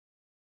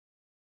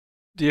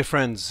Dear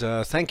friends,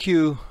 thank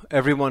you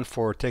everyone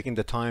for taking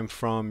the time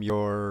from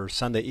your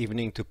Sunday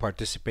evening to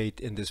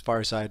participate in this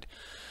fireside.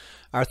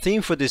 Our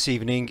theme for this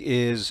evening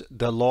is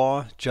the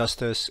law,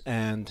 justice,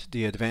 and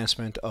the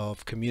advancement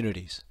of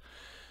communities.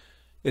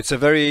 It's a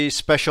very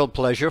special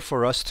pleasure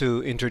for us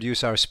to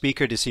introduce our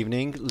speaker this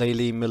evening,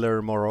 Layli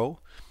Miller-Muro,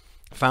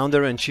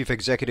 founder and chief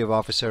executive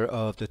officer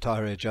of the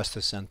Tahirih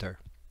Justice Center.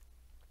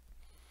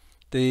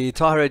 The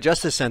Tahirih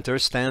Justice Center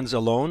stands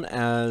alone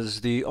as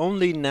the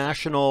only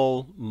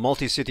national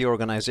multi-city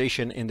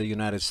organization in the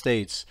United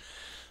States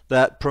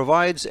that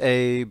provides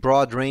a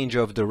broad range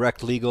of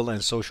direct legal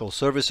and social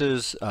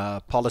services,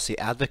 policy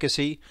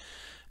advocacy,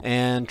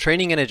 and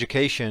training and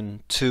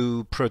education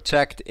to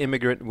protect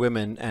immigrant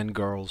women and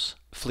girls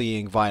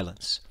fleeing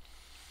violence.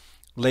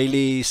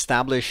 Layli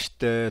established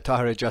the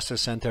Tahirih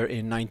Justice Center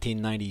in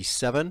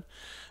 1997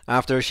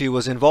 after she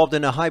was involved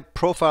in a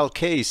high-profile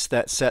case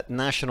that set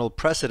national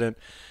precedent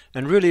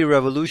and really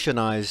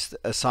revolutionized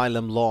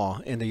asylum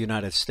law in the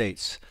United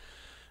States.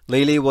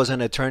 Layli was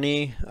an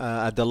attorney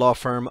at the law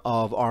firm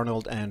of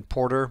Arnold and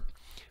Porter,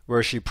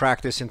 where she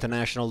practiced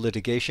international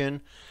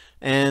litigation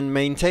and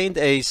maintained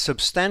a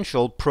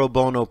substantial pro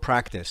bono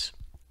practice.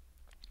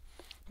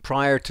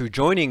 Prior to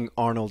joining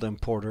Arnold and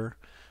Porter,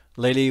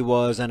 Layli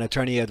was an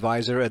attorney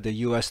advisor at the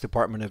U.S.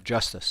 Department of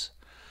Justice.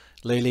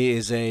 Layli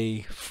is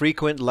a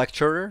frequent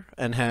lecturer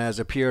and has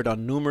appeared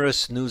on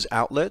numerous news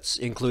outlets,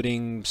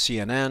 including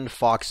CNN,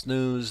 Fox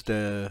News,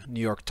 the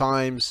New York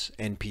Times,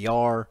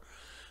 NPR,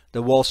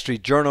 the Wall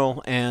Street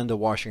Journal, and the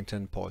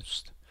Washington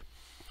Post.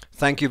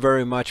 Thank you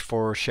very much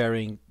for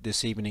sharing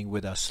this evening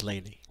with us,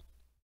 Layli.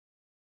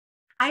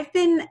 I've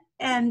been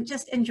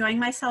just enjoying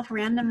myself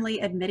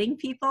randomly admitting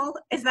people.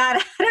 Is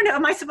that, I don't know,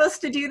 am I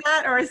supposed to do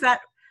that, or is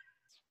that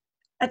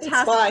a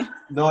task? Fine.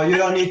 No, you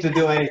don't need to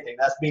do anything.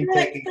 That's been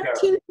taken care of.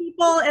 13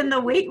 people in the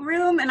weight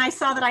room, and I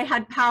saw that I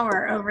had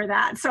power over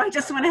that. So I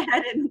just went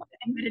ahead and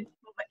admitted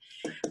people, but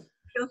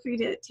feel free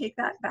to take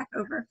that back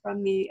over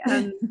from me.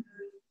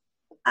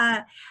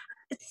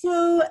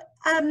 So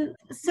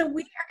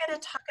we are going to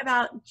talk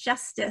about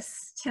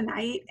justice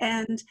tonight.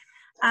 And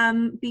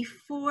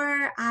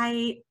before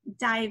I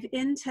dive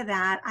into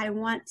that, I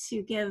want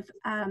to give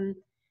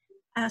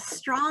a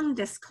strong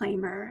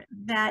disclaimer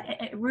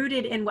that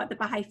rooted in what the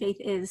Baha'i faith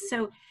is.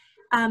 So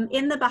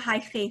in the Baha'i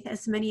faith,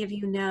 as many of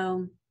you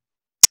know,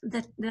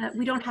 that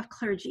we don't have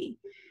clergy.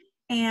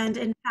 And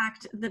in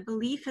fact, the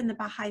belief in the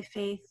Baha'i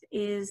faith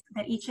is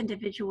that each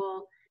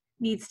individual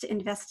needs to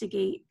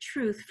investigate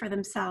truth for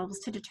themselves,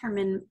 to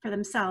determine for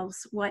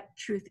themselves what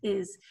truth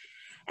is.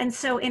 And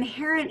so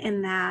inherent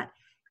in that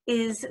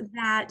is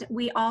that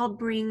we all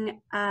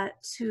bring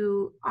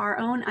to our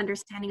own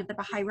understanding of the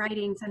Baha'i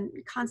writings and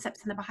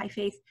concepts in the Baha'i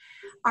faith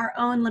our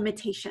own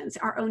limitations,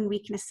 our own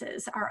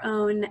weaknesses, our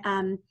own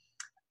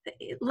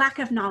lack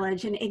of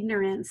knowledge and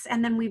ignorance,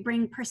 and then we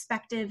bring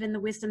perspective and the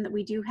wisdom that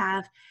we do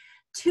have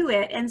to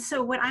it. And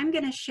so what I'm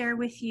going to share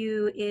with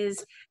you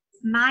is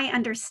my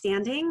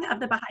understanding of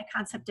the Baha'i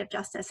concept of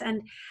justice.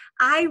 And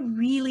I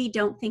really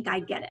don't think I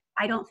get it.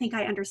 I don't think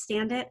I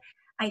understand it.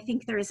 I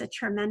think there is a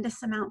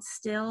tremendous amount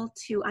still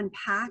to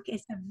unpack.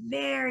 It's a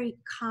very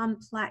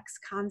complex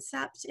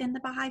concept in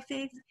the Baha'i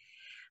faith.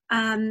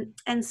 And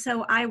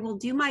so I will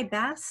do my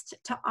best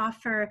to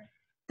offer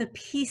the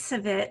piece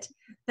of it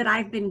that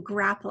I've been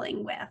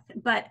grappling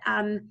with. But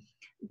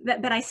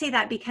I say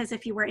that because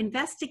if you were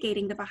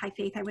investigating the Baha'i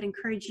faith, I would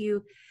encourage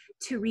you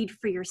to read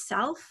for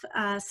yourself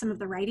some of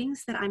the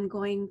writings that I'm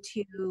going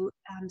to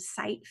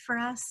cite for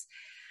us.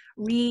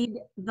 Read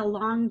the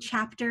long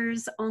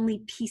chapters,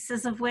 only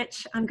pieces of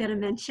which I'm going to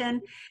mention.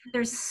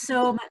 There's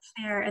so much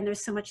there and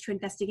there's so much to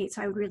investigate.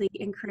 So I would really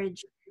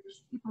encourage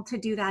people to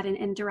do that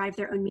and derive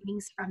their own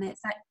meanings from it.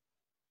 But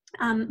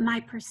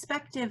my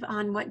perspective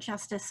on what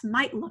justice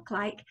might look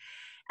like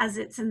as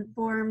it's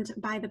informed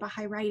by the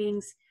Baha'i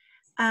writings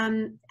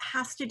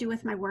has to do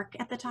with my work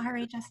at the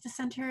Tahirih Justice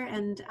Center.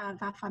 And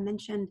Vafa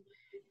mentioned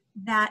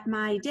that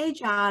my day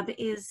job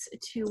is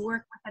to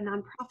work with a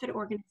nonprofit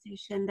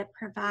organization that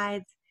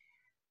provides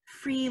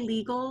free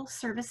legal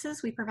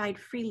services. We provide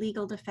free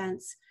legal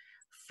defense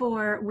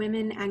for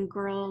women and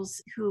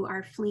girls who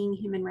are fleeing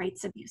human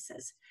rights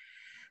abuses.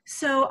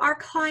 So our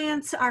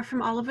clients are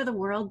from all over the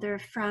world. They're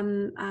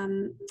from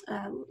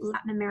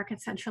Latin America,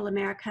 Central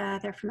America.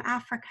 They're from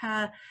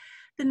Africa,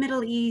 the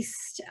Middle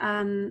East,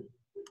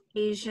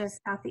 Asia,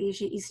 South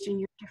Asia, Eastern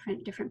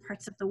Europe, different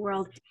parts of the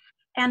world.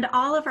 And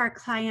all of our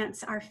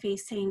clients are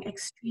facing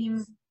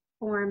extreme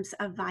forms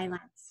of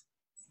violence.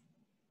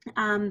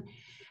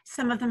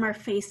 Some of them are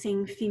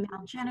facing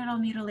female genital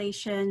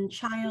mutilation,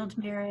 child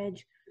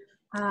marriage,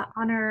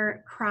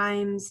 honor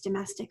crimes,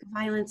 domestic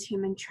violence,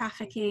 human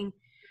trafficking.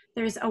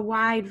 There's a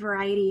wide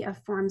variety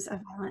of forms of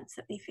violence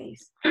that they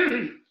face.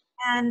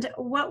 And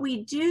what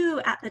we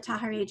do at the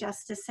Tahirih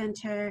Justice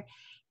Center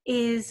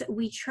is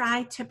we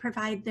try to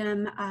provide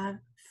them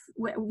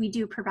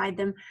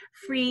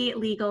free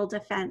legal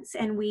defense.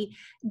 And we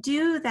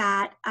do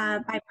that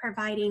by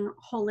providing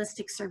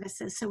holistic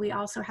services. So we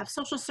also have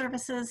social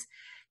services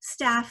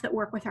staff that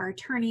work with our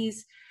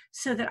attorneys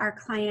so that our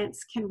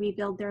clients can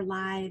rebuild their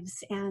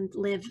lives and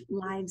live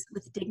lives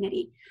with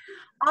dignity.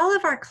 All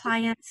of our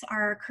clients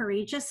are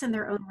courageous in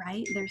their own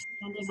right. They're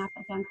standing up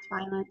against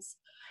violence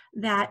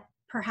that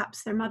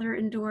perhaps their mother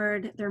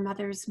endured, their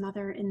mother's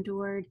mother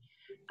endured.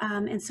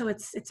 And so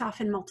it's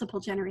often multiple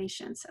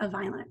generations of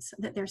violence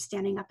that they're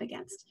standing up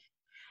against.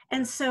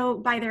 And so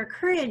by their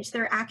courage,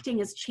 they're acting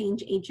as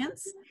change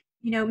agents.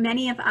 You know,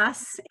 many of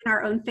us in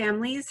our own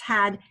families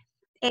had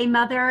a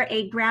mother,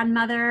 a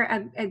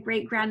grandmother, a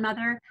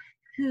great-grandmother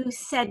who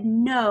said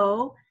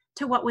no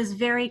to what was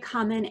very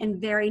common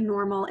and very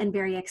normal and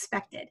very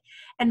expected.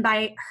 And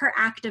by her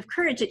act of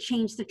courage, it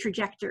changed the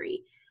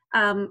trajectory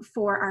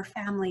for our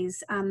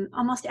families.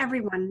 Almost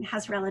everyone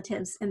has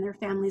relatives in their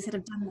families that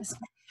have done this.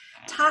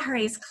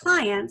 Tahirih's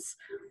clients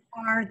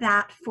are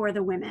that for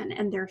the women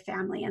and their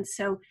family. And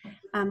so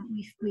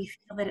we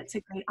feel that it's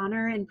a great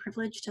honor and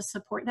privilege to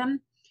support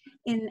them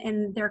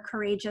in their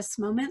courageous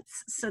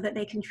moments so that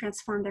they can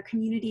transform their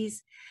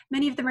communities.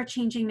 Many of them are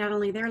changing not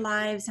only their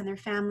lives and their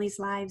families'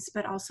 lives,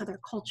 but also their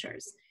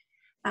cultures.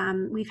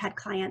 We've had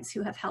clients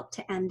who have helped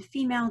to end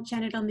female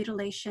genital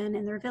mutilation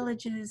in their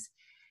villages.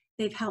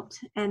 They've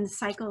helped end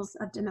cycles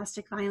of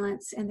domestic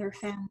violence in their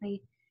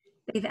family.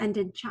 They've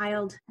ended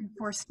child and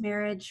forced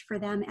marriage for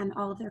them and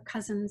all of their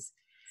cousins.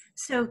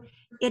 So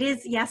it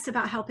is, yes,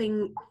 about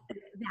helping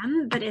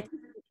them, but it's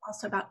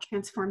also about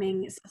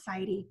transforming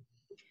society.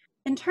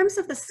 In terms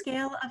of the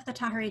scale of the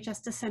Tahirih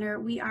Justice Center,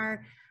 we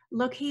are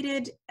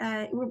located,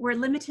 we're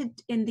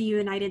limited in the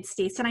United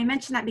States. And I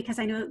mention that because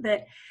I know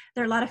that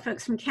there are a lot of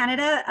folks from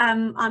Canada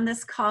on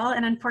this call,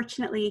 and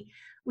unfortunately,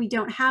 we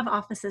don't have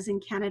offices in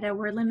Canada.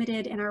 We're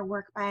limited in our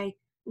work by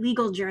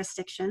legal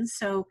jurisdictions.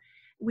 So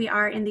we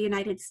are in the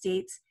United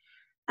States.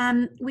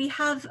 We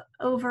have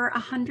over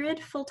 100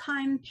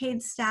 full-time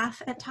paid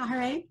staff at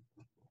Tahirih.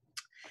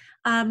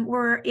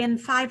 We're in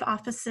 5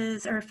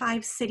 offices or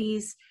 5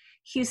 cities: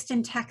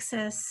 Houston,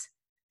 Texas,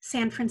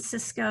 San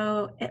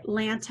Francisco,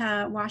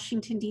 Atlanta,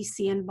 Washington,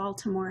 D.C., and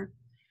Baltimore.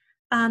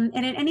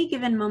 And at any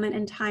given moment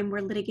in time, we're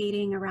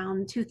litigating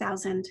around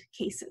 2,000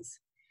 cases.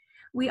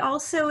 We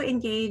also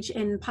engage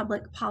in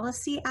public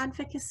policy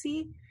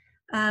advocacy.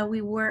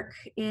 We work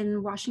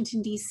in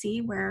Washington,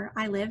 D.C., where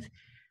I live,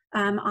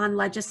 on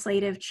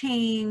legislative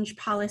change,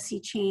 policy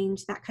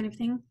change, that kind of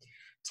thing,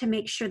 to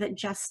make sure that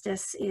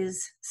justice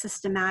is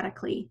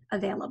systematically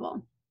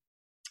available.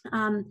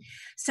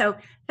 So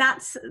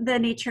that's the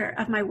nature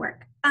of my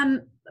work.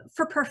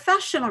 For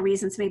professional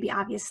reasons, maybe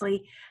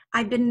obviously,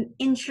 I've been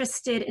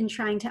interested in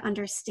trying to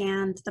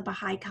understand the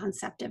Baha'i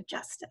concept of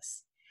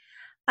justice.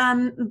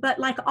 But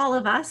like all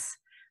of us,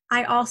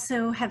 I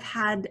also have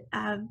had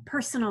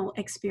personal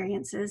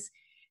experiences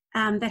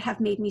that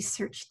have made me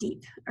search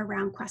deep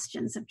around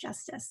questions of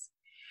justice.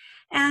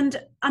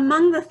 And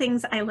among the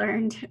things I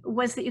learned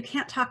was that you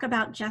can't talk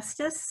about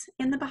justice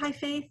in the Baha'i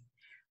faith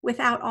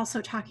without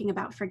also talking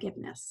about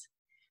forgiveness.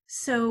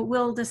 So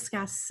we'll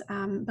discuss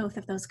both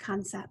of those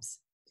concepts.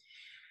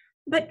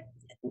 But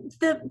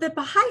the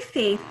Baha'i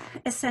faith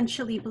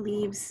essentially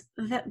believes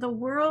that the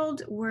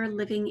world we're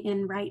living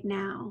in right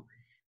now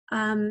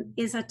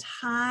is a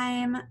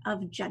time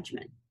of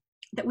judgment,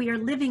 that we are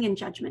living in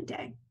Judgment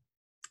Day,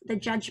 the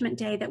Judgment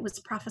Day that was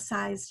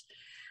prophesied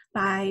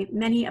by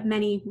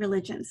many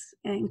religions,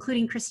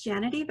 including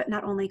Christianity, but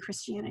not only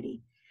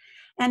Christianity.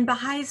 And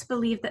Baha'is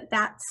believe that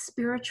that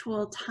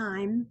spiritual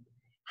time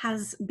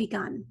has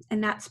begun,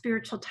 and that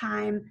spiritual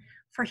time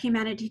for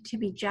humanity to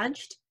be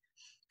judged,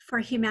 for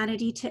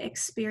humanity to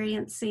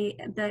experience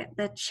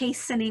the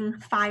chastening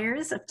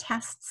fires of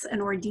tests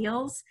and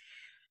ordeals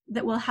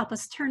that will help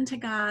us turn to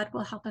God,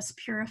 will help us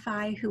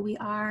purify who we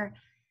are,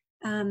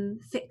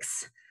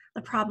 fix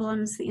the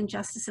problems, the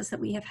injustices that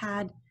we have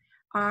had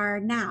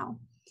are now.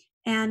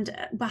 And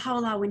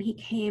Baha'u'llah, when he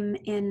came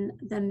in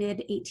the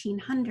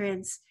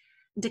mid-1800s,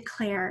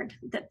 declared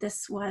that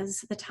this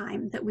was the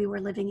time that we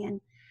were living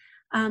in.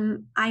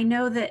 I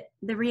know that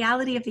the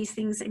reality of these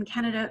things in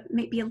Canada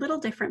may be a little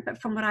different, but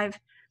from what I've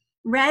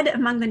read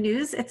among the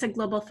news, it's a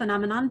global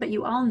phenomenon. But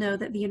you all know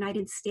that the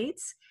United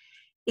States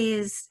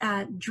is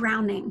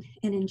drowning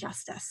in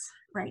injustice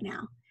right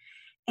now.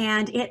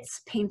 And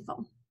it's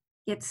painful.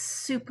 It's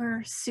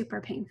super,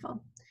 super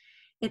painful.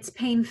 It's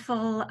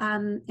painful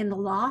in the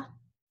law,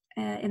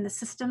 in the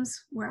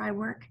systems where I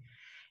work.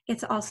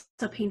 It's also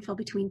painful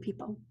between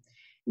people,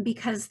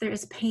 because there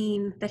is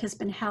pain that has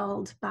been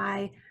held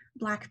by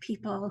Black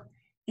people,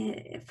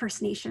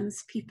 First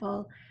Nations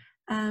people,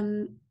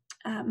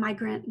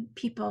 migrant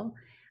people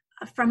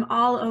from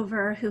all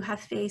over who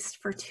have faced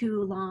for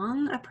too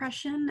long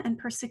oppression and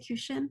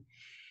persecution.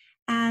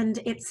 And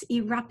it's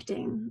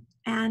erupting,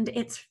 and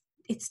it's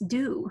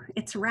due,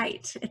 it's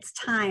right, it's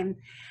time,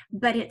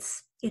 but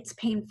it's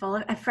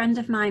painful. A friend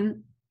of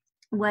mine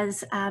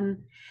was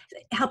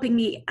helping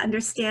me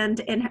understand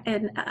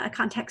in a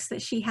context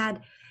that she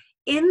had.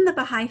 In the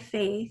Baha'i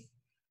faith,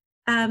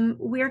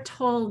 we're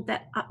told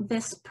that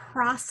this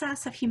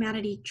process of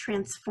humanity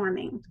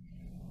transforming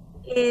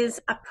is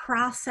a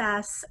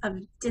process of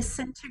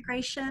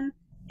disintegration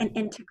and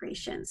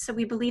integration. So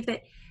we believe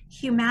that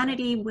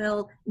humanity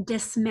will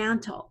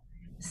dismantle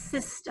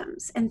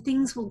systems and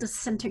things will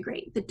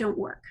disintegrate that don't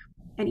work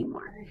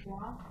anymore.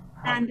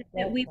 And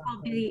that we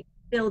will be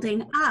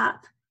building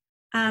up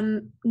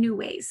new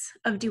ways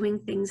of doing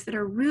things that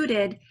are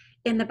rooted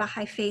in the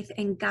Baha'i faith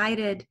and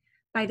guided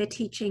by the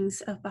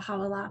teachings of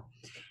Baha'u'llah.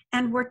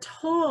 And we're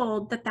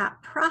told that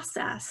that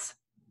process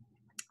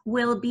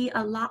will be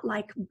a lot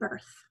like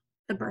birth,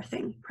 the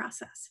birthing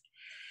process.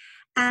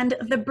 And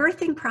the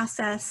birthing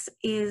process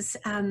is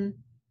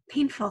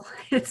painful.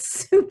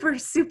 It's super,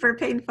 super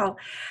painful.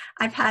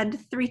 I've had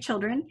 3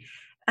 children,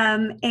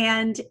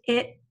 and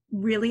it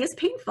really is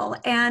painful,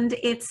 and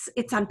it's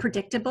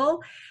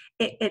unpredictable.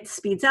 It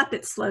speeds up,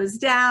 it slows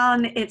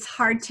down. It's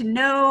hard to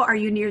know, are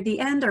you near the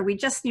end? Are we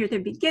just near the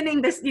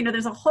beginning?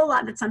 There's a whole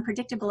lot that's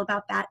unpredictable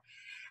about that.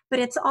 But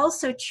it's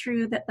also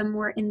true that the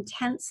more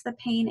intense the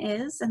pain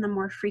is and the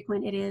more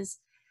frequent it is,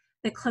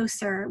 the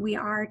closer we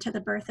are to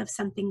the birth of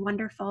something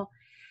wonderful.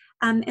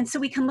 And so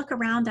we can look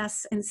around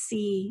us and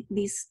see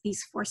these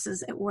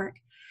forces at work.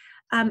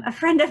 A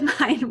friend of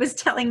mine was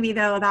telling me,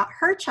 though, about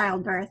her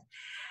childbirth.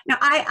 Now,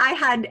 I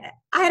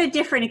had a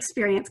different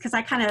experience because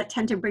I kind of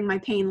tend to bring my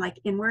pain like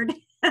inward.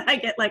 I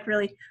get like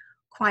really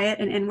quiet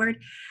and inward.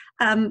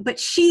 But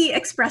she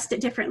expressed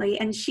it differently,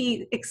 and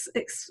she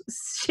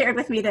shared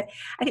with me that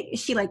I think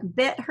she like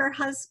bit her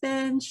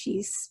husband,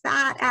 she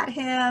spat at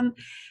him.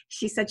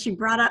 She said she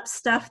brought up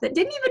stuff that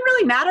didn't even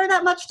really matter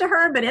that much to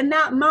her, but in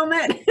that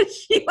moment,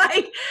 she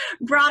like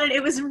brought it.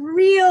 It was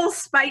real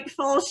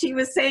spiteful. She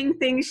was saying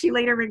things she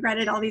later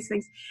regretted, all these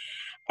things.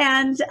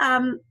 And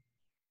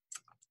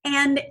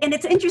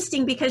it's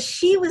interesting because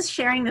she was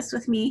sharing this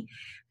with me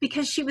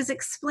because she was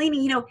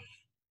explaining,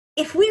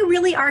 if we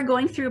really are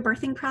going through a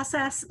birthing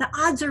process, the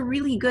odds are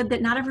really good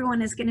that not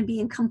everyone is going to be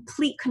in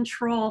complete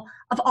control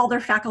of all their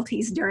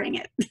faculties during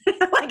it.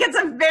 Like it's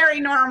a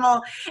very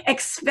normal,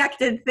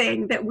 expected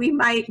thing that we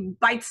might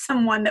bite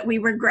someone that we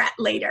regret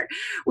later.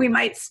 We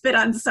might spit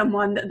on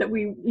someone that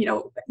we,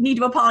 need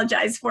to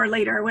apologize for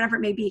later, or whatever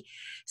it may be.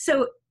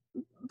 So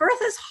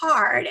birth is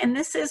hard, and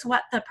this is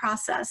what the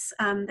process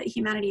that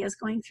humanity is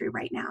going through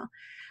right now.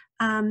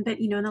 But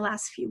in the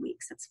last few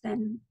weeks, it's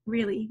been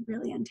really,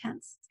 really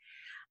intense.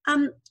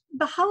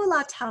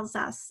 Baha'u'llah tells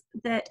us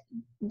that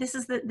this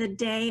is the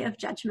day of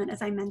judgment,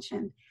 as I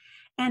mentioned.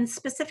 And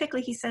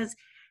specifically, he says,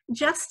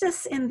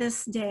 justice in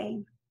this day,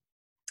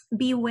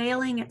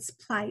 bewailing its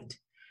plight,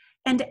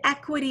 and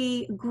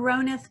equity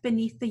groaneth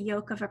beneath the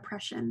yoke of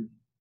oppression.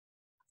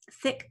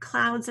 Thick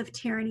clouds of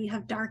tyranny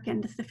have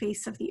darkened the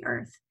face of the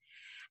earth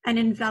and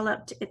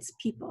enveloped its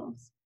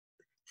peoples.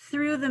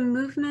 Through the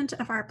movement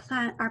of our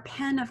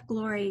pen of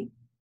glory,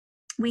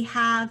 we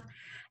have,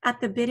 at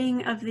the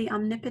bidding of the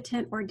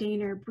omnipotent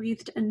ordainer,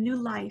 breathed a new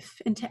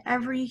life into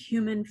every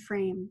human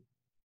frame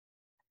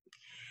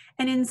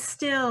and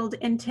instilled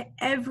into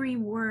every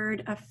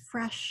word a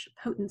fresh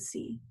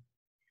potency.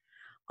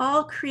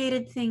 All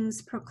created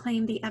things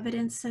proclaim the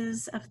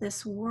evidences of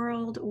this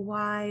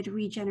worldwide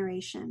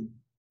regeneration.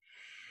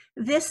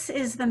 This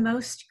is the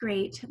most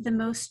great, the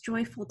most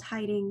joyful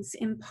tidings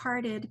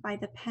imparted by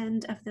the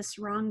pen of this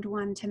wronged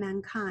one to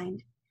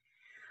mankind.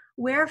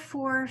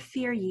 Wherefore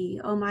fear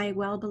ye, O my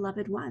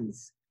well-beloved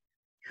ones?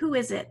 Who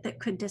is it that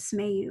could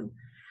dismay you?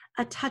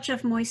 A touch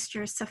of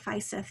moisture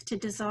sufficeth to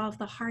dissolve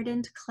the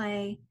hardened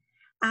clay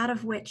out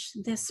of which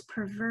this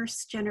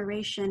perverse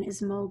generation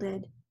is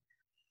molded.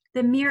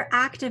 The mere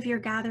act of your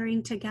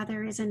gathering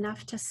together is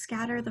enough to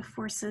scatter the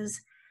forces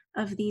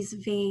of these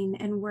vain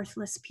and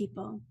worthless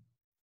people.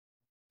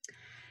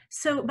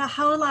 So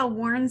Baha'u'llah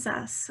warns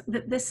us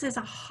that this is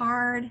a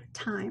hard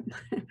time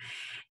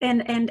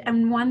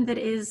and one that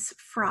is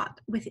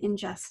fraught with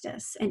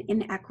injustice and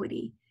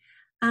inequity.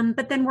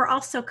 But then we're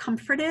also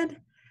comforted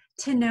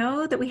to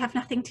know that we have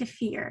nothing to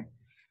fear,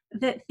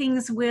 that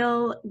things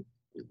will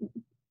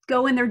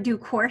go in their due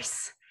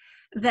course,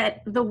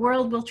 that the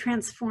world will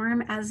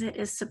transform as it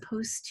is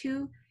supposed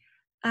to,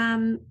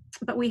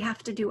 but we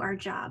have to do our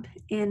job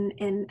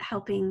in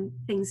helping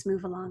things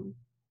move along.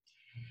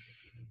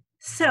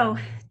 So,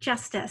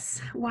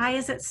 justice, why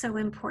is it so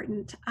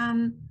important?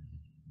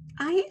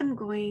 I am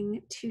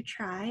going to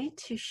try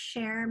to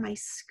share my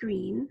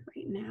screen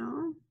right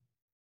now.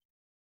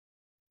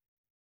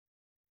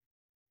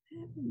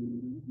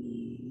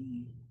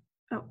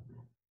 Oh,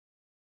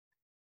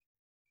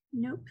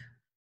 nope.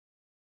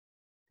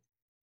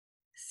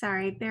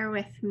 Sorry, bear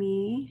with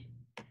me.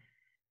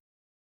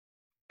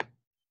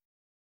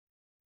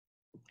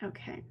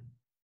 Okay.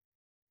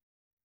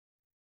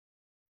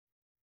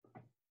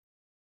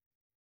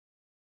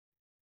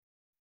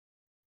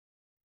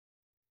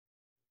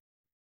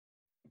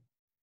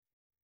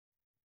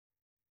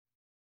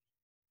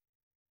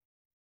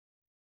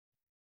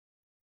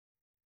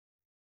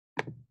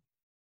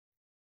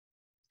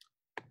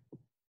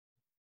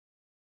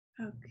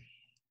 Okay.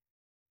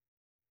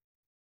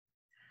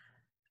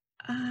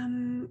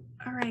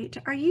 All right.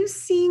 Are you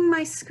seeing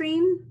my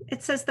screen?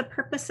 It says the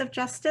purpose of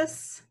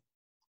justice.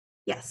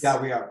 Yes.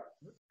 Yeah, we are.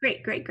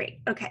 Great, great, great.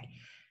 Okay.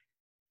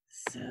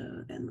 So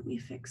then let me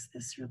fix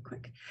this real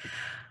quick.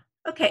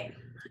 Okay.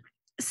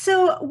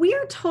 So we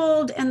are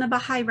told in the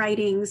Baha'i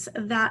writings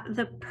that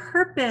the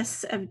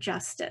purpose of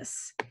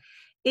justice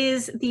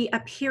is the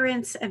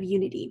appearance of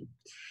unity.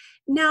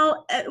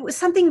 Now,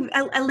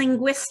 a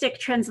linguistic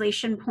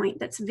translation point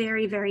that's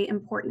very, very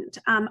important.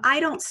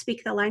 I don't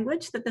speak the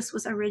language that this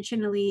was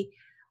originally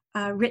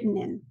written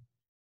in,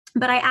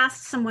 but I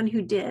asked someone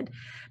who did,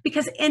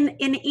 because in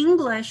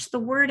English, the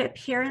word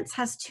appearance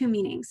has two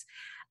meanings.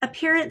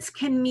 Appearance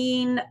can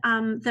mean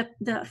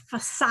the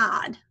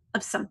facade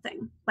of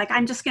something, like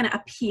I'm just going to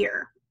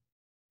appear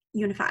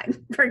unified,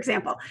 for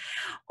example.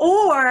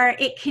 Or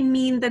it can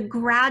mean the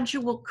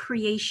gradual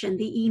creation,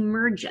 the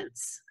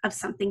emergence of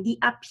something, the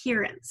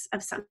appearance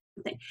of something.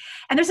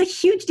 And there's a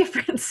huge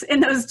difference in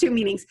those two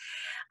meanings.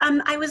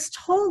 I was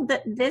told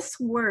that this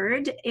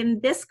word, in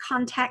this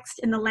context,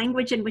 in the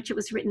language in which it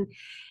was written,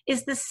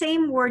 is the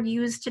same word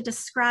used to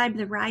describe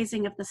the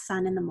rising of the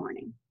sun in the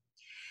morning.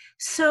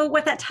 So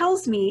what that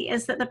tells me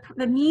is that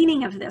the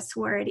meaning of this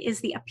word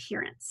is the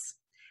appearance,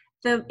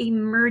 the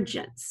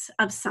emergence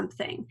of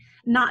something,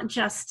 not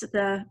just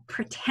the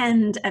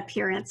pretend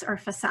appearance or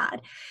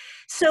facade.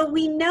 So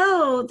we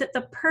know that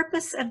the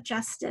purpose of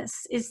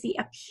justice is the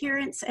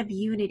appearance of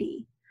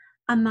unity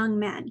among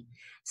men.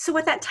 So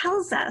what that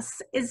tells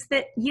us is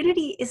that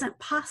unity isn't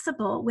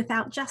possible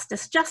without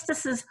justice.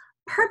 Justice's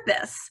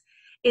purpose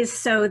is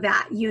so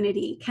that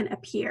unity can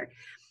appear.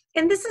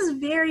 And this is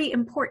very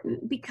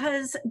important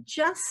because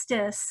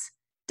justice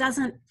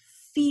doesn't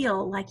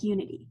feel like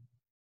unity.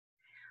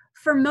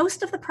 For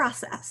most of the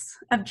process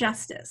of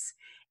justice,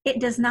 it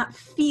does not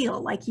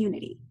feel like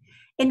unity.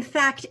 In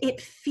fact,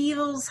 it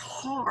feels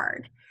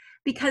hard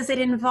because it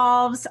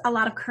involves a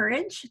lot of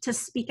courage to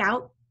speak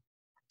out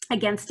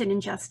against an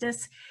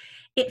injustice.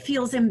 It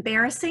feels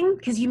embarrassing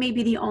because you may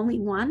be the only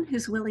one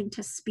who's willing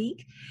to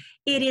speak.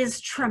 It is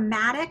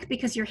traumatic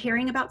because you're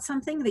hearing about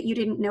something that you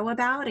didn't know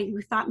about or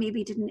you thought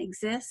maybe didn't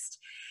exist.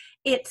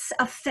 It's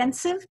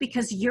offensive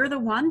because you're the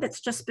one that's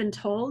just been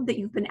told that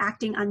you've been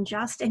acting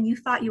unjust and you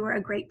thought you were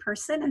a great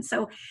person. And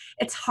so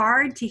it's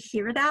hard to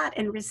hear that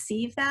and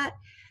receive that.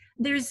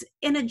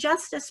 In a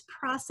justice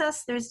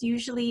process, there's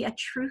usually a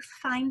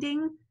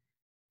truth-finding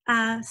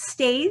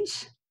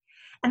stage.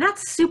 And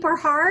that's super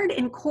hard.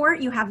 In court,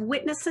 you have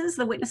witnesses.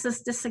 The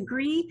witnesses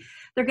disagree.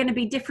 There are going to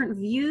be different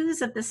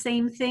views of the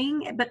same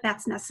thing, but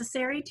that's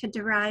necessary to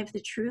derive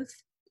the truth.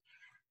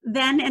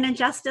 Then in a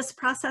justice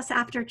process,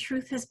 after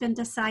truth has been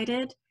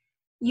decided,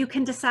 you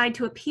can decide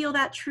to appeal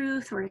that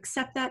truth or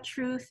accept that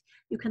truth.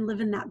 You can live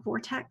in that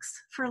vortex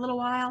for a little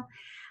while.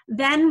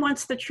 Then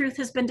once the truth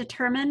has been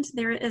determined,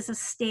 there is a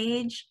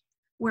stage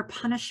where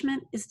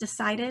punishment is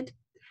decided.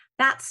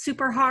 That's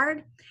super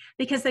hard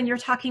because then you're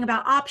talking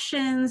about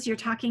options, you're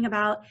talking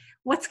about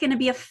what's going to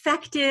be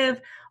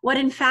effective, what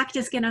in fact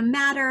is going to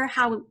matter,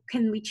 how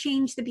can we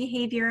change the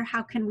behavior,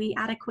 how can we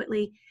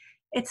adequately,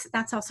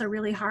 that's also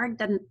really hard,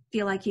 doesn't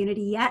feel like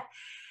unity yet.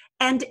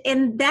 And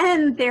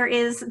then there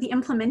is the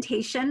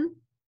implementation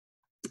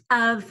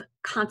of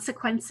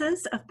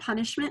consequences of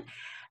punishment.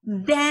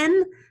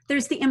 Then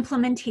there's the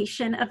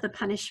implementation of the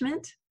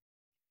punishment.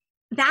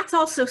 That's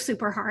also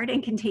super hard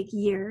and can take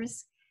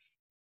years.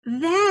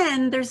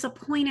 Then there's a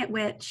point at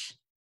which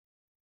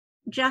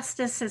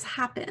justice has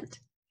happened.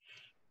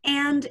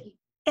 And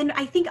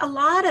I think a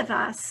lot of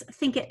us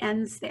think it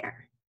ends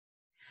there.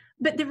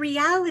 But the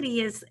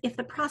reality is, if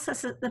the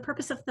purpose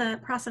of the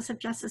process of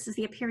justice is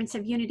the appearance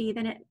of unity,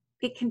 then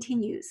it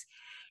continues.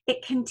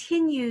 It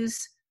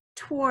continues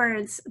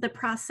towards the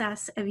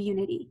process of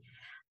unity.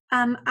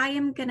 I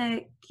am going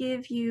to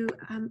give you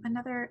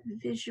another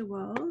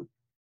visual.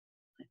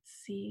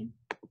 Let's see.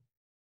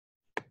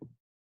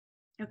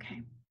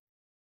 Okay.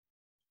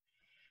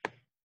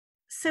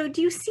 So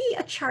do you see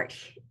a chart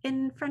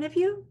in front of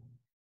you?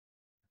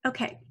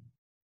 Okay.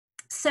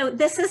 So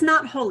this is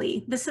not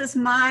holy. This is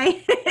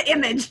my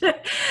image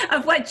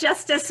of what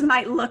justice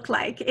might look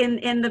like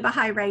in the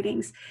Baha'i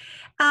writings.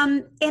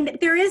 And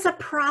there is a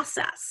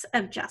process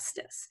of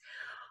justice.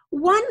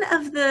 One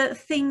of the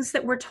things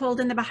that we're told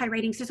in the Baha'i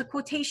writings, there's a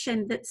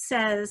quotation that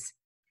says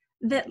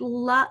that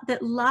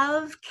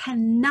love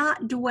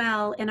cannot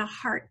dwell in a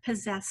heart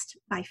possessed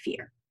by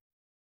fear.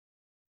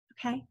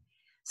 Okay?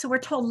 So we're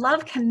told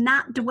love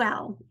cannot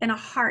dwell in a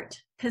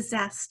heart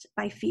possessed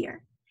by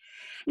fear.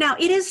 Now,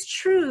 it is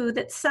true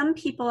that some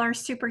people are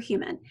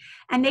superhuman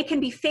and they can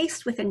be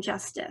faced with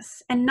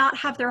injustice and not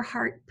have their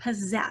heart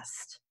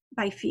possessed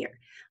by fear.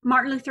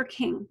 Martin Luther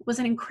King was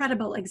an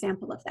incredible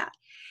example of that.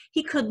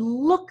 He could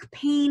look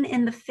pain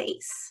in the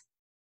face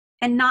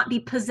and not be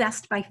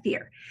possessed by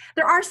fear.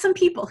 There are some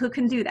people who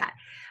can do that,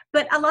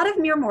 but a lot of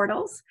mere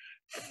mortals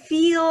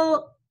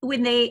feel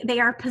when they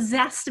are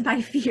possessed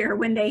by fear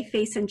when they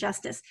face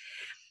injustice.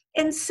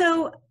 And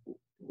so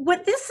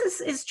what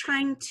this is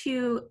trying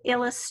to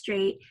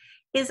illustrate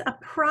is a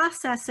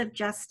process of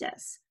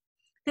justice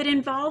that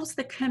involves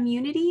the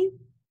community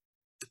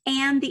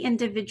and the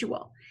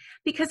individual.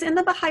 Because in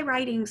the Baha'i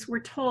writings,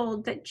 we're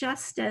told that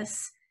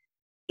justice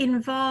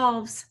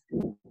involves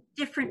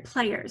different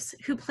players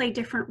who play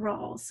different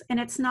roles, and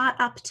it's not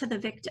up to the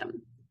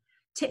victim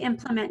to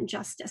implement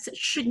justice. It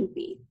shouldn't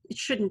be. It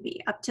shouldn't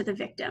be up to the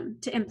victim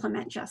to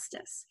implement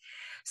justice.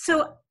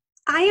 So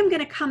I am going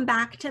to come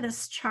back to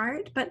this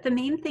chart, but the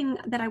main thing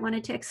that I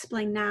wanted to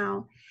explain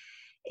now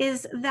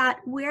is that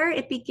where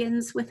it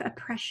begins with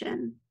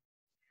oppression,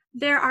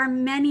 there are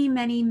many,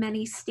 many,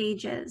 many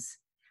stages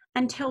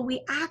until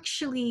we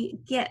actually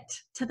get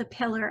to the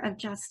pillar of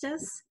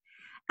justice,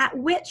 at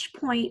which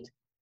point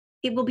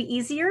it will be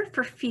easier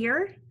for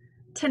fear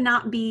to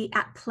not be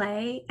at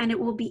play, and it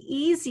will be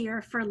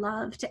easier for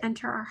love to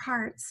enter our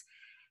hearts.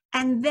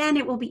 And then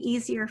it will be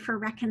easier for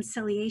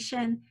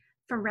reconciliation,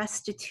 for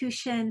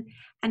restitution,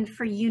 and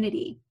for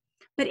unity.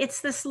 But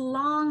it's this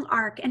long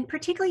arc, and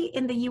particularly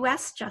in the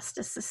US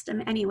justice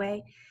system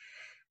anyway,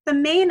 the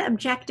main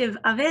objective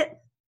of it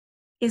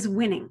is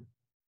winning.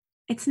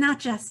 It's not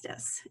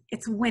justice,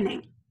 it's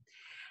winning.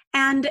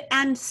 And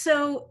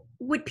so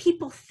what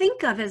people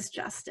think of as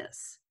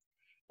justice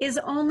is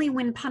only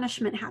when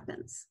punishment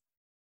happens.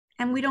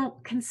 And we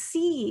don't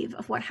conceive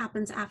of what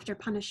happens after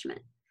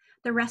punishment,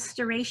 the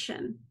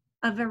restoration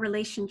of a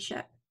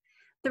relationship,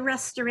 the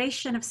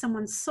restoration of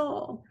someone's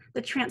soul,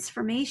 the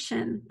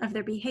transformation of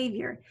their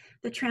behavior,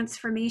 the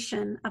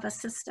transformation of a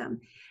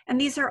system.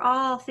 And these are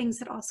all things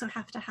that also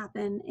have to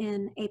happen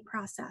in a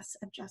process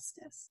of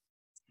justice.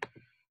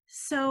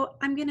 So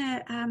I'm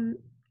gonna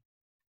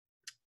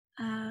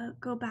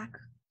go back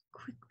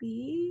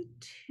quickly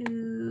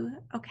to,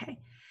 okay.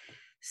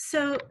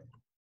 So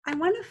I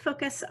want to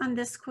focus on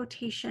this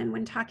quotation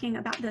when talking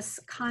about this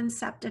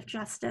concept of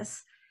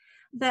justice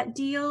that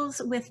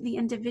deals with the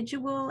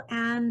individual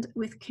and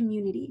with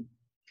community.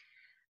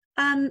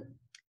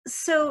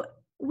 So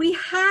we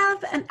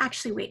have an,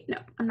 actually, wait, no,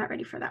 I'm not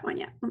ready for that one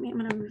yet. I'm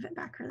going to move it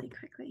back really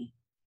quickly.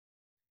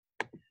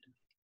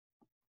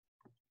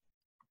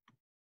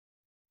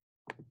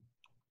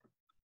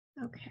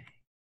 Okay.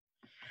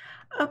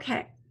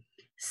 Okay.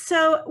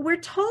 So we're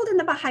told in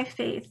the Baha'i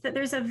faith that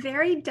there's a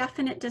very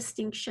definite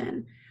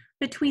distinction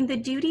between the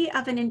duty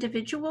of an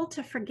individual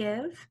to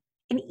forgive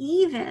and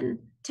even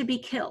to be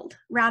killed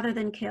rather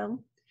than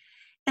kill,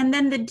 and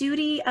then the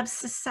duty of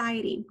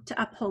society to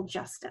uphold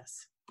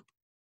justice.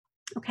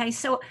 Okay,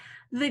 so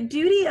the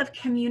duty of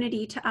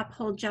community to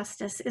uphold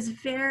justice is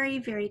very,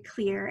 very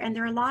clear, and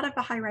there are a lot of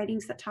Baha'i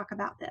writings that talk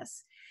about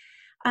this.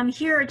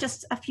 Here are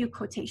just a few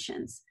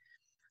quotations.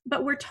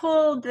 But we're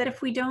told that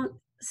if we don't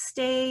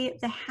stay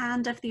the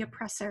hand of the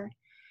oppressor,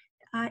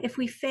 if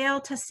we fail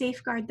to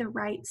safeguard the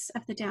rights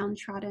of the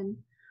downtrodden,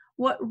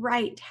 what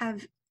right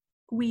have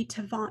we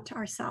to vaunt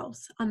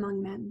ourselves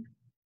among men?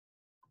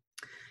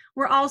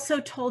 We're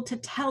also told to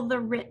tell the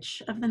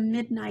rich of the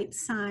midnight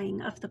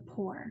sighing of the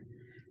poor,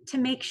 to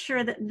make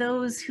sure that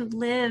those who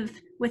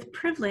live with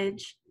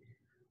privilege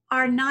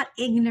are not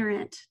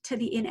ignorant to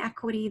the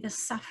inequity, the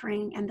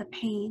suffering, and the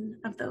pain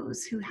of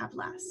those who have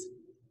less.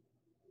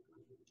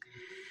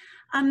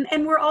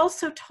 And we're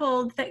also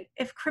told that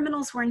if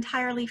criminals were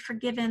entirely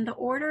forgiven, the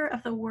order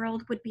of the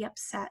world would be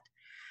upset.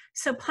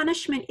 So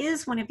punishment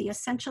is one of the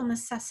essential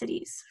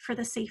necessities for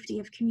the safety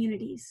of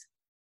communities.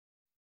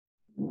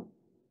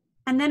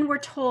 And then we're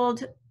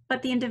told,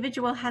 but the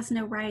individual has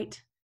no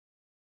right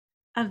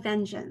of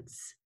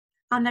vengeance.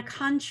 On the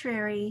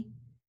contrary,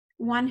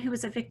 one who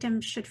is a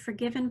victim should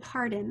forgive and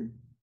pardon.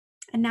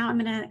 And now I'm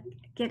going to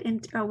get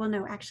into, oh, well,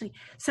 no, actually.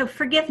 So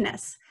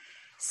forgiveness.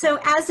 So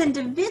as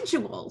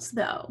individuals,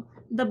 though,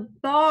 the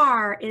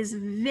bar is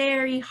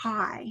very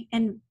high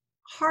and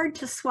hard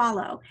to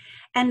swallow.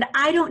 And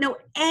I don't know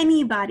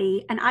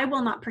anybody, and I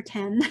will not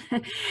pretend,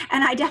 and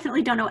I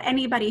definitely don't know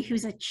anybody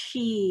who's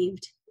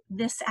achieved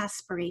this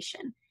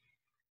aspiration.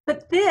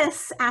 But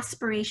this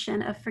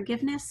aspiration of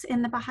forgiveness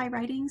in the Baha'i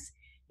writings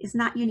is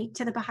not unique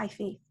to the Baha'i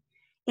faith.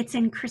 It's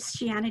in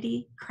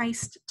Christianity.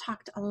 Christ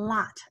talked a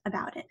lot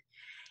about it.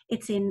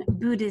 It's in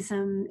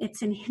Buddhism,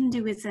 it's in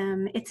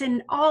Hinduism, it's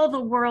in all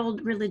the world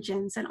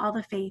religions and all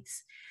the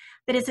faiths,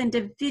 that as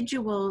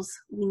individuals,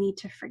 we need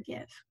to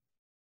forgive,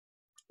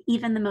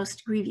 even the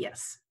most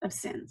grievous of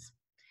sins.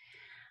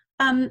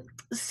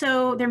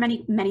 So there are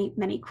many, many,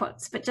 many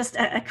quotes, but just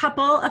a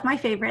couple of my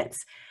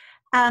favorites.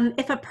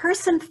 If a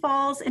person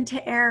falls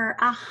into error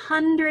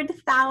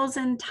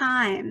 100,000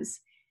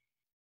 times,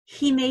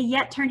 he may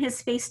yet turn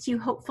his face to you,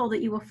 hopeful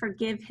that you will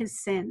forgive his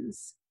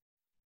sins.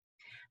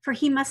 For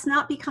he must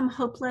not become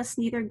hopeless,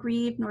 neither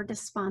grieved nor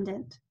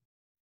despondent.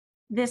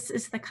 This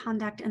is the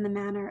conduct and the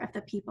manner of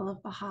the people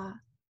of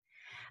Baha.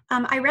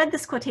 I read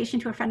this quotation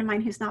to a friend of mine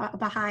who's not a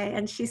Baha'i,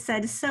 and she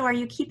said, so are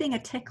you keeping a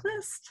tick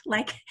list?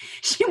 Like,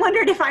 she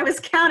wondered if I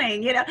was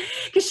counting, you know,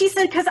 because she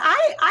said, because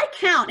I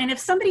count, and if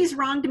somebody's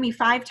wronged me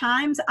 5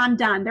 times, I'm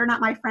done. They're not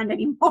my friend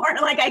anymore.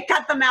 Like, I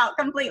cut them out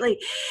completely.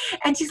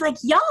 And she's like,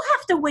 y'all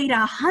have to wait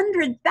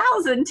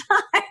 100,000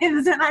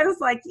 times. And I was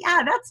like,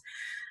 yeah,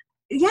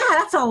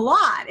 that's a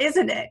lot,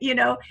 isn't it? You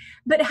know,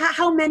 but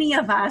how many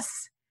of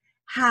us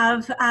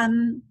have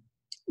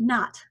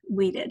not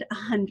waited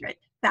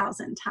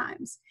 100,000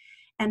 times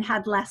and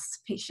had less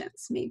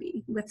patience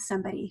maybe with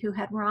somebody who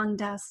had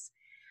wronged us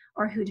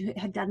or who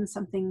had done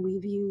something we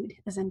viewed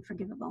as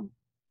unforgivable?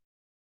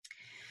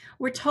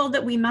 We're told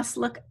that we must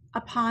look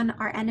upon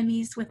our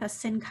enemies with a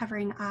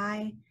sin-covering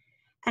eye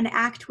and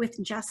act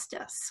with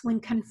justice when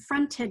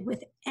confronted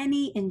with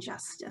any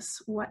injustice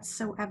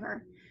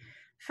whatsoever.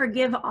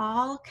 Forgive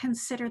all,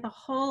 consider the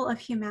whole of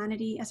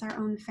humanity as our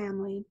own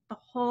family, the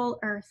whole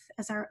earth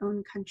as our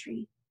own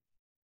country.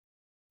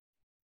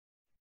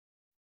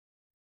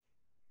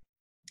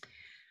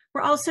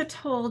 We're also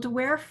told,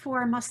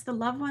 wherefore must the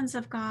loved ones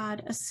of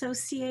God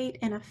associate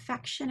in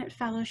affectionate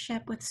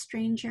fellowship with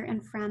stranger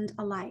and friend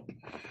alike,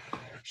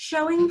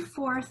 showing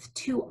forth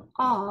to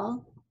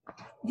all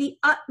the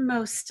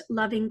utmost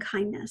loving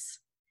kindness,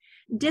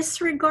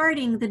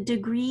 disregarding the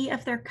degree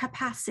of their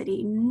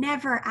capacity,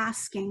 never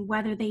asking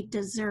whether they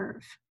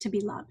deserve to be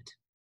loved.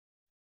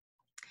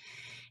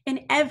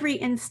 In every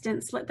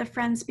instance, let the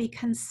friends be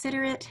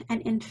considerate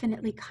and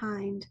infinitely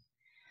kind.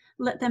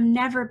 Let them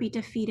never be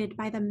defeated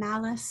by the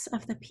malice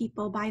of the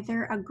people, by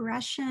their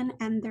aggression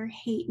and their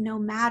hate, no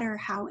matter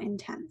how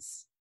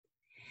intense.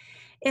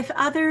 If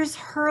others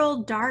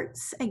hurl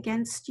darts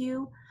against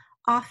you,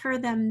 offer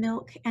them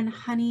milk and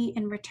honey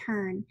in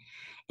return.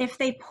 If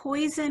they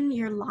poison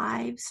your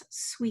lives,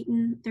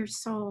 sweeten their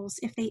souls.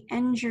 If they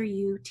injure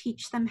you,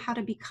 teach them how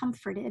to be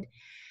comforted.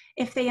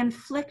 If they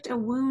inflict a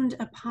wound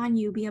upon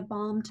you, be a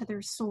balm to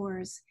their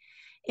sores.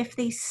 If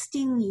they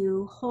sting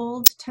you,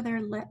 hold to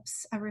their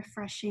lips a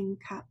refreshing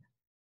cup.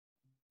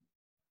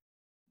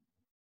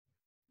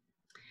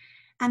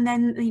 And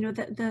then, you know,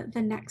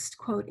 the next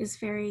quote is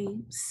very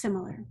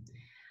similar.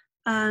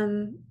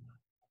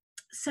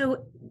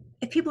 So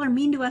if people are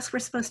mean to us, we're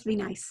supposed to be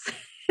nice,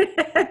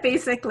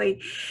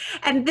 basically.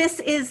 And this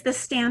is the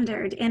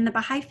standard in the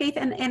Baha'i faith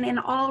and in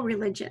all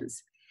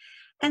religions.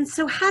 And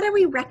so how do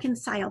we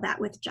reconcile that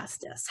with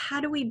justice?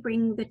 How do we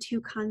bring the two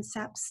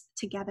concepts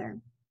together?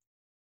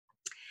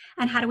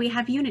 And how do we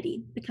have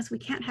unity? Because we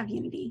can't have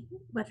unity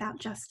without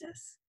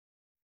justice.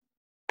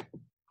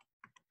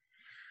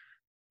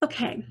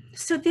 Okay,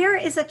 so there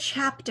is a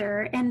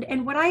chapter,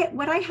 and what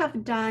I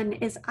have done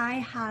is I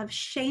have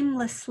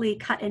shamelessly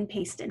cut and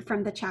pasted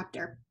from the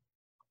chapter,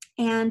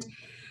 and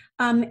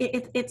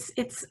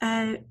it's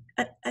a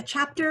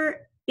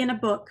chapter in a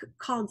book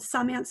called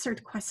Some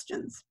Answered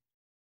Questions,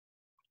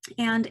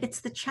 and it's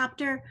the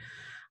chapter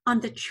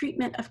on the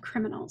treatment of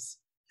criminals.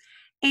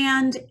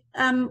 And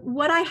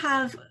what I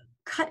have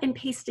cut and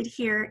pasted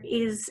here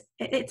is,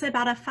 it's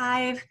about a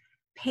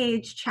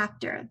 5-page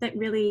chapter that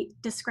really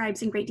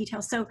describes in great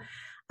detail. So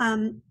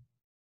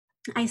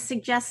I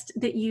suggest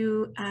that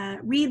you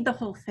read the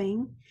whole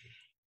thing,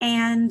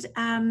 and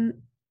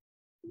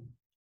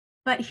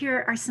but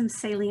here are some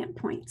salient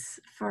points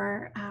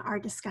for our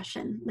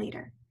discussion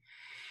later.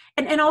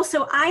 And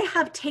also I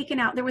have taken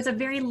out, there was a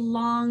very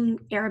long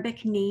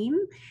Arabic name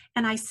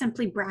and I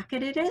simply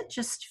bracketed it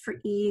just for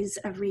ease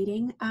of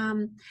reading.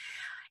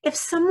 If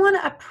someone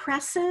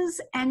oppresses,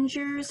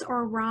 injures,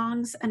 or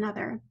wrongs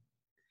another,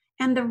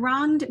 and the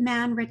wronged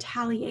man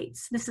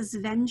retaliates, this is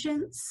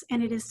vengeance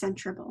and it is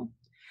censurable.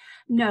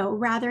 No,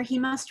 rather he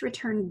must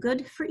return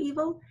good for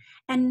evil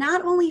and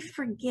not only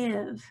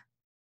forgive,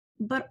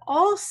 but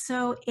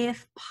also,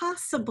 if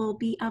possible,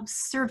 be of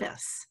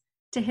service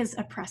to his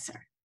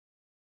oppressor.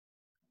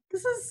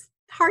 This is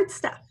hard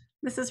stuff.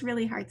 This is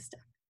really hard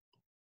stuff.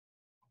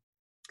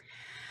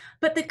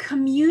 But the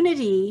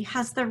community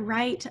has the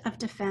right of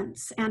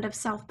defense and of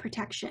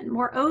self-protection.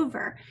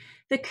 Moreover,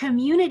 the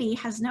community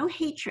has no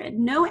hatred,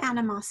 no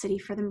animosity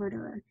for the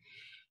murderer.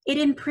 It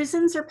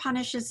imprisons or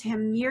punishes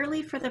him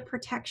merely for the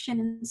protection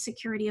and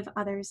security of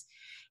others.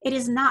 It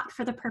is not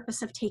for the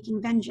purpose of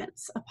taking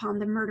vengeance upon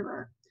the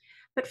murderer,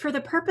 but for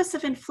the purpose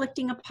of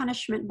inflicting a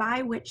punishment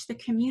by which the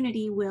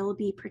community will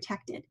be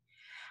protected.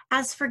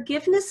 As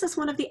forgiveness is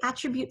one of the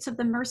attributes of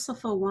the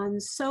merciful one,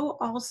 so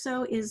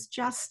also is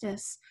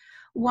justice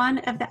one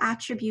of the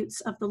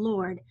attributes of the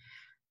Lord.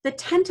 The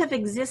tent of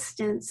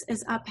existence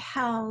is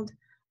upheld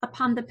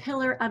upon the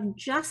pillar of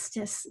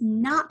justice,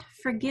 not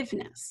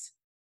forgiveness.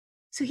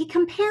 So he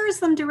compares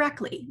them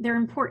directly, their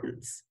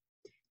importance,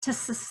 to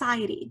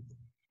society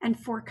and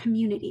for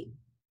community.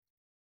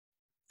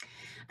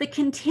 The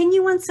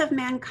continuance of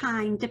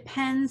mankind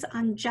depends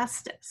on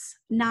justice,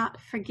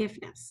 not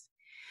forgiveness.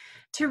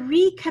 To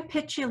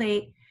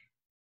recapitulate,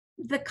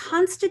 the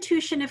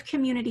constitution of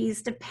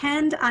communities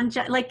depend on,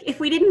 like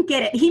if we didn't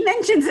get it, he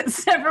mentions it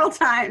several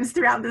times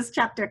throughout this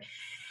chapter.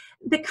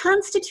 The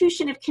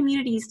constitution of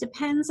communities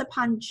depends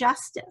upon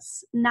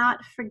justice,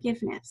 not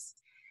forgiveness.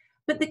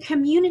 But the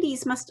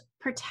communities must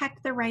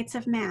protect the rights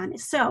of man.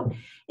 So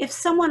if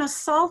someone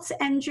assaults,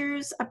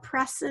 injures,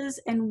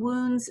 oppresses, and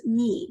wounds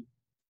me,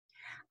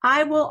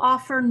 I will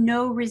offer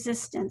no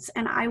resistance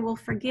and I will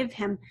forgive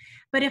him.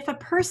 But if a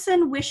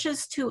person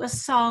wishes to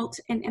assault,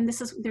 and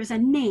there's a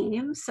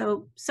name,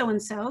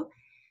 so-and-so,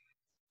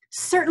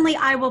 certainly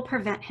I will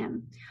prevent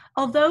him.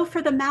 Although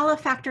for the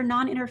malefactor,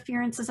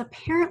 non-interference is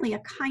apparently a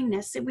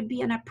kindness, it would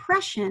be an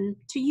oppression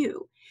to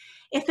you.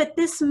 If at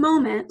this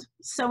moment,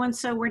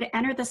 so-and-so were to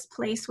enter this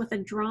place with a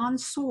drawn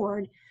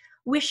sword,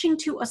 wishing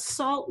to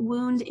assault,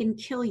 wound, and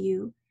kill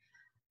you,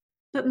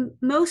 but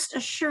most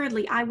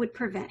assuredly I would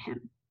prevent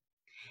him.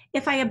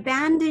 If I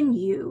abandon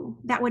you,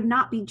 that would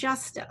not be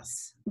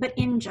justice, but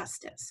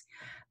injustice.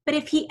 But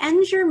if he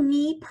injure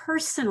me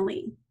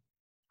personally,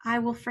 I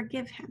will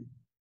forgive him.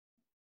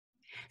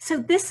 So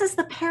this is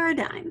the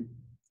paradigm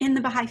in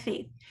the Baha'i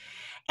faith.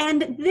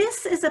 And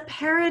this is a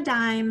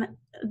paradigm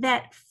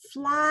that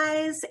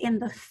flies in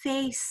the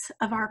face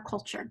of our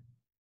culture.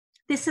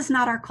 This is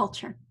not our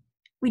culture.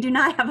 We do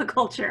not have a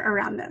culture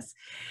around this.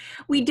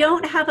 We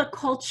don't have a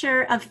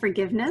culture of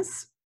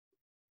forgiveness.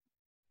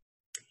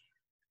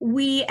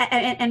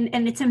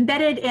 And it's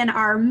embedded in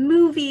our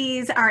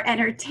movies, our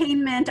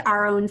entertainment,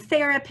 our own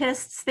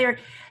therapists.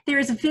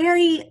 There's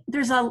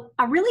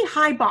a really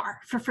high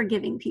bar for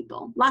forgiving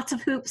people. Lots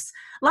of hoops,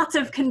 lots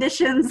of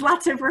conditions,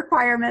 lots of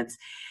requirements.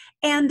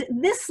 And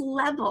this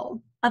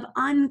level of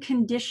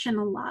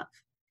unconditional love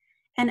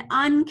and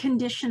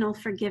unconditional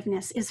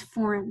forgiveness is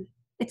foreign.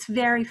 It's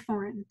very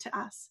foreign to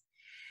us.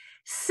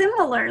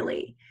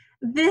 Similarly,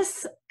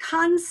 this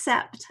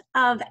concept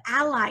of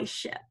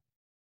allyship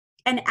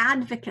and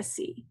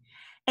advocacy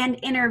and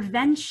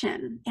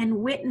intervention and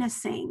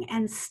witnessing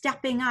and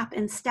stepping up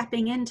and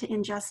stepping into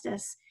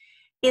injustice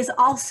is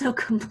also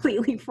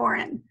completely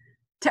foreign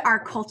to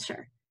our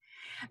culture.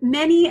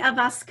 Many of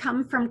us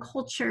come from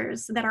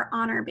cultures that are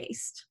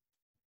honor-based,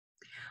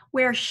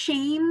 where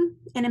shame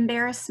and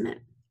embarrassment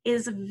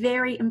is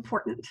very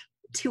important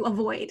to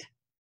avoid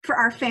for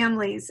our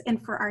families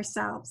and for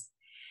ourselves.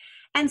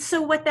 And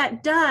so what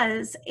that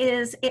does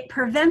is it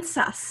prevents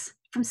us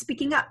from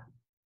speaking up,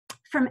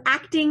 from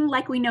acting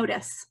like we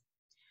notice,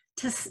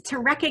 to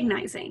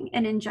recognizing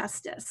an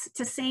injustice,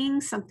 to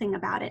saying something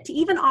about it, to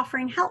even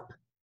offering help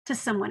to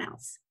someone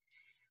else.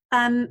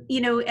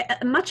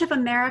 Much of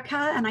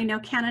America, and I know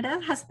Canada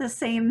has the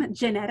same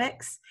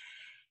genetics,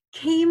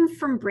 came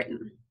from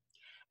Britain.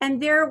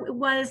 And there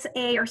was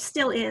or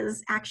still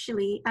is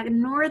actually, a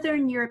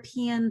Northern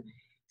European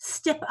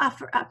stiff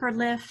upper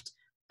lip,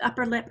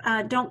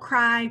 don't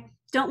cry,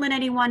 don't let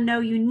anyone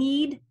know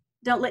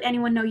don't let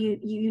anyone know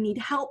you need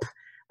help,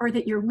 or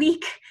that you're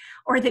weak,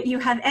 or that you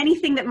have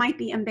anything that might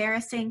be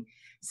embarrassing.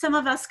 Some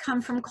of us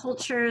come from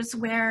cultures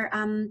where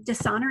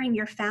dishonoring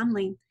your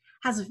family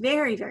has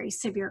very, very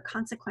severe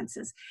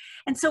consequences.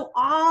 And so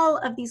all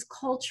of these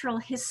cultural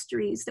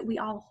histories that we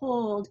all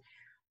hold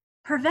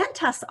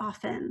prevent us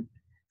often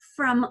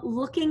from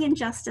looking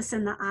injustice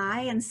in the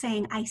eye and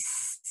saying, I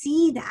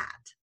see that.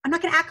 I'm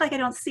not gonna act like I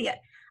don't see it.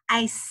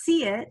 I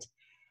see it,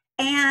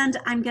 and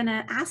I'm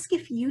gonna ask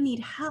if you need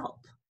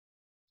help.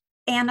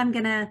 And I'm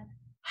gonna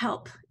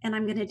help, and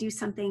I'm gonna do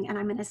something, and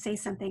I'm gonna say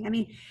something. I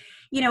mean,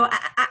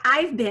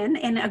 I've been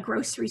in a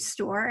grocery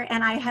store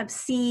and I have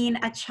seen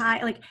a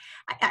child, like,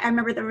 I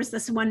remember there was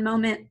this one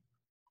moment,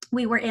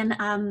 we were in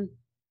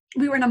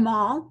a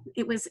mall.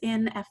 It was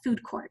in a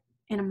food court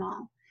in a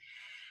mall.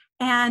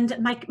 And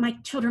my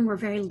children were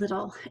very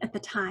little at the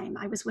time.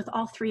 I was with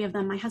all three of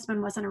them. My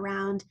husband wasn't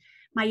around.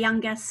 My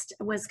youngest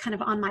was kind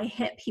of on my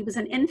hip. He was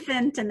an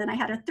infant, and then I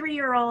had a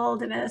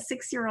 3-year-old and a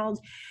 6-year-old.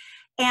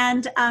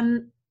 And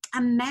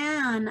a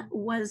man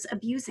was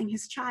abusing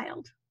his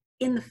child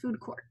in the food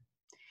court.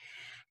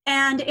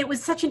 And it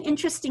was such an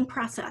interesting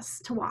process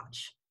to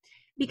watch,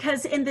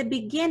 because in the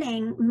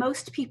beginning,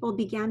 most people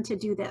began to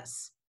do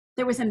this.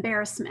 There was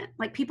embarrassment,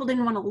 like people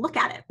didn't want to look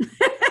at it,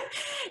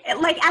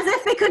 like as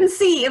if they couldn't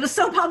see. It was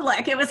so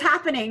public. It was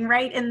happening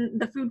right in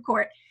the food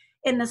court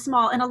in this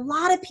mall. And a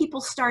lot of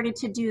people started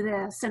to do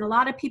this, and a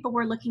lot of people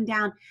were looking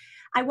down.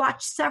 I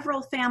watched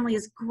several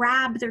families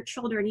grab their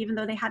children, even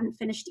though they hadn't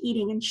finished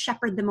eating, and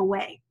shepherd them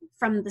away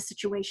from the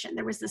situation.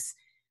 There was this,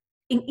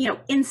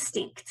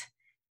 instinct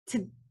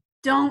to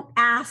don't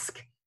ask,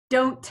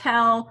 don't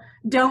tell,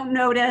 don't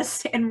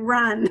notice, and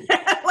run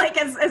like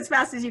as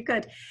fast as you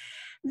could.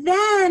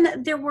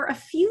 Then there were a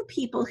few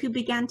people who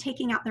began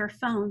taking out their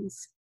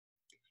phones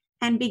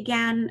and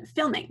began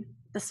filming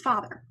this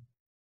father.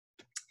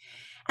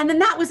 And then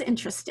that was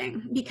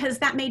interesting, because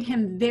that made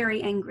him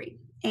very angry.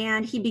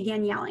 And he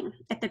began yelling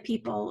at the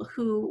people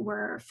who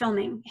were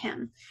filming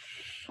him.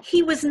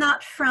 He was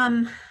not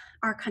from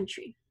our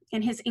country,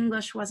 and his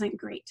English wasn't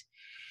great.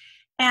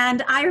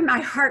 And my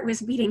heart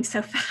was beating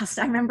so fast.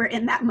 I remember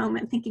in that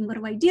moment thinking, what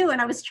do I do?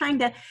 And I was trying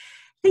to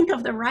think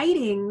of the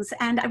writings,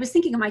 and I was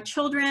thinking of my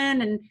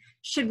children, and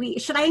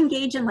should I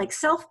engage in like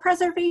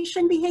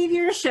self-preservation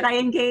behavior? Should I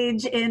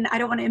engage in, I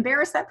don't want to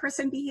embarrass that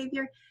person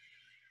behavior?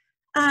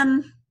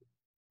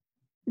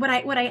 What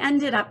I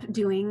ended up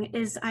doing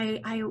is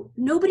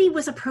nobody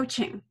was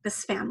approaching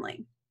this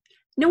family.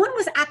 No one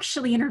was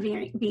actually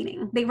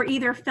intervening. They were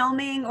either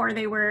filming or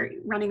they were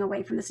running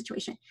away from the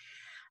situation.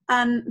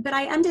 But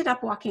I ended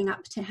up walking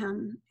up to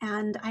him,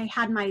 and I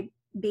had my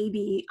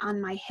baby on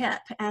my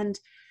hip, and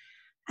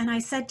I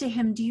said to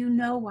him, do you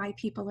know why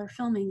people are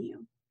filming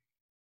you?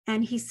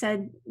 And he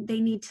said,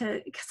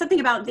 something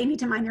about they need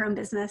to mind their own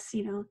business,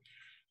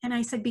 And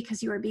I said,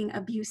 because you are being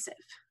abusive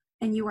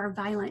and you are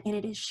violent, and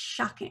it is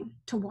shocking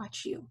to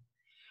watch you.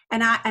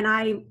 And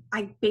I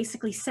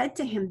basically said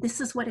to him,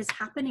 this is what is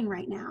happening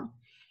right now.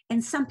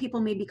 And some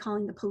people may be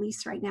calling the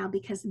police right now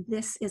because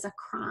this is a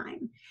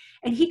crime.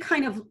 And he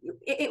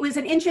it was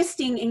an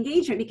interesting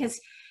engagement, because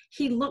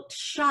He looked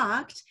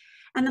shocked.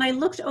 And then I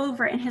looked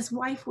over and his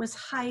wife was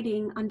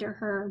hiding under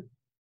her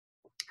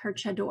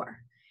chador.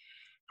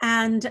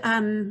 And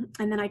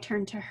then I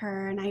turned to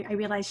her and I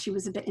realized she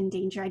was a bit in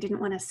danger. I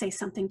didn't want to say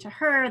something to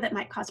her that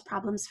might cause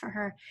problems for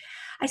her.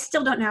 I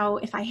still don't know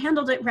if I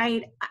handled it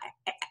right.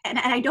 And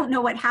I don't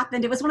know what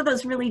happened. It was one of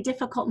those really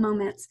difficult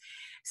moments.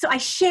 So I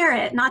share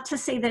it, not to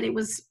say that it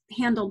was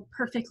handled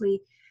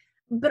perfectly,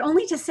 but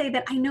only to say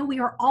that I know we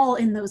are all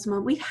in those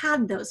moments. We've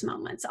had those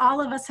moments. All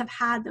of us have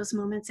had those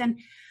moments. And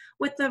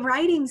what the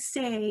writings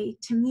say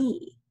to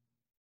me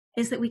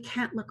is that we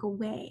can't look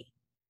away,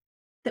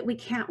 that we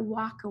can't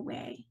walk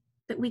away,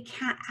 that we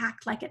can't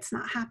act like it's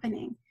not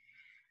happening,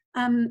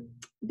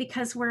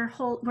 because we're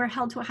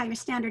held to a higher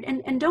standard.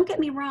 And don't get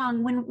me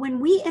wrong, when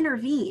we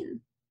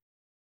intervene,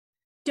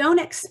 don't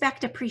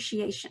expect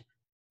appreciation.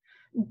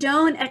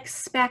 Don't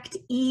expect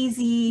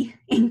easy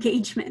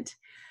engagement.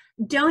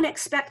 Don't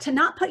expect to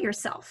not put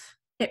yourself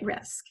at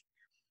risk,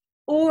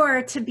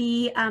 or to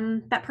be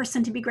that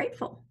person to be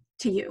grateful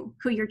to you,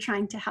 who you're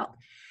trying to help.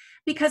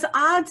 Because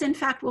odds, in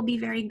fact, will be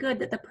very good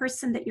that the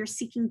person that you're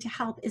seeking to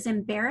help is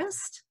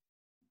embarrassed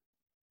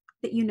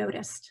that you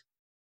noticed,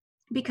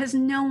 because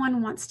no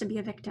one wants to be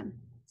a victim.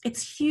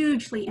 It's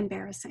hugely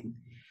embarrassing.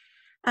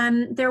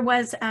 There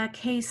was a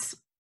case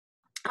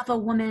of a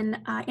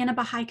woman in a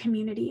Baha'i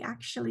community,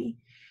 actually,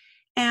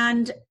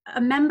 and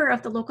a member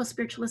of the local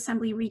spiritual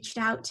assembly reached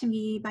out to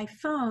me by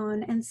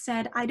phone and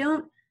said, I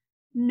don't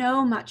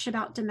know much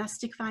about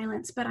domestic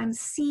violence, but I'm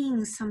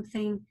seeing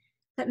something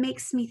that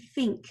makes me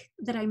think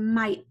that I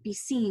might be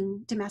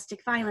seeing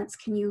domestic violence.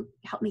 Can you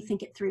help me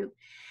think it through?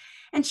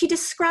 And she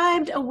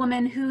described a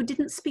woman who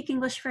didn't speak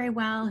English very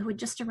well, who had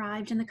just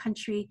arrived in the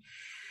country,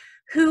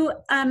 who,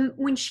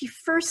 when she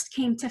first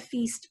came to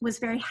Feast, was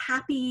very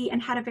happy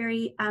and had a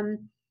very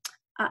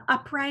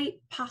upright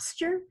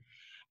posture.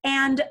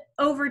 And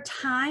over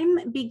time,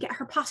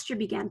 her posture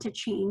began to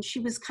change. She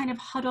was kind of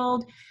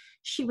huddled.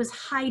 She was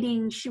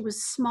hiding. She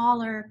was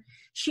smaller.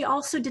 She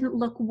also didn't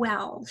look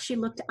well. She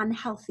looked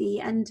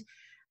unhealthy. And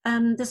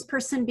this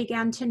person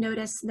began to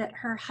notice that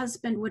her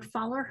husband would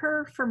follow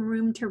her from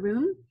room to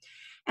room,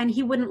 and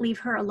he wouldn't leave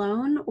her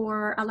alone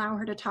or allow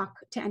her to talk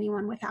to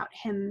anyone without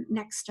him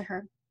next to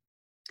her.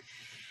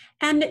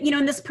 And, you know,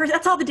 and this person,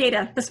 that's all the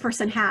data this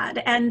person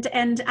had.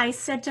 And I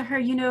said to her,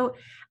 you know,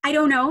 I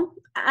don't know,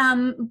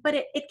 but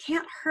it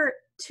can't hurt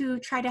to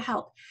try to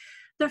help.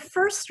 The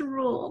first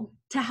rule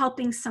to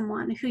helping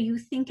someone who you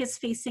think is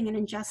facing an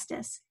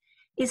injustice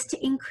is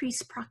to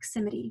increase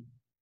proximity.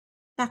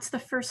 That's the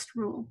first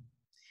rule.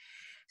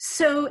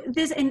 So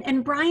this,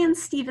 and Brian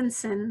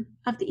Stevenson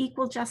of the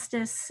Equal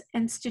Justice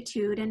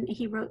Institute, and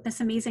he wrote this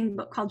amazing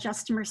book called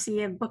Just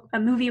Mercy, a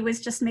movie was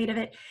just made of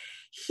it.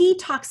 He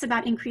talks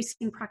about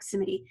increasing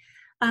proximity.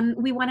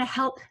 We want to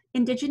help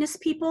Indigenous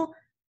people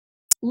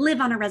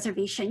live on a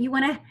reservation. You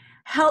want to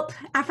help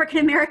African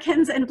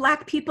Americans and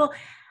Black people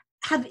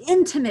have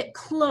intimate,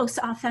 close,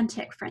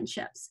 authentic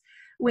friendships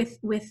with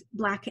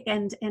Black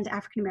and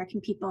African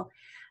American people.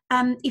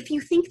 If you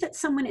think that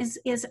someone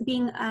is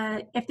being,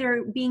 if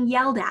they're being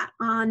yelled at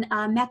on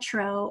a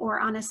metro or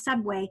on a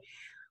subway,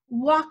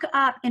 walk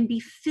up and be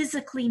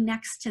physically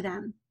next to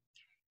them.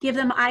 Give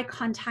them eye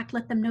contact,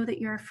 let them know that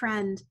you're a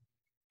friend,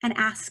 and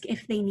ask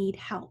if they need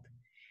help.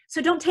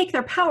 So don't take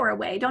their power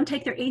away, don't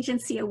take their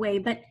agency away,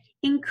 but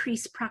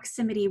increase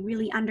proximity,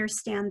 really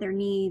understand their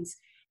needs,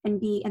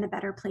 and be in a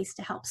better place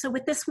to help. So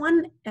with this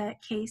one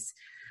case,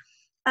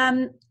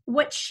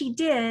 what she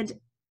did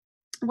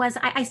was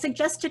I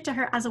suggested to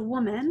her as a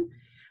woman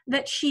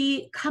that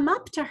she come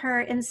up to her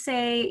and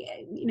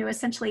say, you know,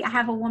 essentially, I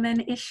have a woman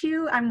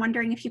issue. I'm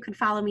wondering if you could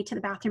follow me to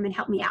the bathroom and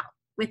help me out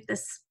with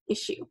this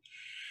issue.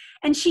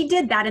 And she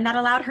did that, and that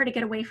allowed her to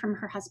get away from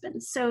her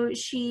husband. So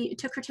she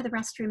took her to the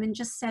restroom and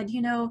just said, you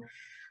know,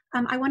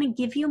 I want to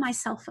give you my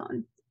cell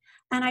phone.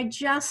 And I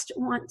just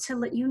want to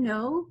let you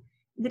know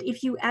that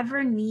if you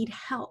ever need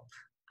help,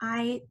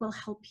 I will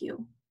help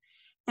you.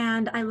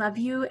 And I love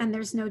you, and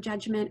there's no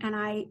judgment, and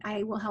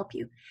I will help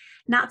you.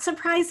 Not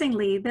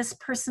surprisingly, this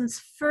person's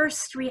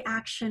first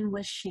reaction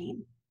was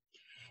shame.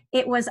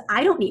 It was,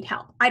 I don't need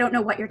help. I don't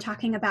know what you're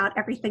talking about.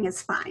 Everything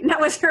is fine.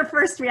 That was her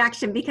first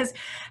reaction, because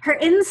her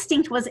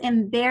instinct was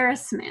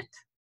embarrassment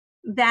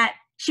that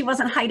she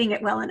wasn't hiding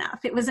it well enough.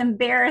 It was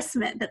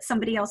embarrassment that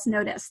somebody else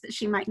noticed that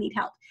she might need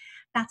help.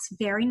 That's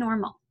very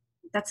normal.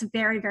 That's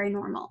very, very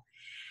normal.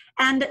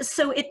 And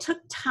so it took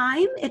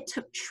time, it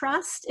took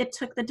trust, it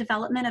took the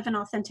development of an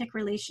authentic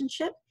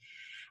relationship.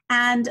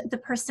 And the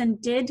person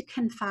did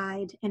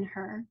confide in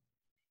her.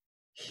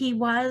 He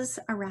was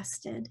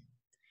arrested.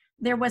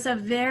 There was a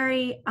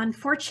very,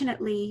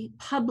 unfortunately,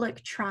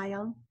 public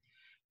trial.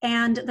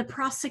 And the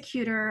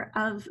prosecutor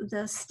of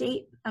the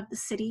state, of the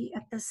city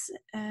at this,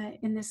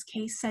 in this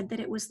case, said that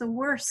it was the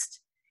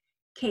worst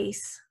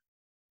case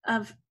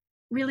of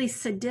really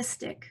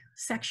sadistic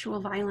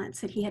sexual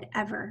violence that he had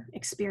ever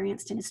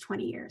experienced in his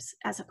 20 years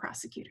as a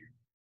prosecutor.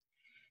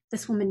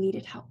 This woman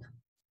needed help.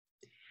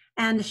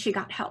 And she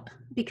got help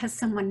because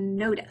someone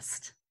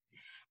noticed,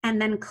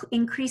 and then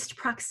increased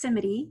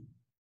proximity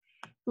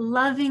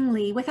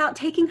lovingly, without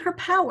taking her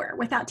power,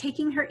 without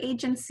taking her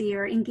agency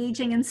or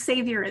engaging in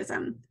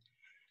saviorism,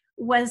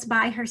 was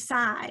by her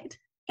side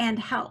and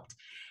helped.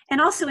 And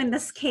also in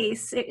this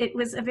case, it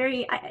was a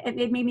very,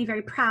 it made me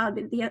very proud.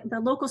 The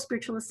local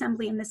spiritual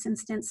assembly in this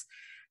instance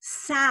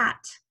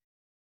sat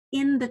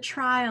in the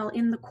trial,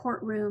 in the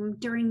courtroom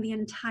during the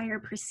entire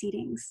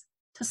proceedings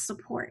to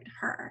support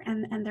her.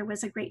 And there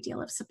was a great deal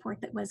of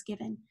support that was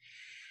given.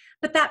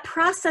 But that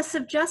process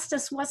of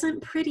justice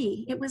wasn't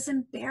pretty. It was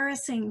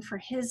embarrassing for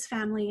his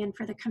family and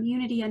for the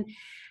community, and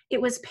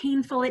it was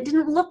painful. It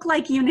didn't look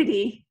like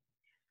unity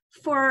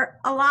for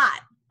a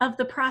lot of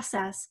the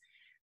process.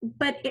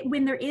 But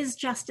when there is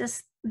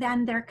justice,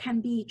 then there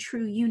can be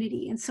true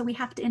unity. And so we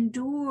have to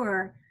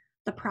endure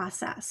the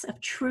process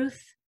of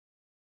truth,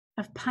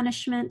 of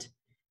punishment,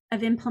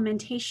 of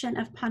implementation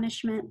of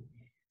punishment,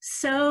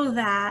 so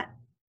that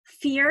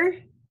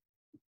fear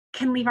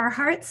can leave our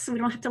hearts, so we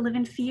don't have to live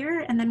in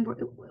fear, and then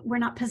we're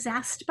not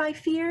possessed by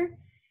fear,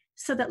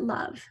 so that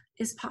love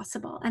is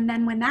possible. And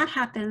then when that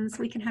happens,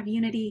 we can have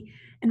unity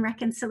and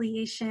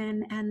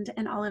reconciliation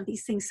and all of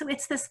these things. So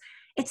it's this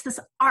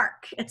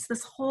arc, it's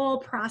this whole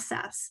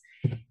process.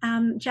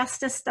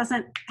 Justice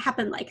doesn't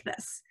happen like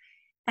this.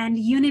 And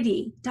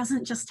unity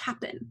doesn't just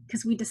happen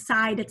because we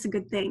decide it's a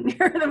good thing,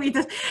 or that we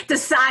just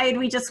decide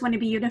we just want to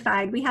be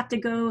unified. We have to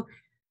go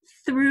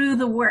through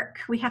the work.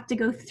 We have to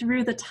go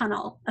through the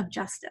tunnel of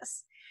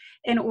justice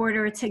in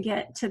order to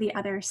get to the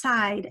other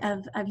side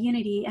of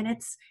unity. And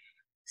it's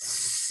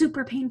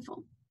super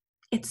painful.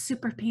 It's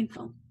super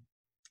painful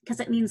because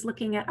it means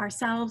looking at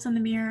ourselves in the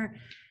mirror.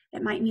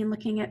 It might mean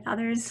looking at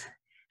others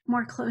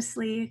more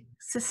closely,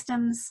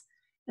 systems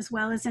as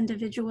well as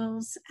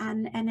individuals.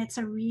 And it's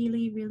a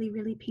really, really,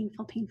 really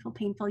painful,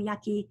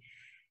 yucky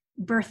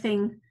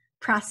birthing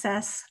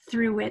process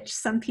through which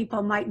some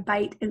people might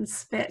bite and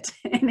spit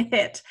and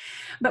hit.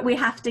 But we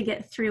have to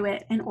get through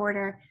it in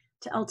order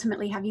to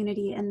ultimately have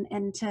unity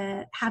and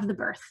to have the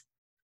birth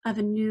of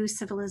a new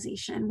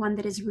civilization, one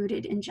that is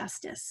rooted in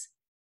justice,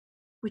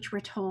 which we're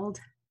told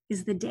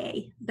is the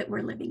day that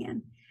we're living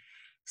in.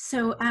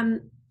 So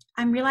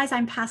I realize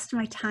I'm past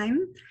my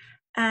time.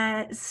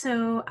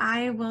 So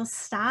I will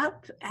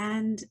stop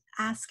and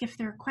ask if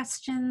there are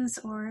questions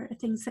or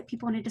things that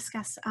people want to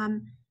discuss.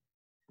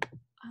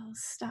 I'll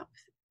stop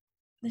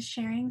the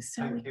sharing.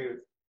 So Thank you.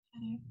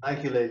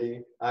 Thank you,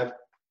 Layli.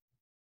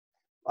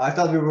 I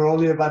thought we were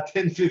only about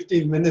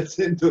 10-15 minutes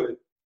into it,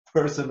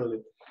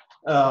 personally.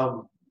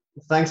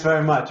 Thanks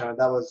very much. That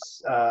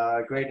was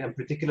great, and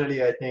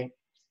particularly I think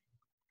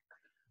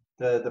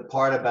the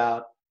part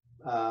about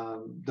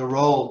the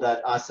role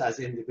that us as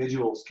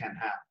individuals can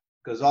have,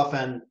 because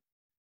often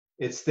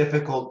it's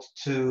difficult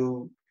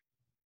to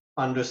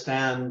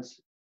understand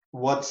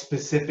what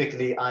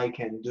specifically I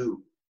can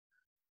do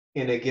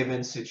in a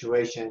given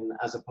situation,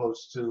 as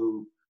opposed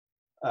to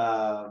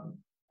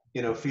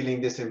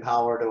feeling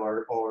disempowered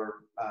or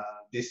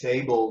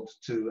disabled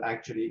to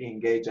actually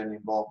engage and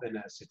involve in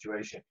a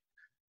situation.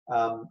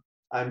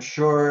 I'm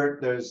sure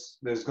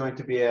there's going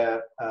to be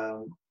a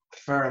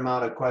fair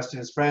amount of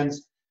questions.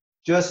 Friends,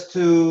 just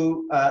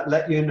to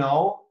let you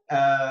know,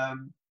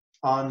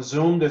 on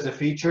Zoom there's a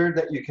feature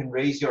that you can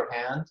raise your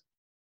hand.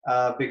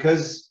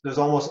 Because there's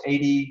almost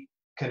 80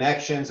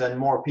 connections and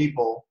more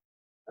people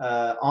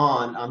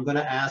on, I'm going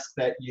to ask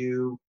that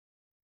you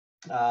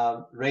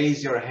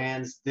raise your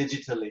hands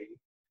digitally,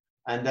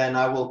 and then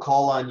I will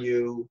call on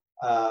you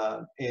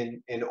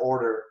in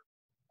order,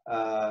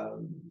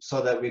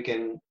 so that we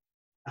can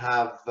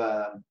have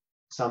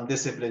some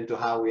discipline to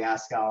how we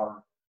ask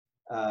our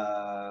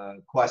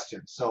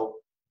questions. So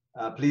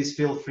please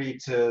feel free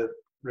to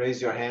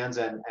raise your hands,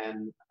 and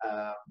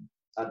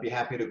I'd be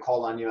happy to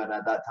call on you, and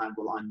at that time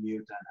we'll unmute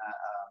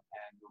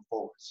and move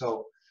forward.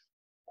 So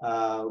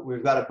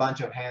we've got a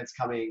bunch of hands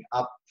coming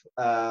up.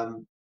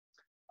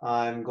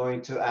 I'm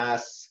going to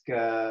ask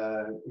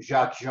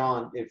Jacques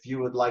Jean if you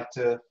would like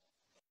to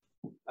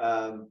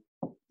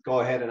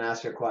go ahead and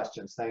ask your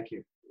questions. Thank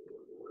you.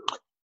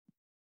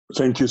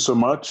 Thank you so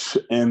much.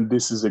 And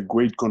this is a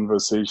great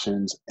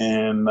conversation.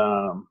 And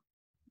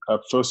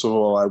first of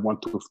all, I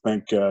want to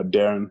thank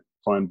Darren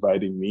for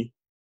inviting me.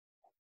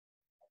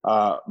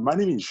 My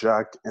name is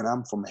Jacques, and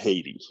I'm from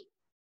Haiti.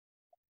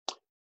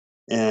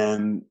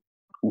 And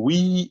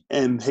we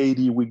in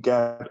Haiti, we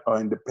got our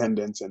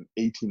independence in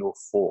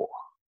 1804,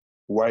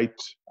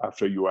 right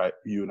after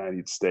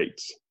United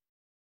States.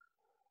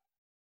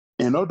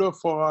 In order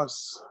for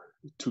us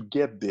to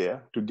get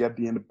there, to get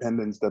the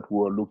independence that we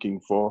were looking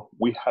for,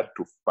 we had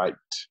to fight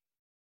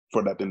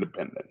for that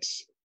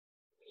independence.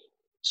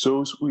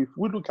 So if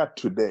we look at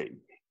today,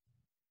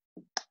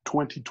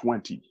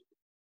 2020,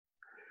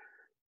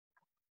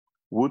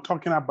 we're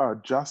talking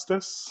about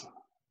justice,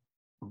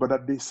 but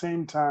at the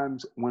same time,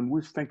 when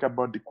we think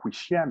about the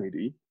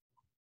Christianity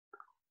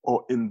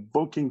or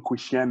invoking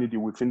Christianity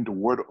within the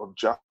word of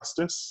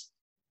justice,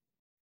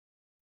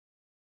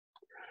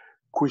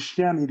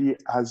 Christianity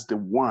as the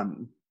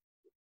one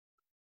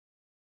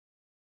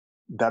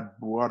that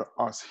brought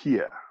us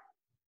here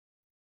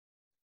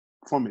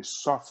from a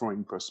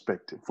suffering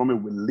perspective, from a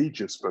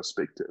religious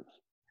perspective,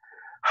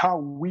 how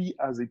we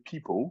as a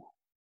people,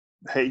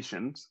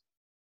 Haitians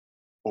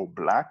or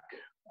Black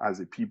as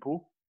a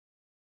people,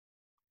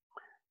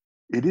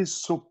 it is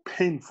so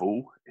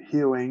painful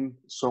hearing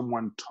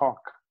someone talk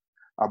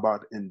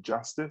about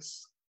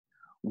injustice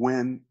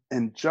when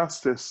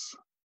injustice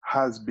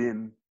has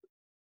been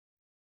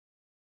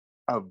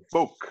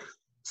evoked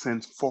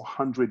since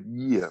 400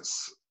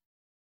 years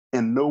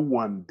and no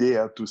one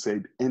dared to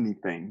say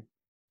anything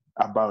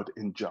about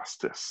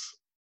injustice.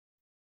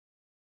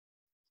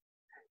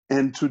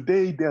 And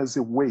today there's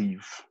a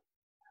wave,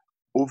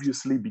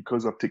 obviously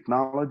because of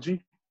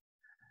technology,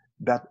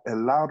 that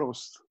allowed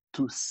us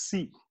to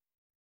see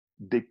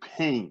the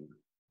pain,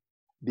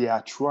 the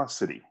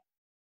atrocity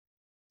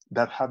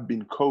that have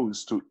been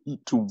caused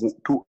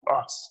to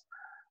us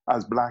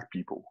as Black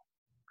people.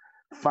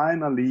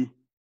 Finally,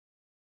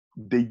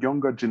 the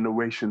younger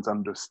generations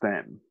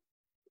understand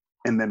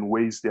and then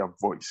raise their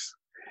voice.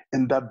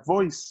 And that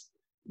voice,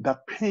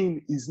 that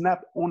pain is not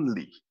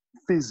only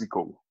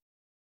physical,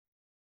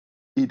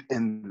 it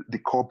in the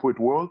corporate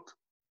world,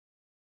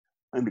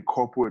 in the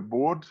corporate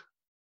board,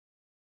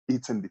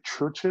 it's in the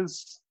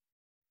churches,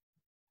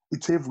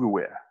 it's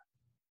everywhere.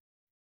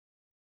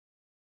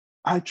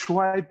 I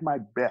tried my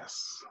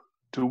best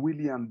to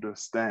really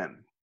understand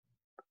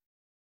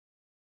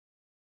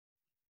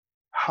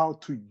how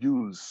to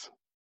use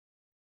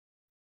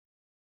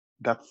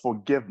that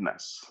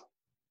forgiveness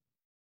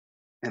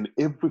and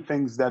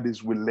everything that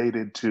is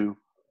related to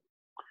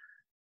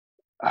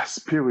a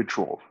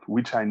spiritual,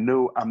 which I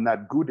know I'm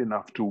not good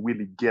enough to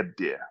really get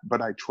there,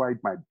 but I tried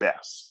my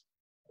best.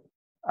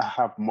 I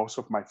have most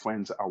of my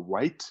friends are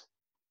white.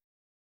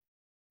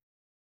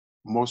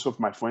 Most of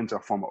my friends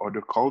are from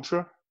other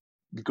culture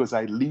because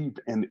I live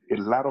in a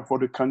lot of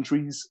other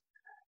countries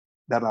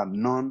that are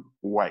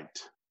non-white.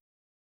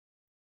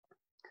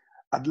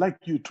 I'd like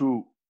you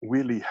to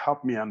really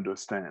help me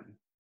understand,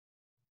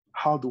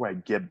 how do I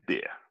get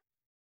there?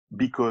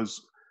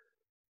 Because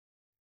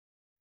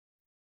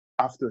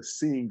after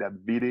seeing that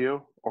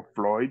video of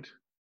Floyd,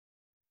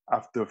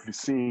 after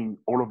seeing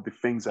all of the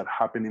things that are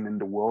happening in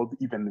the world,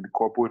 even in the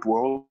corporate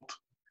world,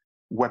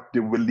 what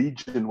the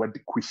religion, what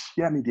the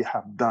Christianity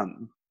have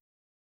done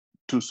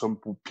to some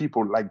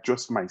people like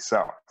just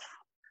myself,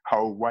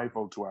 how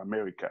rival to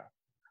America,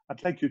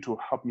 I'd like you to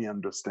help me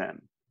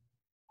understand,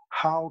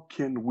 how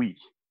can we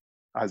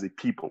as a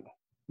people,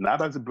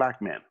 not as a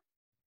Black man,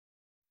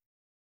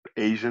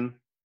 Asian,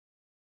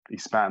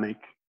 Hispanic,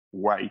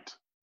 white,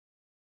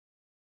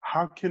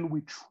 how can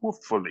we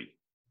truthfully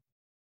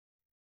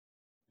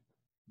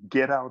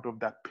get out of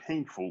that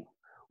painful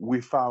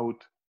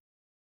without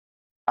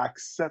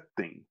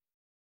accepting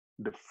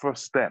the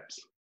first steps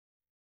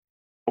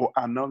or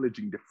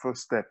acknowledging the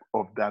first step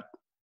of that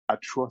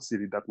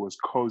atrocity that was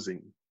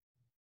causing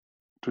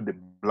to the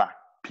Black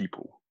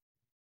people?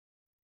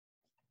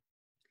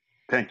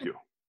 Thank you.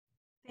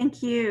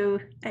 Thank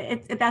you.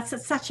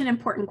 That's such an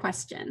important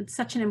question,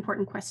 such an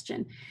important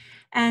question.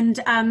 And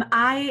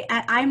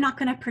I'm not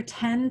going to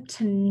pretend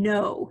to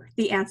know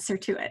the answer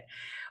to it.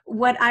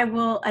 What I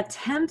will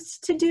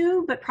attempt to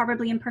do, but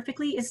probably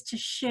imperfectly, is to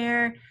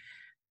share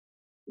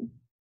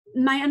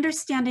my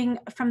understanding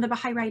from the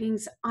Baha'i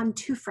writings on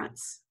two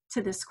fronts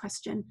to this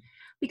question,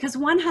 because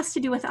one has to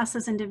do with us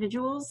as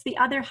individuals, the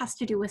other has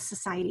to do with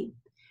society.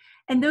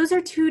 And those are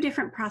two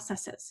different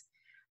processes.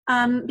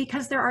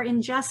 Because there are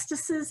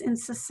injustices in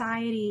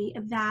society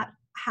that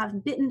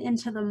have bitten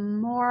into the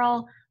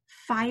moral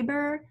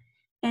fiber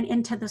and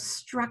into the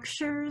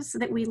structures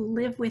that we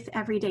live with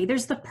every day.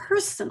 There's the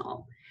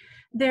personal.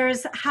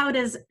 There's, how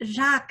does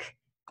Jacques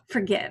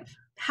forgive?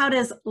 How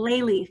does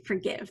Layli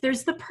forgive?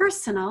 There's the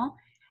personal,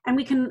 and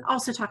we can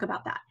also talk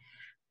about that.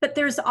 But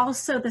there's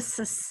also the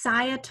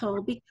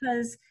societal,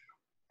 because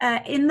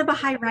in the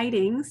Baha'i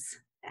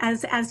writings,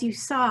 as you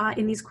saw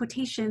in these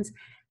quotations,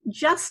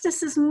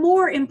 justice is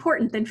more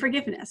important than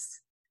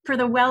forgiveness for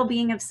the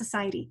well-being of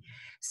society.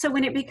 So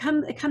when it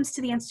comes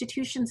to the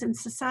institutions in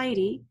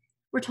society,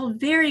 we're told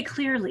very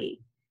clearly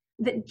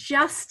that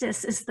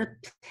justice is the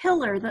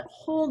pillar that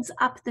holds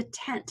up the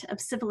tent of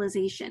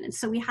civilization. And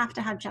so we have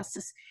to have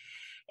justice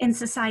in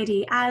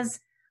society. As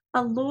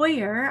a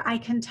lawyer, I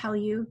can tell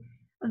you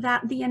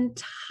that the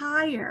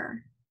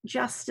entire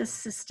justice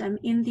system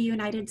in the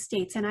United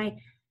States, and I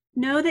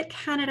know that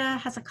Canada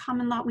has a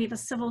common law, we have a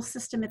civil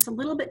system, it's a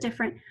little bit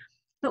different,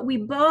 but we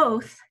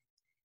both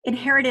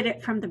inherited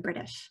it from the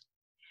British.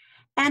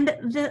 And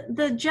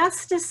the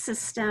justice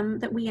system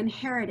that we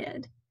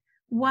inherited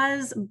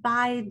was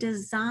by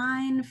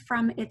design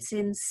from its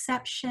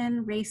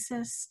inception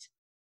racist,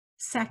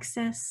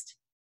 sexist,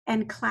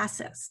 and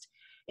classist.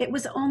 It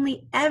was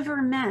only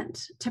ever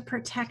meant to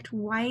protect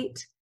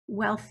white,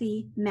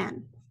 wealthy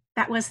men.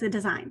 That was the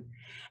design.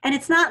 And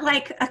it's not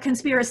like a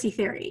conspiracy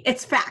theory,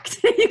 it's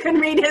fact. You can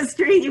read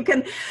history, you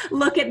can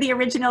look at the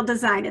original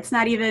design. It's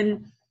not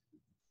even,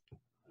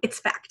 it's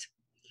fact.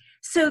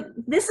 So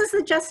this is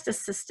the justice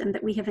system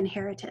that we have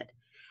inherited.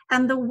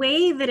 And the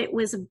way that it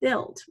was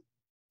built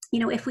You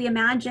know, if we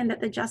imagine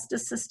that the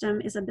justice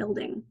system is a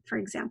building, for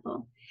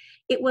example,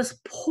 it was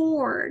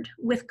poured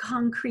with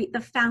concrete. The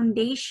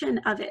foundation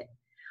of it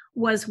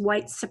was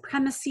white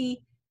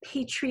supremacy,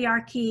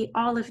 patriarchy,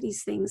 all of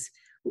these things.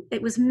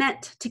 It was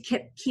meant to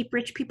keep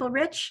rich people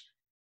rich,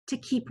 to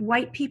keep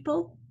white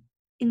people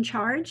in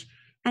charge,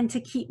 and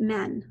to keep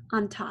men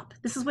on top.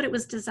 This is what it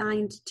was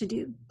designed to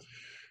do.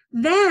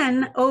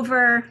 Then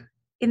over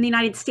in the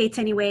United States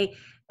anyway,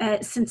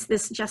 since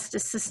this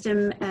justice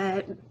system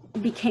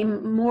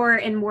became more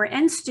and more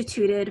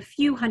instituted a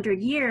few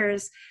hundred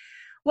years,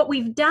 what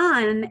we've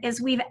done is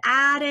we've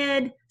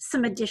added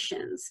some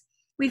additions.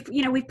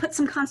 We've put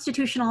some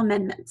constitutional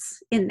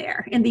amendments in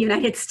there in the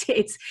United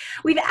States.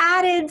 We've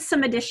added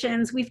some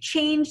additions. We've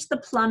changed the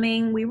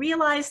plumbing. We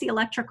realized the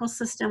electrical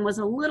system was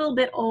a little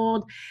bit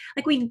old.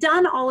 Like, we've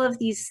done all of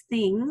these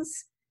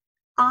things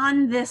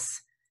on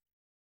this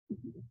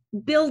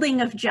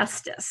building of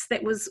justice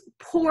that was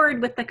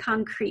poured with the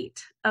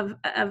concrete of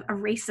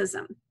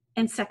racism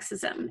and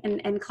sexism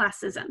and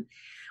classism.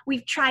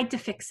 We've tried to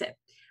fix it.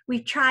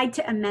 We've tried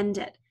to amend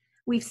it.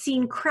 We've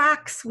seen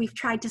cracks. We've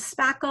tried to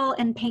spackle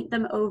and paint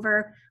them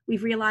over.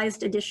 We've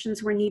realized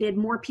additions were needed.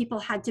 More people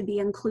had to be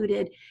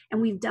included.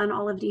 And we've done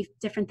all of these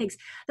different things.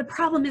 The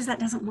problem is that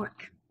doesn't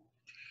work.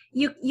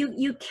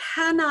 You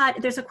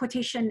cannot, there's a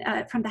quotation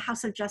from the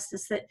House of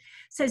Justice that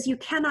says you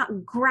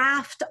cannot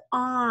graft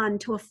on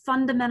to a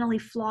fundamentally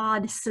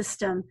flawed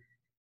system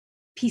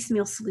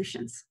piecemeal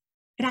solutions.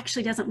 It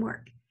actually doesn't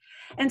work.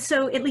 And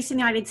so, at least in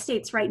the United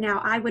States right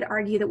now, I would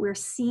argue that we're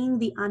seeing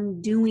the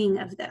undoing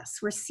of this.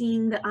 We're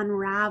seeing the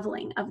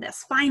unraveling of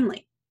this.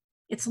 Finally,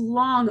 it's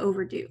long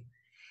overdue,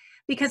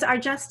 because our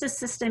justice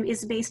system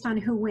is based on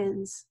who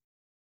wins,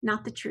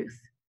 not the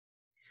truth.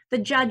 The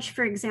judge,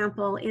 for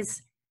example,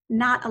 is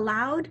not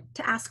allowed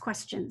to ask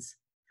questions.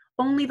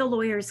 Only the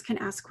lawyers can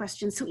ask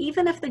questions. So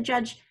even if the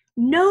judge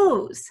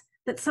knows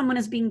that someone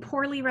is being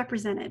poorly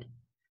represented,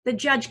 the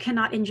judge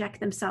cannot inject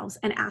themselves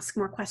and ask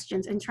more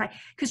questions and try,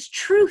 because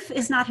truth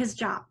is not his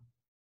job.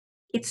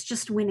 It's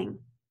just winning.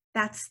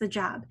 That's the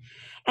job.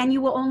 And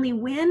you will only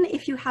win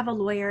if you have a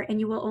lawyer,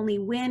 and you will only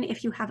win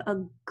if you have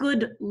a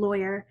good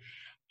lawyer,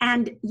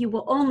 and you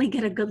will only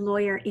get a good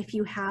lawyer if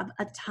you have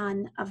a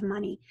ton of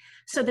money.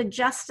 So the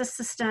justice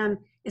system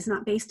is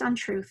not based on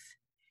truth.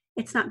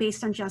 It's not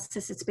based on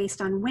justice. It's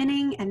based on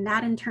winning, and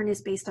that in turn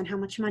is based on how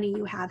much money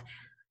you have.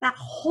 That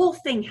whole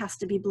thing has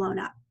to be blown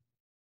up.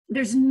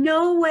 There's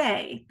no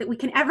way that we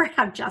can ever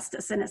have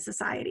justice in a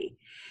society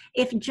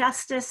if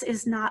justice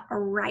is not a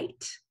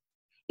right,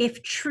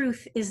 if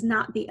truth is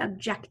not the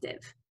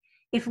objective.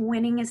 If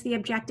winning is the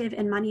objective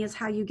and money is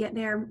how you get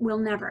there, we'll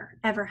never,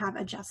 ever have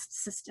a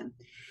just system.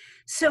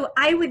 So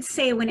I would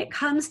say, when it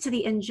comes to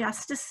the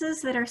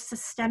injustices that are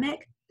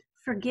systemic,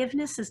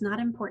 forgiveness is not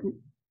important.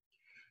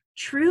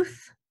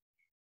 Truth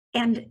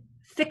and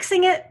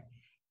fixing it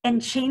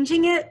and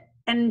changing it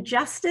and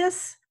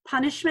justice,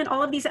 punishment,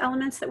 all of these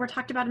elements that were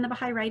talked about in the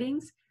Baha'i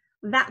writings,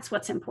 that's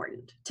what's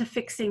important to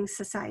fixing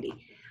society.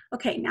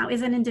 Okay, now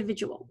as an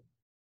individual,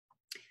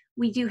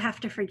 we do have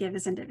to forgive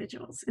as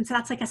individuals. And so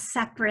that's like a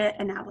separate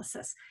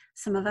analysis.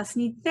 Some of us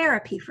need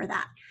therapy for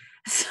that.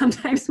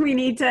 Sometimes we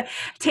need to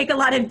take a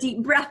lot of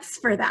deep breaths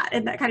for that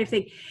and that kind of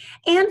thing.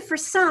 And for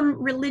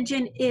some,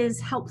 religion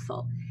is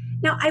helpful.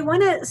 Now, I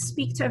want to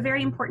speak to a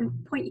very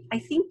important point I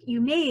think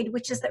you made,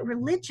 which is that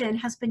religion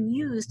has been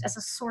used as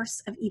a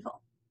source of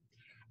evil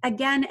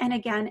again and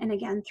again and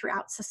again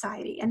throughout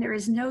society. And there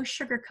is no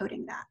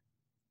sugarcoating that.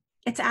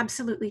 It's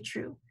absolutely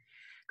true.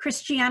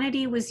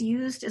 Christianity was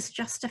used as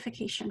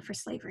justification for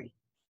slavery.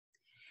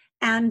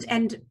 And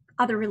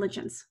other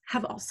religions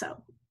have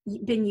also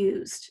been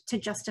used to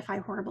justify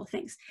horrible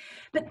things.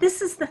 But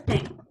this is the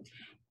thing.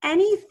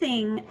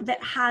 Anything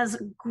that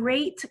has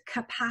great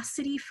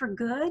capacity for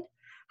good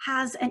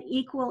has an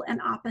equal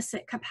and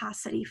opposite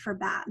capacity for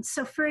bad.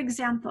 So for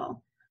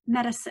example,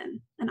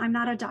 medicine, and I'm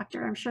not a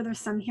doctor, I'm sure there's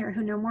some here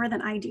who know more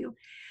than I do,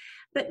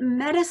 but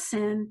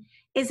medicine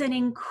is an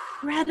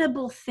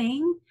incredible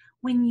thing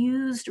when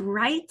used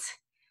right,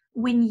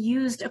 when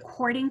used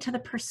according to the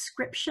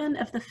prescription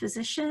of the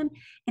physician,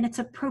 in its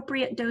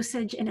appropriate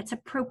dosage, in its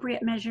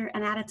appropriate measure,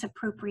 and at its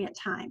appropriate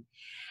time.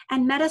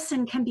 And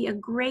medicine can be a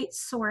great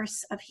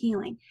source of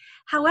healing.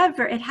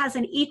 However, it has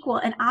an equal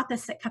and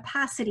opposite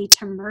capacity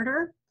to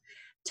murder,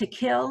 to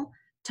kill,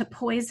 to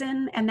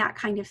poison, and that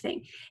kind of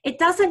thing. It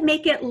doesn't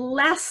make it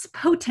less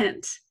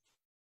potent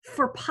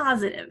for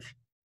positive.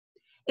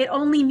 It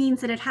only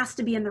means that it has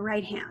to be in the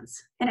right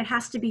hands, and it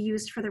has to be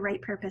used for the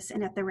right purpose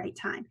and at the right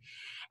time.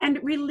 And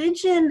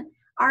religion,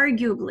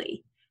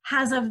 arguably,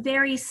 has a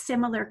very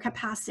similar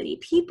capacity.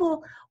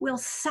 People will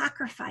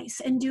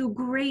sacrifice and do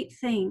great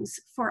things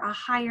for a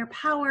higher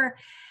power.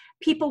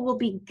 People will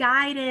be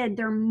guided,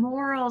 their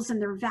morals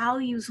and their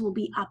values will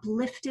be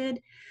uplifted.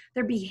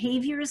 Their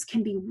behaviors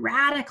can be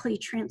radically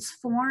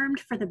transformed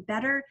for the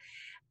better.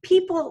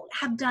 People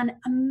have done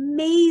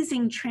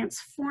amazing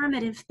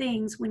transformative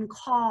things when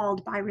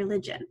called by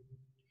religion.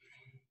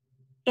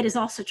 it is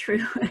also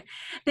true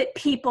that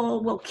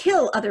people will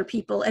kill other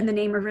people in the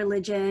name of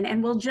religion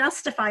and will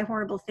justify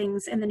horrible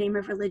things in the name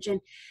of religion,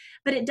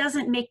 but it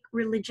doesn't make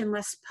religion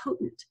less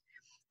potent.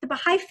 The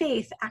Baha'i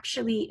faith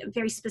actually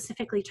very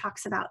specifically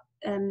talks about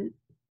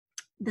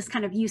this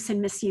kind of use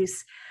and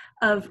misuse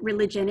of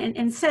religion,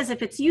 and says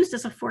if it's used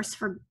as a force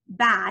for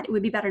bad, it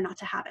would be better not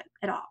to have it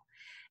at all,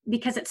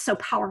 because it's so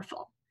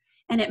powerful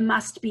and it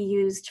must be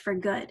used for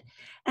good.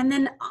 And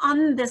then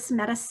on this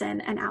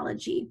medicine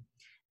analogy,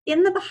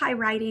 in the Baha'i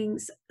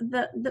writings,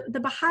 the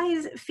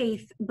Baha'i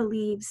faith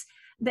believes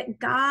that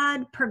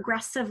God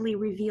progressively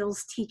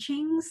reveals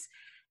teachings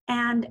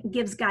and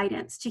gives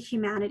guidance to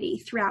humanity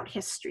throughout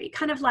history.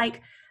 Kind of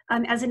like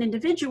as an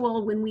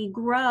individual, when we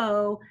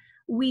grow,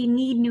 we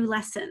need new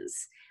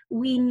lessons.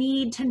 We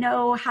need to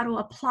know how to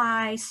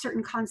apply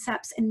certain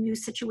concepts in new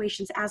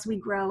situations as we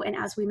grow and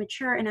as we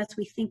mature and as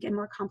we think in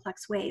more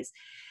complex ways.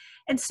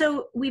 And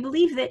so we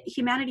believe that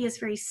humanity is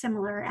very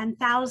similar, and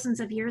thousands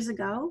of years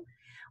ago,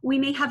 we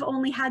may have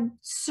only had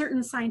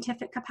certain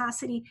scientific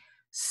capacity,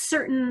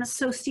 certain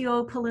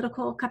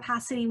socio-political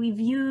capacity. We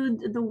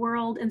viewed the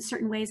world in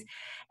certain ways,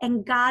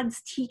 and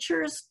God's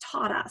teachers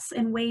taught us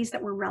in ways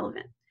that were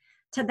relevant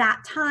to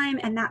that time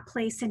and that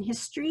place in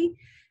history,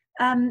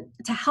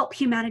 to help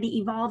humanity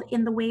evolve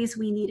in the ways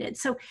we needed.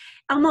 So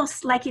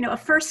almost like, a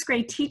first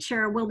grade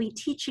teacher will be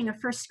teaching a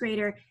first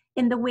grader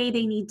in the way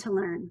they need to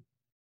learn.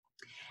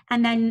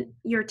 And then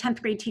your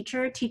 10th grade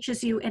teacher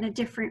teaches you in a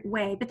different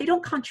way, but they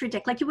don't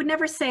contradict. Like, you would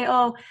never say,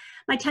 oh,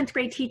 my 10th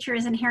grade teacher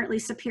is inherently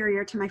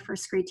superior to my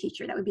first grade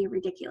teacher. That would be a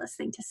ridiculous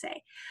thing to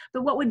say.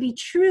 But what would be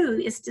true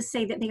is to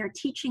say that they are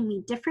teaching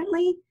me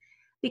differently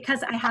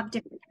because I have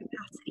different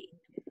capacity.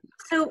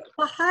 So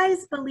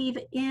Baha'is believe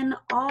in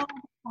all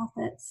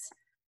prophets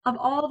of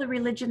all the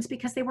religions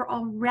because they were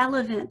all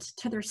relevant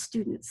to their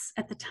students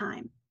at the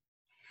time.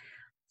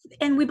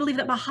 And we believe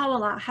that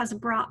Baha'u'llah has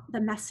brought the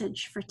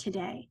message for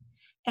today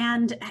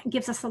and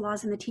gives us the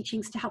laws and the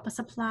teachings to help us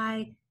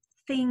apply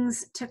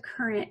things to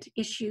current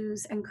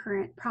issues and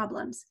current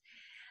problems.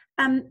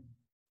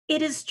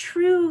 It is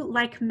true,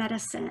 like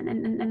medicine,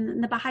 and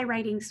in the Baha'i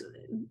writings,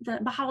 the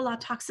Baha'u'llah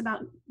talks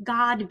about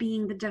God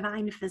being the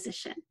divine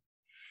physician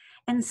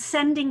and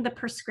sending the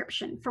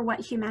prescription for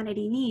what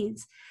humanity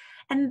needs.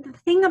 And the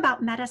thing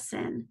about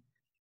medicine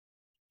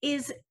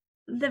is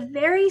the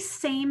very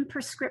same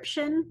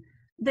prescription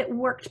that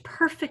worked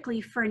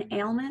perfectly for an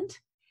ailment,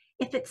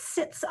 if it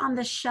sits on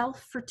the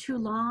shelf for too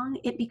long,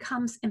 it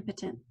becomes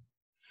impotent.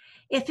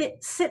 If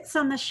it sits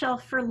on the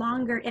shelf for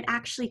longer, it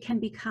actually can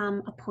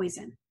become a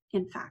poison,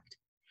 in fact.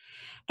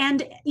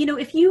 And,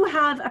 if you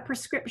have a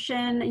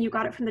prescription and you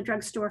got it from the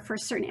drugstore for a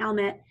certain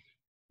ailment,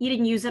 you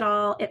didn't use it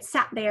all, it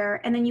sat there,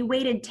 and then you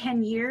waited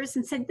 10 years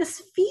and said,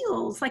 this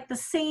feels like the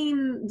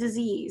same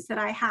disease that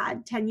I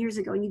had 10 years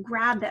ago, and you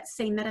grabbed that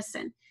same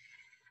medicine.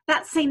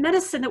 That same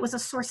medicine that was a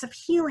source of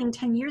healing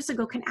 10 years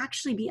ago can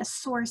actually be a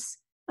source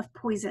of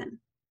poison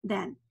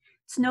then.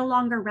 It's no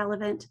longer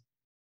relevant.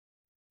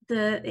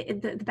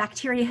 The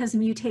bacteria has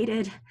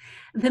mutated,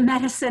 the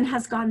medicine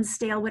has gone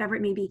stale, whatever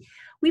it may be.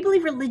 We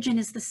believe religion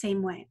is the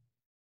same way.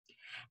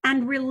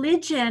 And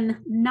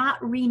religion not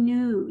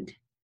renewed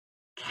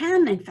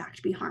can in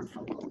fact be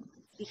harmful,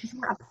 because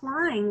we're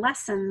applying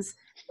lessons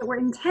that were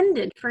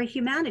intended for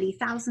humanity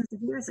thousands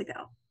of years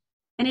ago.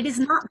 And it is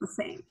not the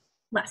same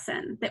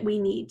lesson that we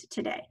need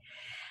today.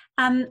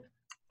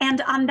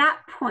 And on that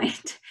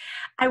point,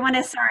 I want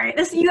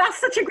to, you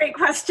asked such a great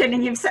question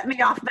and you've set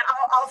me off, but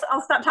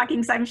I'll stop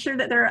talking because I'm sure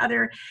that there are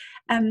other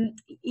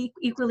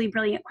equally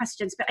brilliant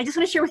questions. But I just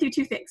want to share with you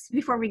two things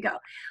before we go.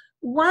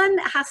 One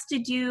has to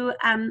do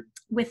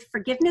with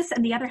forgiveness,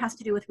 and the other has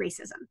to do with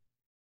racism.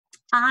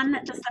 On the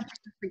subject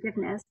of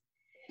forgiveness,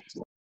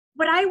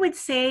 what I would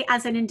say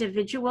as an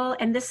individual,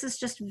 and this is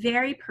just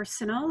very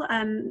personal,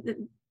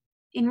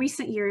 in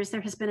recent years,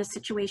 there has been a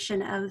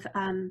situation of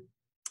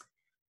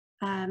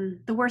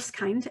the worst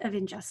kind of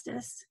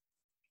injustice.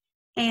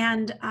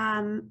 And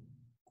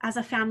as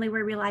a family,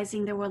 we're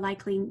realizing there will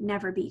likely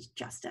never be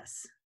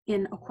justice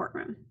in a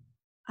courtroom.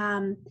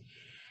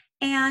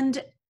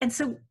 And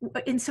so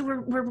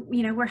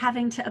we're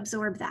having to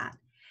absorb that.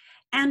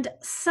 And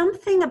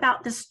something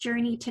about this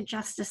journey to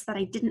justice that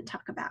I didn't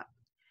talk about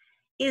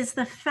is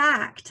the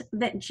fact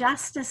that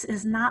justice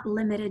is not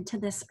limited to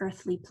this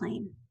earthly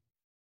plane.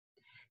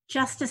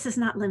 Justice is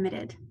not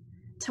limited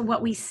to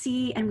what we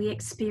see and we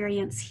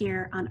experience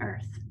here on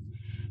earth.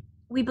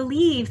 We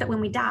believe that when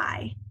we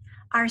die,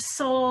 our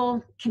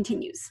soul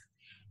continues,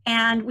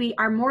 and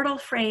our mortal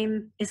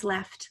frame is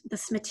left,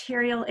 this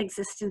material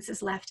existence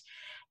is left,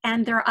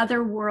 and there are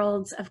other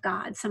worlds of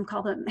God. Some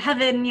call them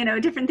heaven,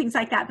 different things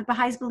like that. But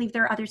Baha'is believe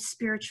there are other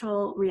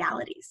spiritual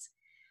realities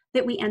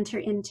that we enter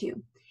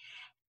into.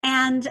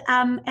 And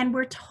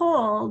we're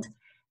told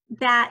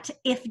that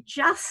if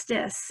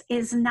justice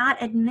is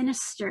not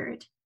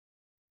administered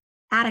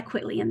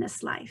adequately in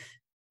this life,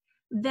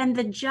 then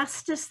the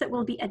justice that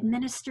will be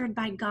administered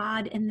by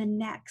God in the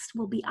next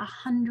will be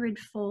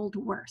 100-fold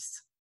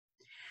worse.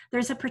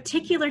 There's a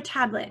particular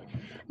tablet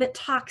that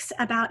talks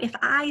about, if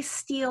I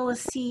steal a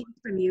seed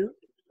from you,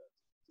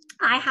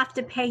 I have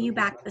to pay you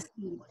back the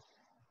seed.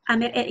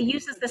 It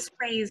uses this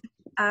phrase,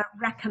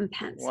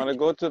 recompense. Want to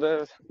go to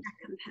the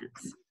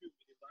recompense?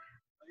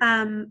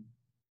 I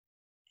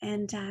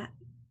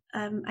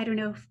don't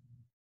know if,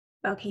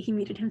 okay, he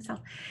muted himself.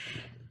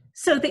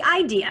 So the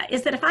idea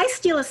is that if I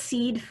steal a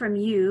seed from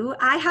you,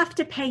 I have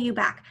to pay you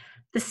back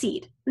the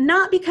seed,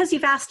 not because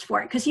you've asked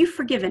for it, because you've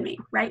forgiven me,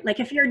 right? Like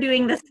if you're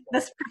doing this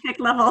perfect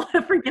level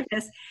of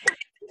forgiveness,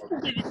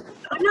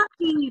 I'm not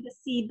paying you the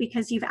seed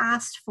because you've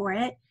asked for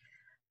it.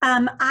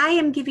 I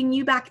am giving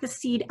you back the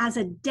seed as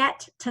a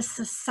debt to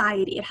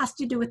society. It has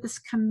to do with this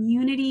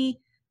community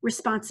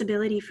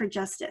responsibility for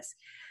justice.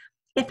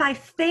 If I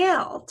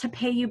fail to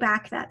pay you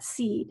back that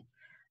seed,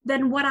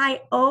 then what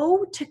I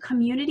owe to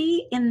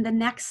community in the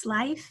next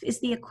life is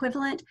the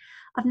equivalent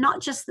of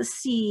not just the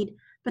seed,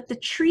 but the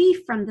tree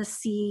from the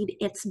seed,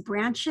 its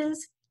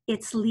branches,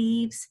 its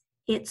leaves,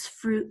 its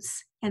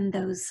fruits, and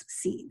those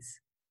seeds.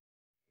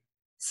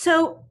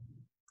 So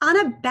on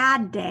a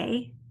bad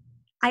day,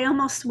 I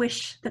almost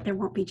wish that there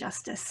won't be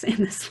justice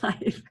in this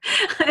life.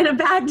 In a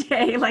bad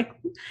day, like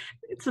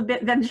it's a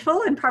bit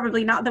vengeful and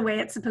probably not the way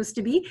it's supposed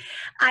to be.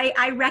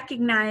 I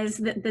recognize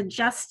that the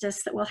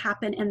justice that will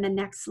happen in the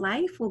next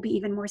life will be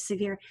even more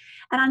severe.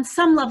 And on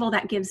some level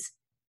that gives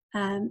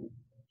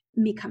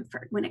me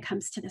comfort when it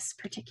comes to this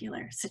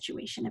particular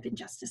situation of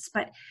injustice.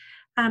 But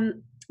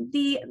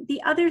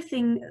the other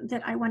thing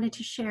that I wanted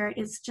to share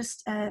is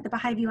just the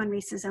Baha'i view on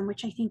racism,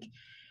 which I think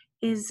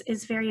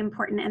is very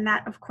important. And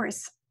that, of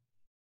course,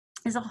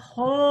 is a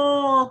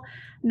whole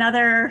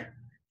nother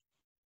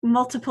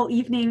multiple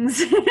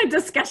evenings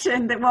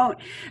discussion that won't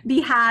be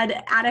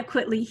had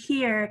adequately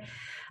here.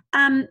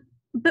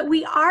 But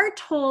we are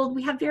told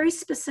we have very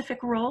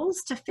specific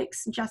roles to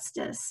fix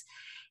justice.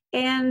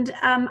 And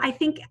I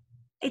think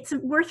it's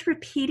worth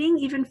repeating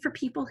even for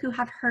people who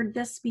have heard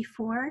this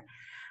before.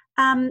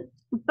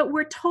 But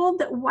we're told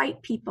that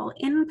white people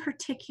in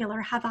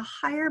particular have a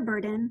higher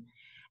burden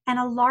and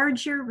a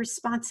larger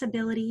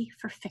responsibility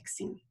for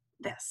fixing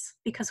this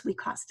because we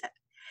caused it.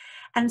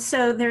 And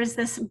so there's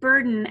this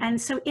burden.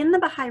 And so in the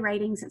Baha'i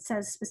writings, it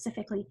says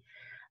specifically,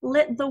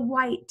 let the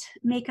white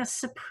make a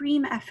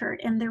supreme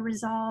effort in their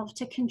resolve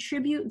to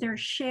contribute their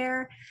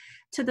share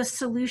to the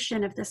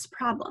solution of this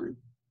problem,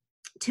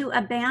 to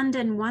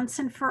abandon once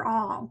and for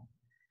all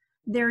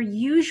their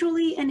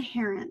usually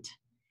inherent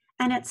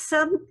and at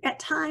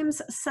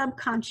times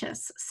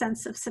subconscious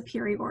sense of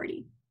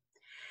superiority,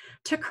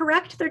 to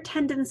correct their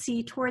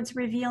tendency towards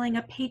revealing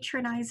a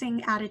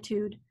patronizing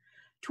attitude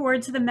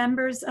towards the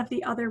members of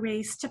the other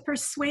race, to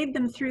persuade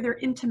them through their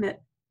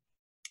intimate,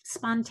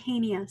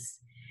 spontaneous,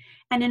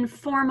 and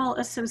informal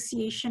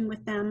association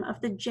with them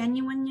of the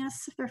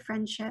genuineness of their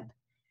friendship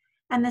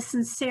and the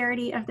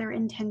sincerity of their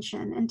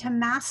intention, and to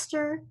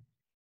master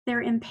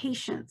their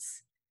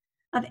impatience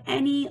of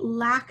any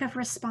lack of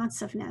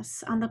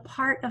responsiveness on the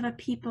part of a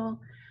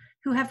people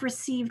who have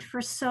received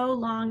for so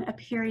long a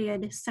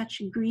period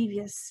such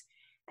grievous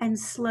and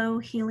slow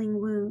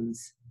healing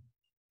wounds.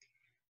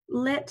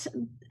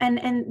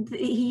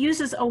 He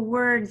uses a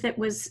word that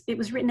was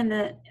written in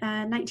the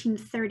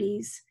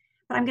 1930s,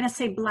 but I'm going to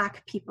say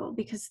Black people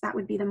because that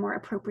would be the more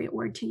appropriate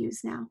word to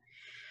use now.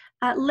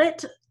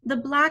 Let the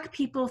Black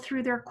people,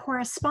 through their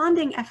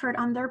corresponding effort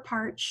on their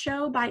part,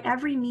 show by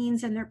every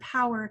means in their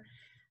power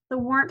the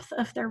warmth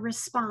of their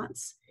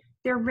response,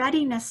 their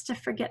readiness to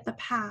forget the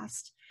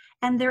past,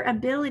 and their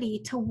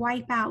ability to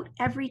wipe out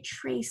every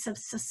trace of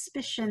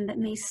suspicion that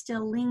may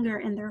still linger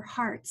in their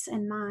hearts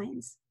and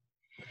minds.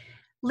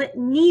 Let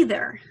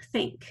neither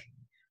think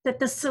that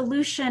the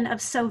solution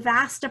of so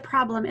vast a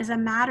problem is a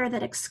matter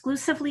that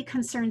exclusively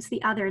concerns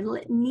the other.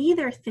 Let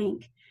neither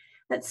think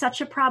that such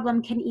a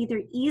problem can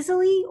either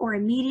easily or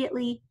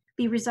immediately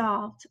be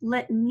resolved.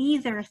 Let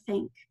neither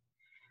think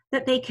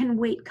that they can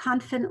wait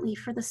confidently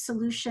for the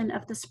solution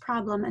of this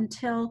problem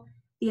until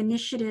the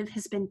initiative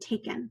has been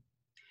taken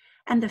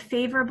and the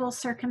favorable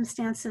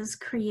circumstances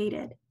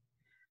created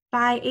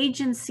by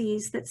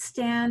agencies that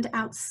stand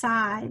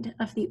outside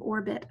of the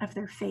orbit of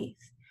their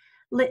faith.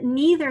 Let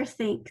neither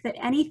think that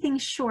anything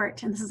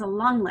short, and this is a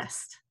long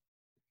list,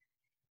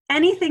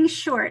 anything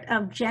short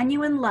of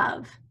genuine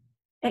love,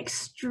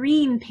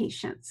 extreme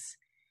patience,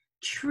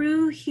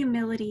 true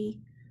humility,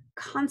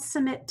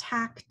 consummate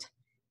tact,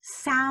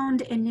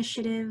 sound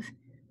initiative,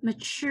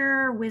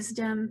 mature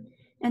wisdom,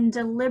 and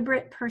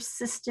deliberate,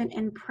 persistent,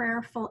 and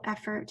prayerful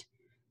effort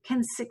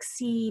can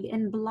succeed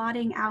in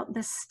blotting out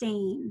the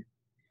stain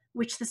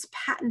which this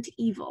patent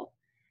evil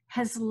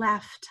has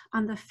left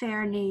on the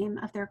fair name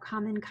of their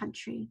common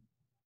country.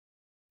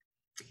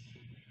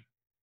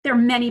 There are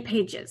many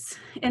pages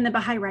in the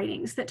Baha'i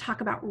writings that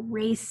talk about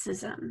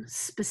racism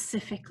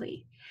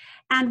specifically.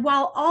 And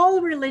while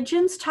all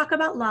religions talk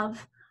about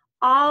love,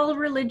 all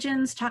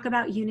religions talk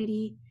about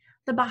unity,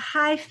 the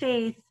Baha'i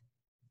faith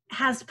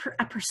has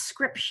a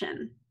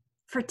prescription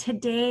for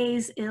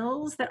today's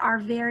ills that are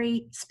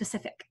very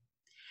specific.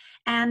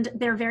 And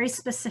they're very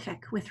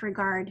specific with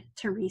regard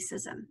to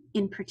racism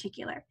in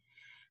particular.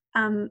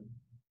 I'm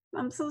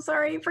so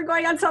sorry for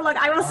going on so long.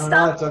 I will stop.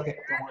 No, it's okay.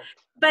 Don't worry.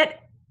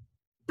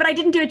 but I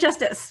didn't do it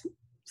justice.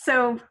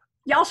 So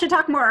y'all should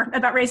talk more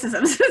about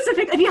racism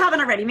specifically if you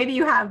haven't already. Maybe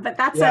you have, but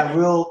that's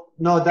that's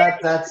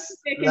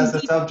a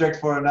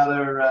subject for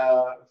another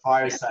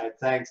fireside.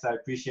 Thanks, I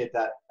appreciate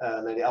that,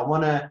 Layli. I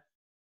want to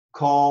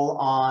call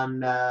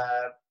on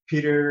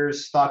Peter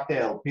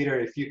Stockdale. Peter,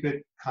 if you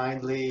could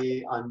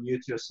kindly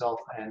unmute yourself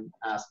and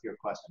ask your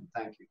question.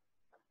 Thank you.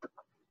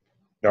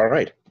 All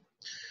right.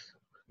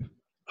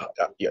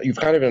 You've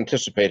kind of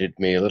anticipated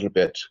me a little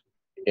bit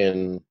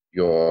in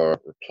your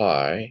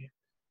reply,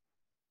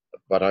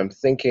 but I'm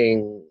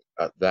thinking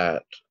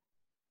that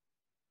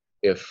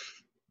if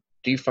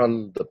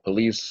defund the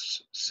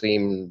police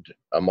seemed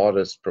a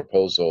modest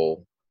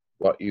proposal,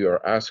 what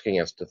you're asking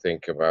us to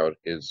think about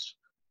is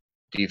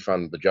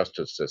defund the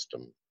justice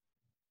system.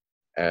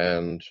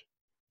 And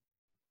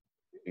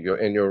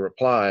in your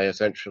reply,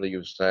 essentially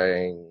you're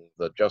saying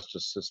the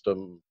justice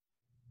system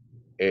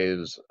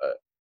is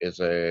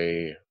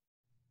a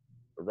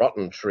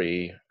rotten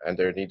tree, and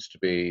there needs to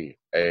be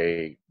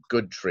a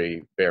good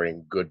tree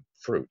bearing good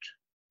fruit.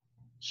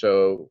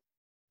 So,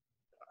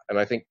 and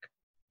I think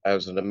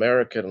as an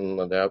American,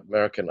 the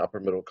American upper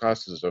middle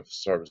classes have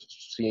sort of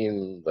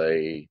seen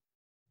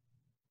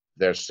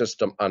their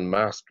system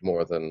unmasked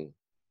more than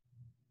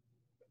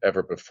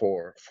ever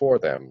before for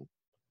them,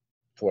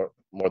 for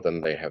more than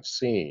they have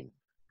seen.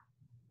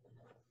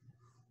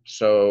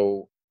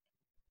 So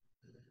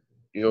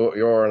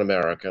you're an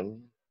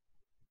American.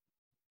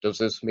 Does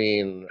this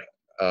mean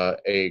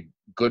a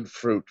good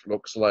fruit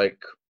looks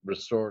like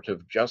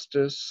restorative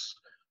justice?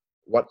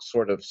 What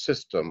sort of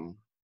system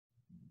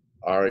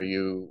are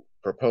you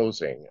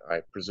proposing?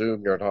 I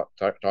presume you're not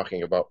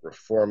talking about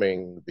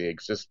reforming the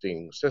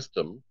existing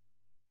system,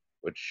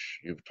 which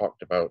you've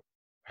talked about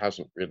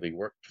hasn't really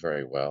worked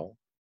very well.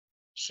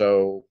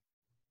 So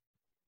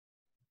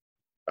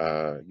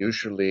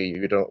usually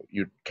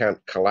you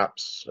can't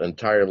collapse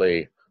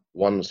entirely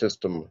one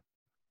system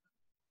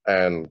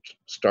and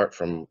start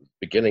from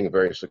beginning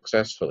very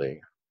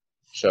successfully.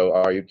 So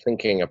are you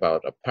thinking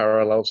about a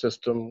parallel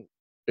system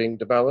being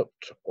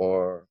developed,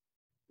 or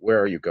where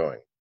are you going?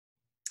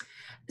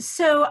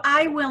 So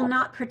I will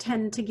not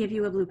pretend to give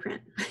you a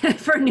blueprint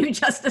for a new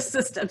justice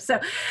system. So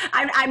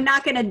I'm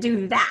not going to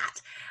do that.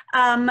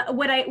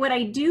 What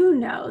I do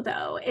know,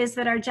 though, is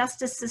that our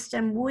justice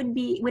system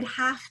would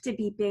have to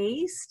be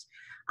based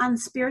on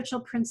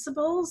spiritual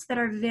principles that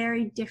are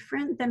very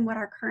different than what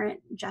our current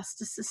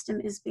justice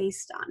system is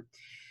based on.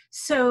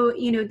 So,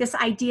 this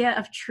idea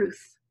of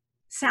truth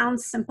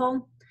sounds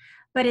simple,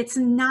 but it's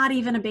not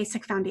even a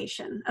basic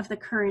foundation of the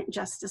current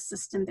justice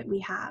system that we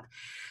have.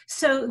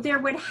 So there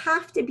would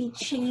have to be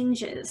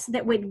changes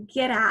that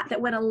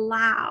would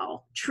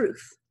allow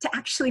truth to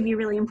actually be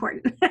really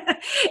important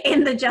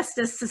in the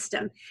justice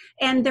system.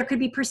 And there could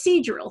be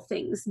procedural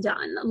things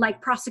done,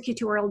 like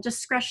prosecutorial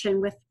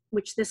discretion,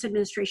 which this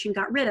administration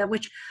got rid of,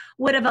 which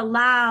would have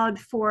allowed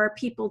for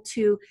people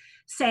to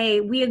say,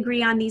 we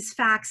agree on these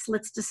facts,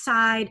 let's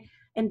decide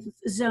and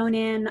zone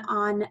in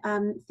on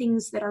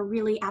things that are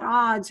really at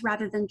odds,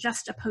 rather than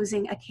just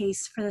opposing a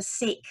case for the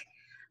sake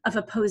of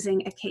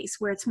opposing a case,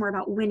 where it's more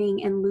about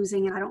winning and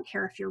losing, and I don't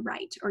care if you're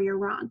right or you're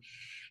wrong.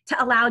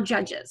 To allow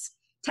judges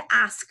to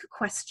ask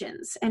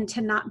questions and to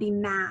not be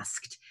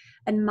masked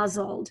and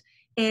muzzled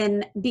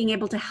in being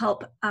able to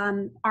help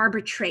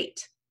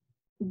arbitrate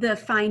the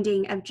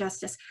finding of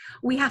justice.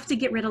 We have to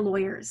get rid of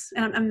lawyers,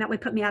 and that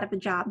would put me out of a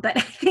job. But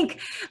I think,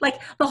 like,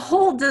 the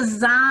whole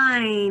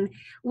design,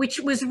 which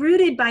was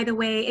rooted, by the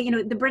way,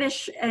 the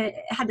British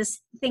had this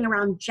thing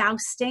around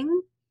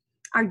jousting.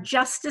 Our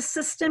justice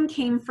system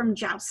came from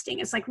jousting.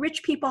 It's like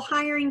rich people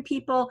hiring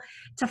people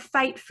to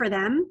fight for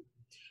them,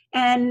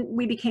 and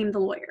we became the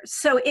lawyers.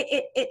 So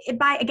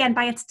by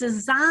its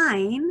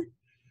design,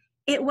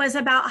 it was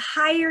about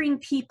hiring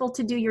people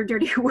to do your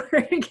dirty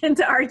work and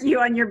to argue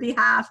on your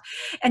behalf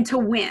and to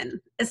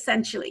win,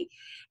 essentially.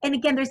 And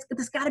again,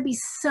 there's got to be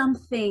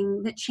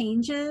something that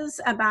changes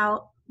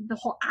about the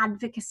whole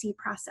advocacy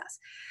process.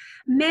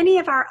 Many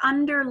of our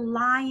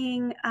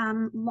underlying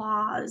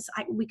laws,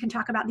 we can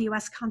talk about the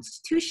US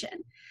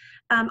Constitution.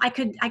 I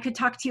could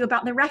talk to you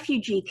about the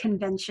Refugee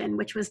Convention,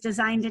 which was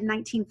designed in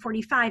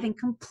 1945 and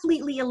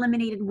completely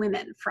eliminated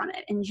women from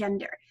it and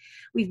gender.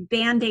 We've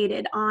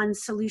band-aided on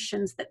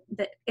solutions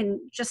that in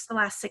just the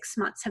last 6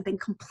 months have been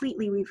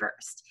completely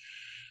reversed.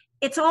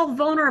 It's all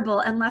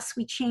vulnerable unless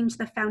we change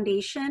the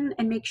foundation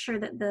and make sure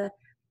that the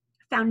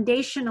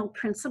foundational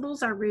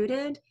principles are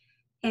rooted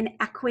in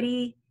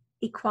equity,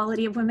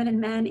 equality of women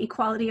and men,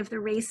 equality of the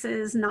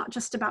races, not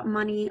just about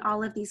money,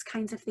 all of these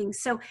kinds of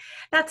things. So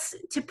that's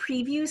to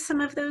preview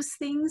some of those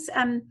things.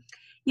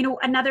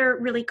 Another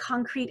really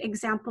concrete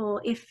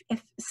example, if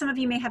some of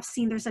you may have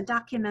seen, there's a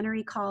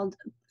documentary called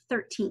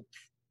 13th.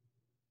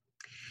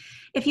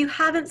 If you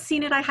haven't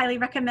seen it, I highly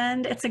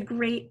recommend. It's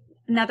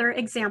another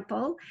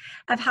example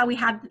of how we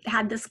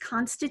had this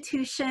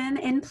constitution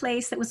in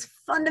place that was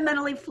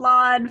fundamentally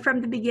flawed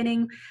from the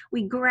beginning.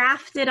 We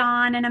grafted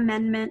on an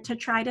amendment to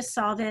try to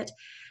solve it,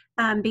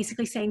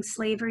 basically saying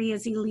slavery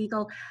is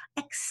illegal,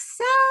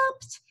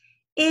 except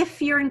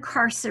if you're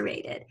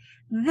incarcerated,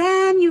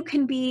 then you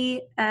can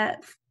be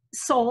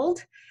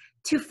sold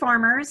to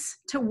farmers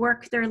to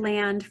work their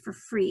land for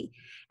free.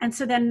 And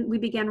so then we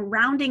began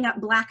rounding up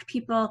Black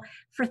people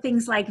for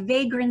things like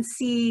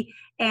vagrancy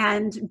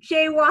and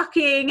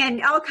jaywalking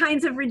and all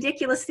kinds of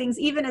ridiculous things.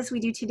 Even as we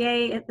do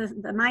today,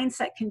 the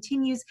mindset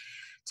continues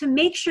to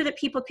make sure that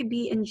people could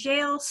be in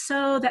jail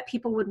so that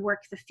people would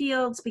work the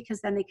fields,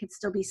 because then they could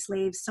still be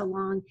slaves so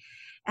long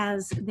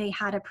as they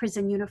had a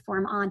prison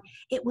uniform on.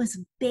 It was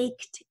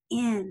baked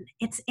in.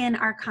 It's in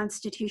our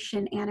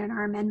Constitution and in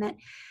our amendment.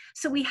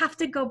 So we have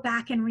to go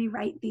back and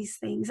rewrite these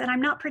things. And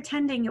I'm not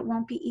pretending it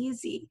won't be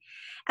easy.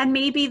 And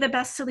maybe the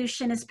best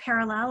solution is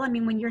parallel. I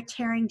mean, when you're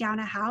tearing down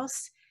a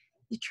house,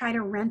 you try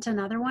to rent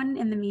another one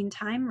in the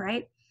meantime,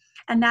 right?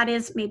 And that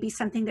is maybe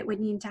something that would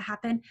need to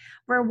happen.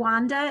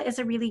 Rwanda is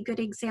a really good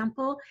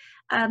example.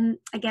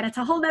 Again, it's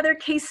a whole nother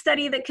case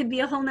study that could be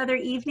a whole nother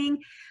evening.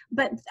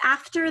 But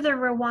after the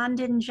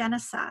Rwandan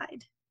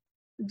genocide,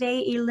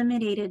 they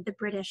eliminated the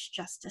British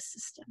justice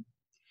system.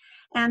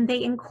 And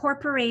they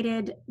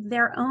incorporated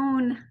their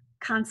own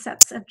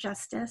concepts of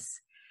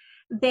justice.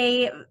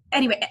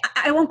 Anyway,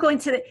 I won't go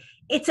into it.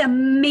 It's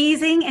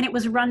amazing, and it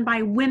was run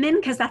by women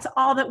because that's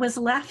all that was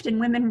left, and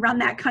women run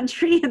that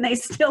country, and they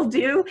still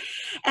do.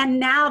 And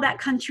now that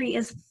country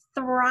is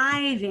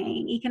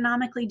thriving,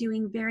 economically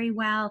doing very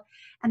well,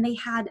 and they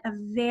had a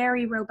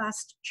very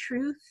robust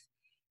truth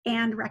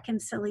and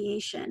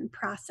reconciliation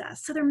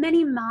process. So there are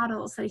many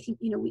models that I think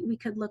we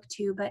could look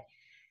to, but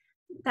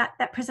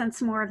that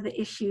presents more of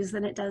the issues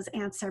than it does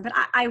answer. But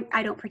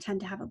I don't pretend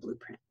to have a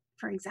blueprint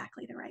for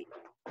exactly the right.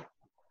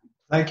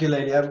 Thank you,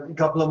 Layli. I have a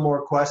couple of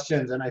more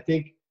questions, and I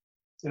think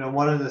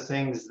one of the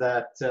things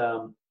that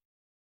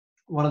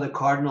one of the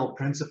cardinal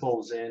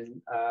principles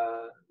in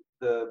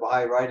the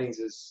Baha'i writings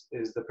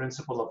is the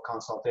principle of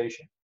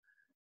consultation.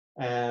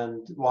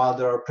 And while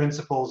there are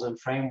principles and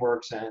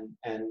frameworks, and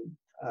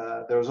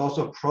there's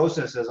also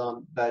processes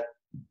that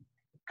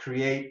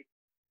create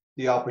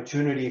the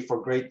opportunity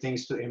for great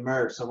things to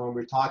emerge. So when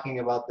we're talking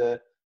about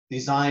the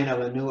design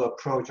of a new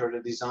approach or the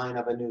design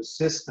of a new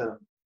system,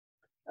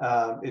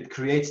 it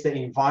creates the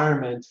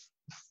environment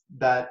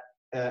that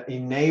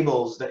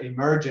enables the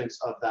emergence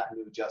of that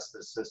new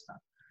justice system,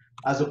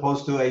 as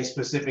opposed to a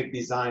specific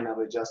design of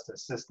a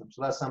justice system.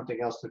 So that's something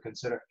else to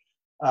consider.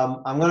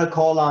 I'm going to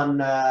call on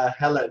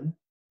Helen.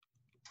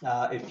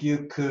 If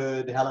you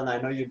could, Helen, I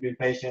know you've been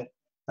patient.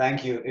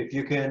 Thank you. If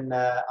you can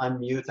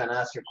unmute and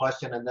ask your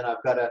question, and then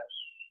I've got a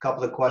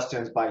couple of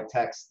questions by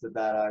text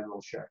that I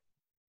will share.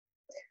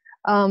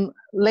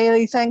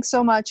 Layli, thanks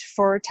so much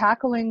for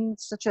tackling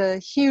such a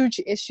huge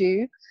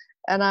issue.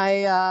 And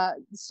I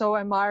so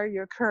admire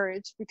your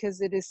courage,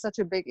 because it is such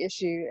a big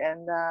issue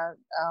and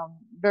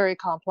very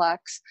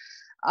complex.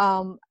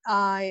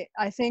 I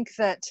think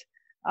that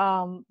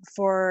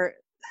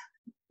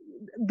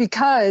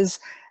because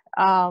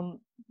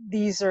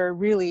these are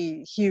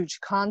really huge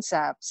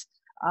concepts,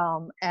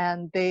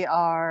 and they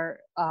are,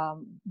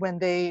 when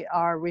they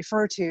are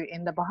referred to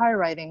in the Baha'i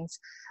writings,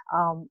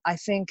 I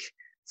think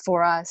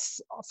for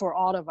us, for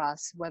all of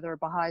us, whether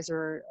Baha'is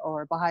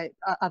or Baha'i,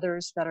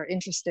 others that are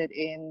interested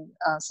in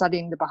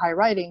studying the Baha'i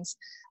writings,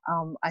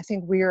 I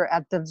think we're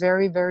at the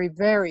very, very,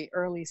 very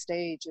early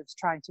stage of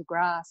trying to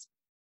grasp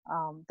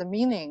the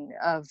meaning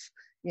of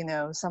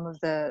some of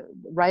the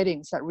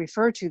writings that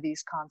refer to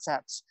these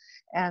concepts.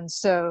 And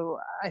so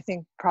I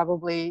think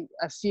probably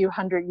a few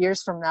hundred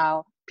years from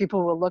now,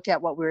 people will look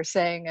at what we're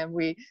saying, and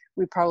we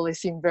probably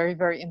seem very,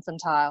 very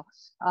infantile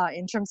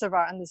in terms of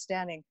our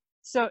understanding.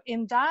 So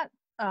in that,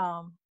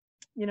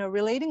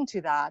 relating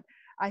to that,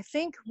 I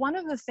think one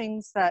of the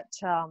things that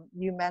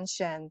you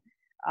mentioned,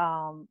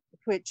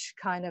 which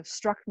kind of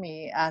struck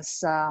me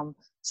as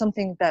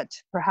something that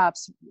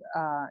perhaps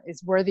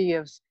is worthy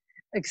of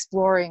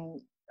exploring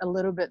a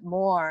little bit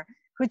more,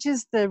 which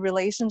is the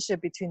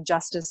relationship between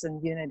justice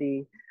and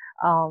unity.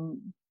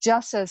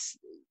 Just as,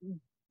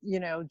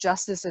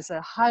 justice is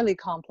a highly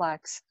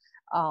complex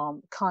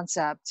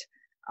concept,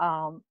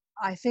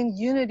 I think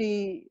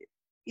unity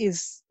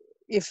is,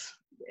 if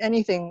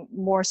anything,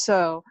 more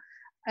so.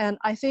 And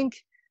I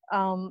think,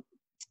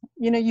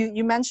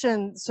 you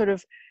mentioned sort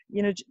of,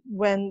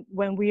 when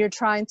we are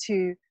trying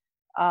to,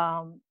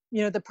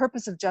 the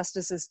purpose of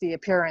justice is the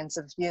appearance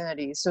of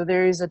unity. So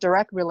there is a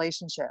direct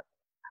relationship.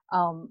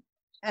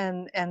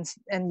 And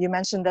you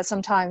mentioned that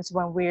sometimes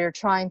when we're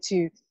trying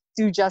to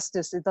do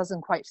justice, it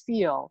doesn't quite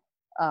feel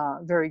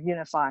very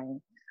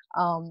unifying.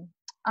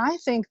 I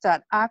think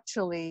that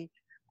actually,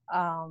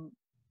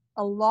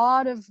 a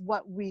lot of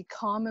what we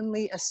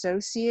commonly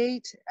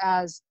associate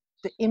as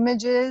the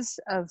images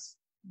of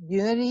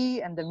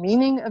unity and the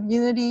meaning of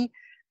unity,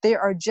 they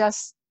are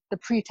just the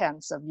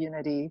pretense of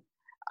unity.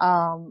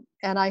 And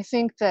I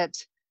think that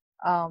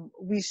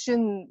we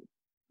shouldn't,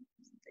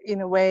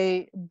 in a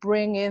way,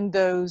 bring in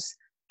those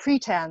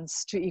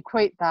pretense to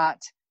equate that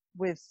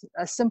with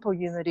a simple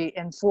unity,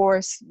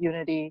 enforce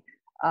unity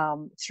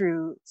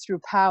through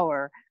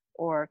power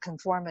or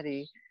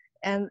conformity.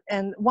 And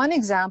one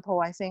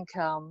example, I think,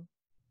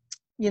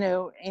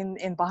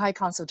 in Baha'i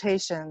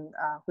consultation,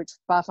 which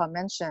Bafa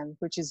mentioned,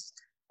 which is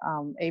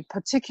a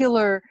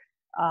particular,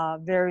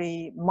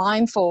 very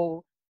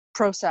mindful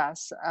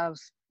process of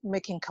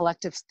making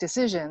collective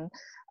decision,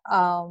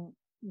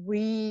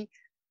 the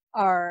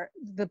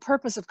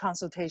purpose of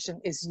consultation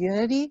is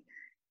unity,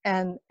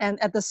 and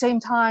at the same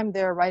time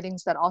there are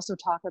writings that also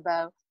talk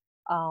about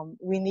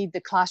we need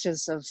the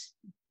clashes of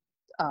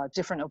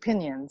different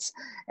opinions,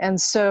 and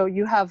so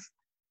you have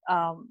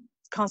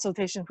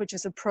consultation, which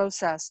is a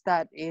process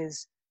that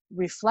is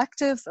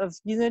reflective of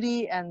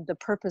unity, and the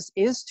purpose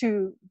is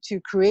to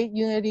create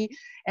unity,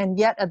 and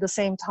yet at the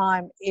same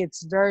time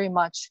it's very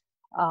much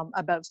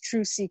about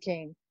truth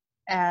seeking,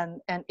 and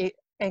it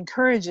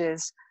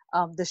encourages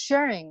the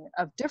sharing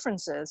of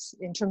differences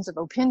in terms of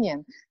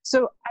opinion.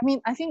 So I mean,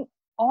 I think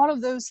all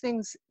of those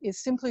things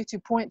is simply to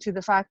point to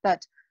the fact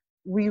that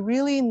we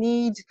really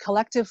need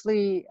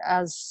collectively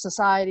as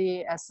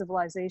society, as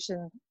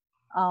civilization,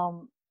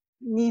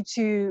 need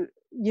to,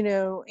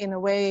 in a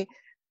way,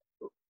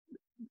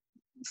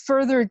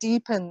 further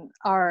deepen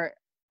our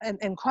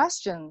and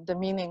question the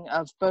meaning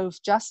of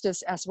both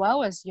justice as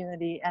well as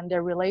unity and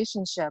their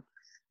relationship.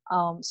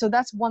 So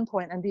that's one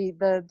point. And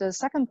the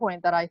second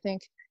point that I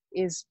think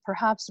is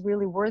perhaps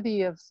really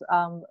worthy of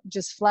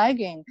just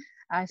flagging,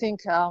 I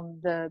think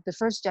the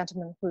first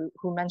gentleman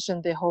who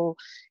mentioned the whole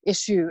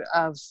issue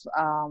of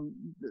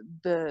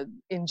the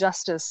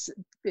injustice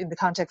in the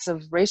context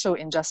of racial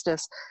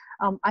injustice,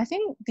 I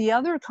think the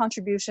other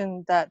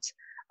contribution that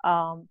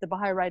the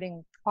Baha'i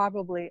writing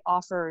probably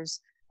offers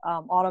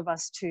all of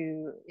us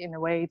to, in a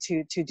way,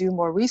 to do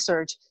more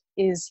research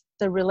is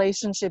the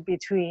relationship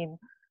between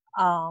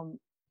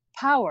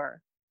power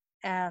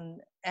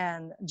and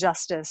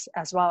justice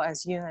as well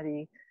as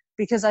unity.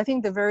 Because I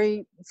think the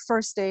very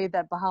first day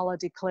that Baha'u'llah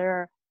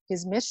declared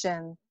his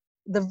mission,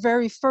 the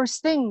very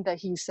first thing that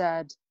he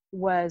said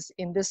was,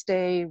 in this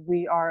day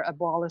we are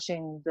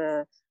abolishing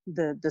the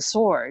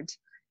sword,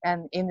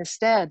 and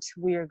instead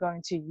we are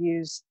going to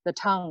use the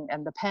tongue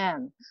and the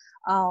pen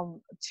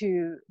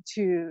to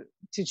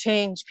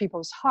change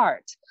people's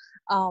heart.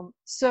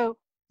 So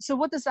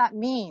what does that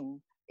mean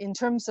in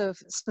terms of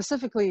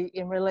specifically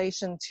in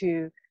relation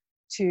to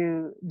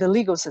the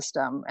legal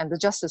system and the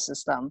justice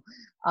system?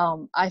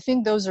 I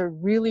think those are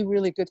really,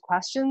 really good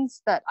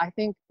questions that I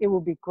think it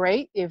would be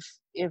great if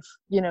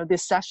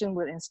this session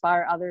would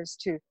inspire others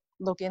to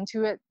look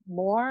into it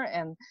more.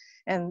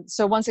 And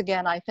so once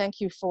again, I thank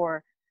you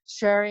for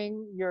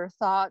sharing your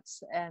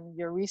thoughts and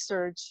your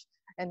research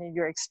and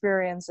your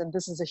experience. And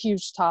this is a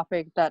huge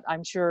topic that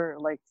I'm sure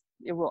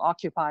it will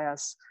occupy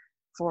us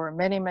for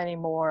many, many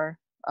more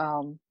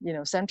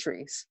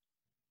centuries.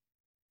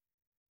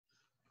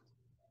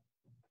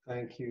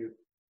 Thank you.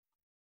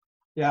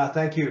 Yeah,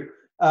 thank you.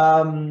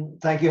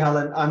 Thank you,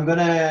 Helen. I'm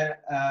gonna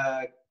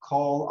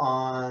call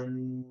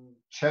on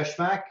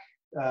Cheshmak.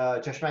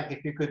 Cheshmak,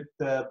 if you could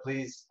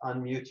please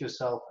unmute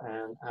yourself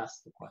and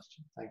ask the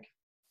question. Thank you.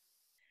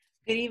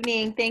 Good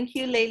evening. Thank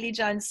you, Layli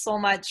John, so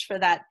much for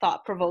that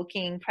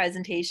thought-provoking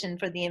presentation,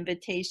 for the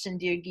invitation,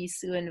 dear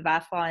Gisu and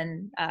Vafa,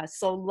 and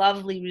so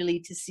lovely really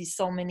to see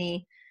so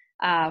many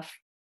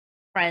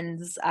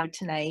friends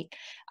tonight.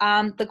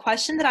 The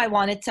question that I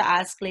wanted to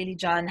ask Layli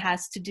John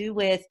has to do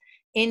with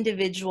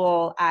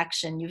individual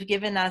action. You've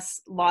given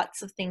us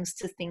lots of things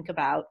to think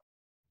about.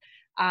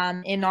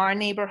 In our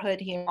neighborhood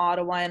here in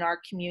Ottawa, in our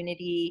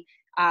community,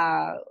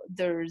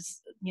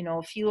 there's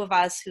a few of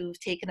us who've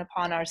taken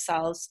upon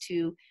ourselves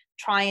to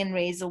try and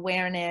raise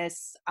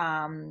awareness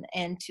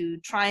and to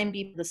try and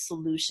be the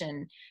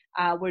solution.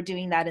 We're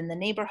doing that in the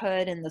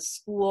neighborhood, in the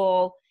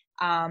school,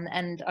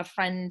 and a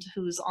friend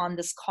who's on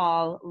this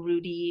call,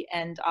 Rudy,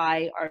 and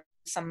I are doing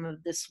some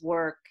of this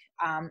work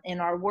in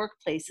our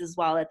workplace as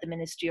well at the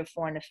Ministry of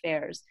Foreign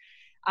Affairs.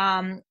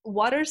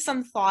 What are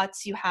some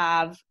thoughts you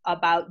have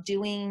about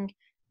doing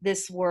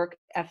this work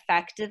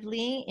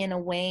effectively in a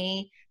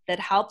way that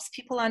helps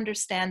people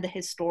understand the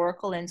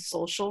historical and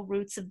social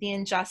roots of the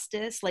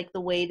injustice, like the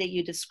way that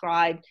you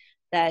described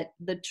that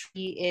the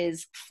tree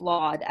is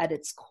flawed at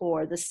its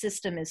core, the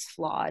system is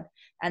flawed,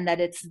 and that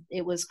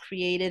it was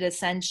created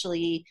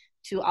essentially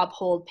to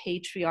uphold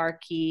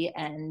patriarchy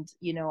and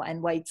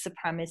white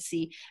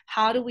supremacy.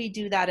 How do we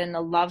do that in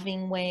a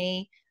loving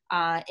way,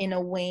 in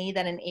a way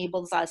that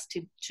enables us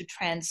to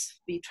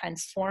be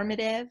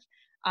transformative?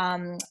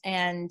 I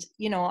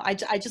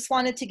just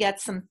wanted to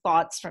get some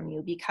thoughts from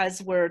you,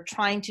 because we're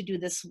trying to do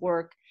this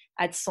work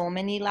at so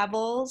many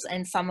levels,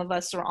 and some of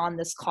us are on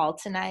this call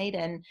tonight,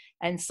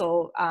 and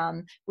so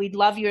we'd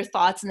love your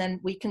thoughts, and then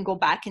we can go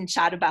back and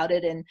chat about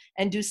it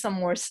and do some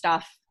more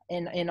stuff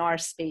in our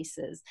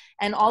spaces.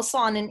 And also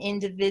on an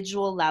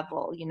individual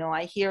level,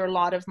 I hear a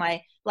lot of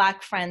my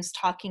Black friends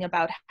talking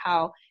about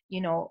how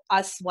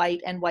us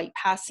white and white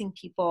passing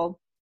people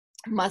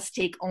must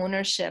take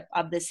ownership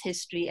of this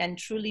history and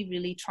truly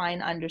really try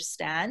and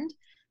understand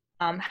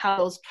how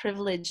those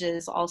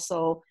privileges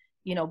also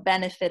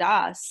benefit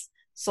us,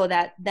 so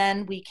that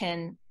then we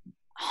can,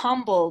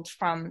 humbled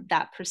from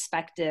that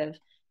perspective,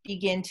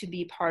 begin to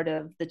be part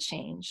of the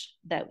change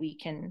that we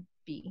can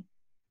be.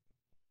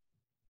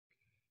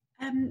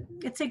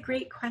 It's a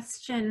great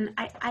question.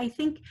 I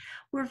think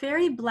we're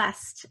very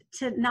blessed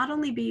to not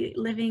only be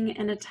living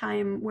in a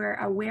time where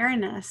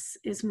awareness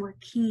is more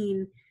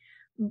keen,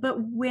 but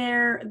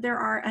where there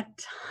are a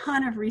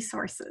ton of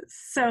resources.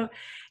 So,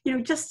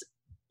 just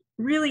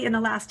really in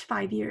the last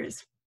 5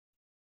 years,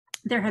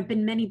 there have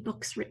been many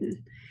books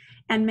written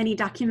and many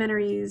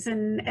documentaries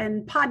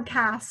and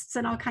podcasts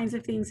and all kinds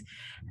of things.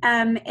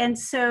 And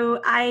so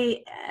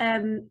I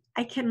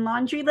can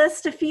laundry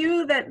list a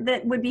few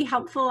that would be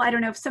helpful. I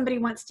don't know if somebody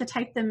wants to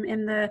type them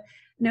in the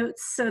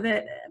notes so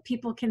that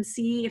people can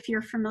see if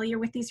you're familiar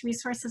with these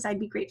resources. I'd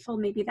be grateful.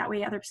 Maybe that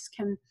way others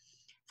can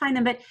find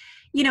them. But,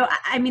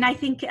 I mean, I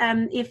think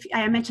if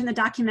I mentioned the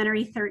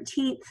documentary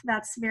 13th,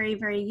 that's very,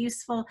 very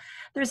useful.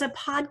 There's a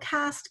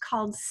podcast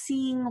called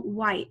Seeing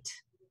White.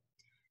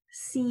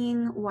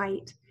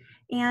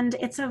 And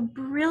it's a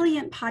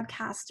brilliant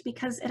podcast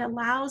because it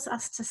allows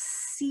us to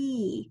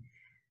see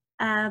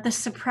the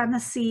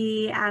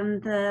supremacy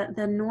and the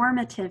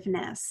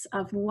normativeness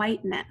of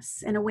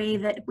whiteness in a way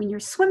that when you're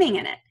swimming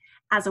in it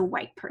as a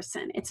white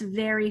person, it's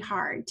very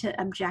hard to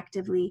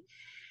objectively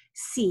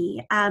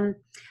see.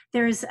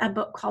 There's a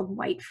book called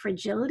White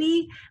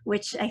Fragility,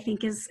 which I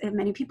think is,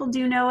 many people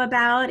do know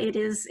about.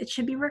 It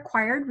should be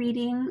required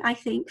reading, I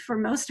think, for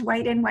most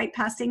white and white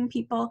passing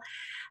people.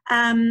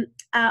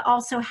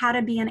 Also, How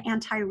to Be an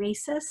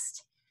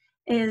Anti-Racist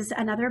is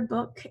another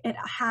book. It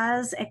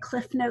has a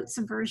Cliff Notes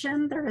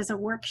version. There is a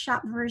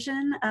workshop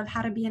version of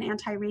How to Be an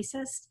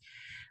Anti-Racist,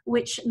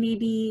 which may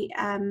be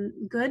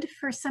good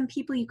for some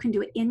people. You can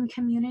do it in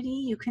community.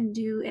 You can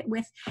do it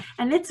with,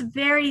 and it's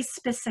very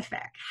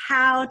specific,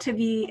 how to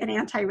be an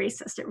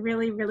anti-racist. It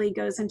really, really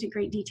goes into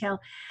great detail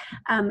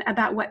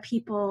about what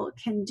people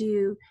can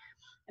do.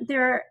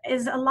 There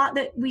is a lot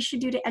that we should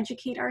do to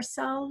educate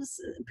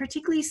ourselves,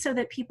 particularly so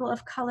that people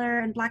of color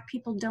and Black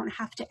people don't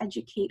have to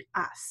educate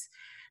us.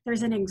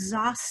 There's an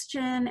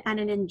exhaustion and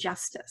an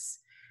injustice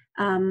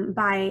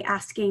by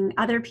asking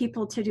other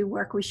people to do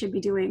work we should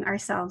be doing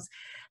ourselves.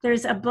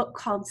 There's a book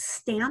called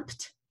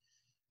Stamped,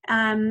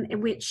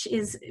 which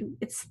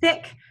it's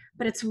thick,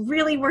 but it's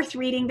really worth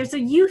reading. There's a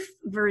youth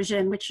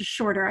version, which is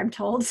shorter, I'm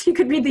told. So you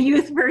could read the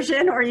youth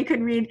version or you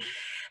could read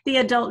the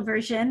adult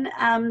version.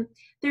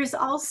 There's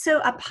also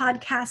a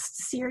podcast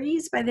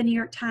series by the New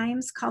York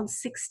Times called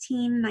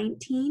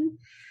 1619,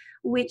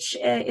 which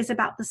is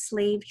about the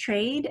slave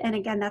trade. And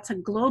again, that's a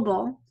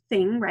global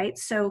thing, right?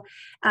 So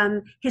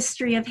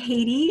history of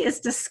Haiti is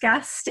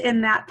discussed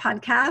in that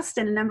podcast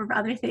and a number of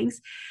other things.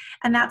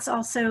 And that's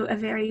also a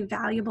very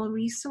valuable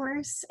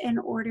resource in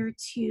order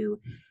to,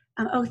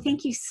 oh,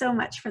 thank you so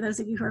much for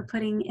those of you who are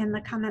putting in the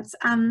comments.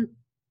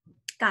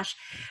 Gosh,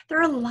 there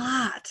are a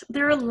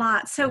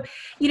lot. So,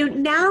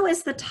 now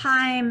is the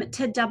time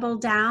to double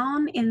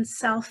down in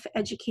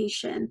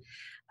self-education.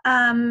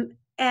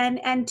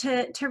 And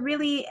to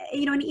really,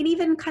 and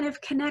even kind of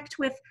connect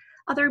with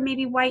other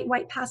maybe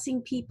white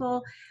passing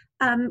people,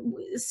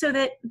 so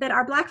that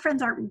our Black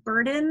friends aren't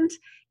burdened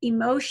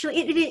emotionally.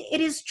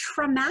 It is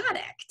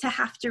traumatic to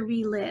have to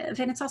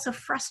relive, and it's also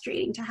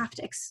frustrating to have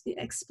to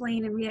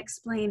explain and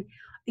re-explain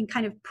and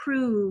kind of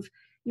prove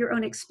your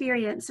own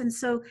experience. And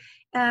so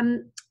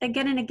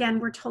again and again,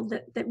 we're told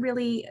that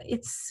really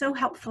it's so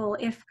helpful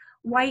if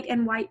white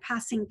and white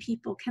passing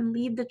people can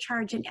lead the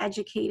charge in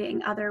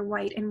educating other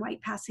white and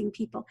white passing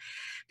people,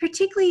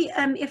 particularly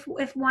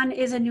if one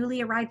is a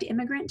newly arrived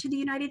immigrant to the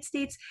United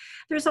States.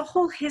 There's a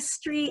whole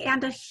history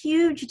and a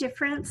huge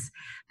difference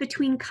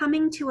between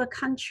coming to a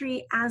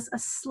country as a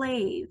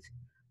slave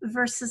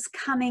versus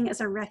coming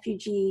as a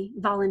refugee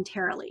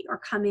voluntarily or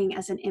coming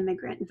as an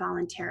immigrant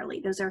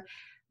voluntarily. Those are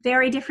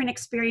very different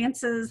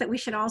experiences that we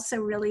should also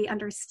really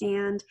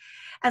understand,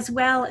 as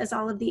well as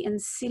all of the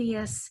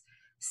insidious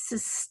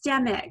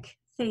systemic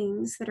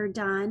things that are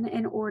done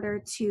in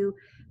order to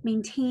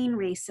maintain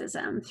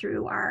racism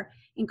through our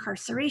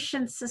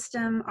incarceration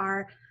system,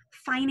 our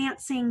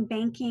financing,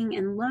 banking,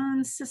 and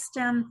loan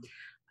system,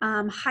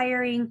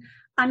 hiring,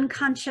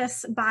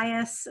 unconscious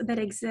bias that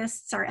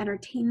exists, our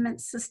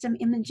entertainment system,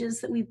 images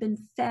that we've been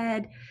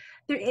fed.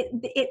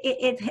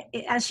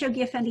 As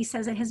Shoghi Effendi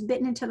says, it has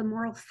bitten into the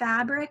moral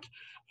fabric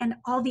and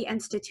all the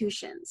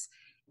institutions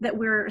that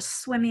we're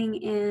swimming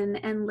in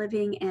and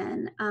living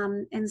in.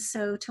 And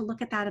so to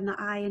look at that in the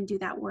eye and do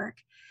that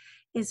work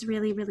is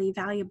really, really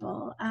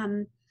valuable.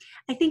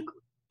 I think,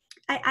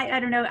 I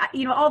don't know,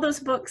 all those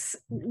books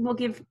will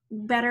give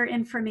better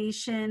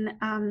information.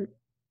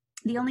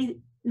 The only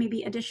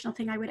maybe additional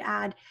thing I would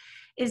add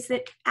is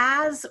that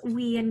as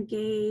we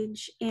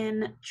engage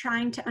in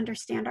trying to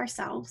understand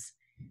ourselves,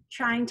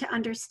 trying to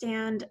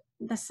understand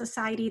the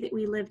society that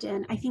we lived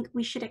in, I think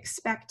we should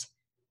expect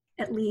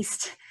at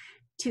least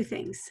two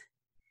things.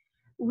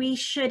 We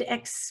should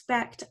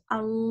expect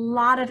a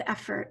lot of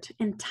effort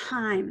and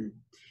time,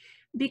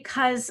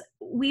 because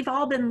we've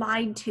all been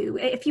lied to.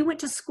 If you went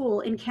to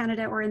school in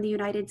Canada or in the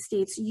United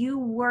States, you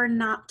were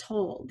not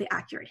told the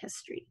accurate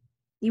history.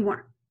 You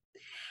weren't.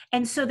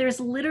 And so there's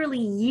literally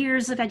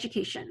years of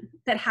education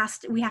that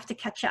we have to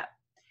catch up.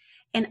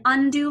 and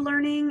undo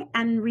learning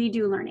and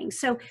redo learning.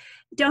 So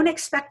don't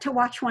expect to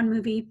watch one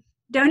movie.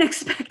 Don't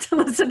expect to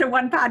listen to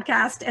one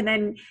podcast and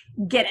then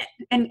get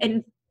it.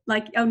 And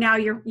like, oh, now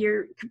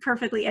you're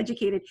perfectly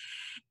educated.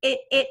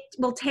 It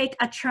will take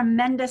a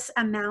tremendous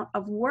amount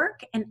of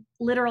work and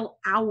literal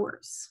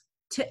hours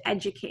to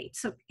educate.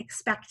 So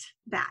expect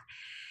that.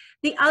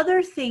 The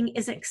other thing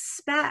is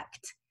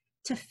expect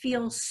to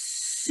feel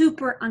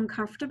super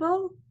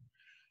uncomfortable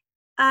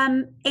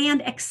and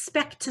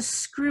expect to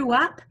screw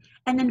up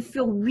and then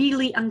feel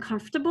really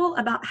uncomfortable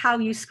about how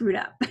you screwed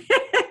up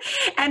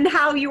and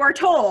how you are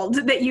told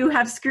that you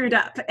have screwed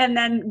up, and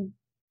then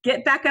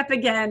get back up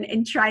again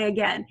and try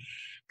again.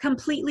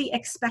 Completely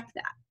expect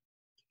that.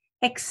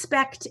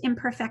 Expect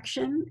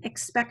imperfection,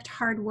 expect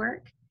hard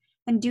work,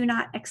 and do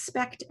not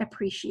expect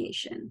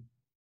appreciation,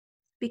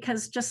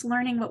 because just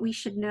learning what we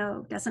should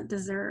know doesn't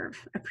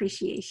deserve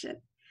appreciation.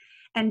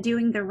 And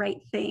doing the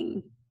right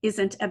thing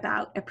isn't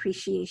about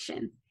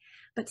appreciation.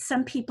 But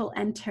some people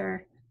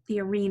enter the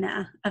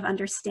arena of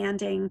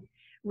understanding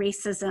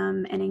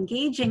racism and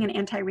engaging in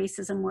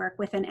anti-racism work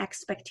with an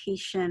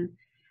expectation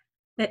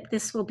that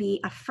this will be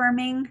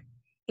affirming,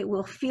 it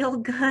will feel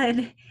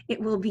good,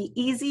 it will be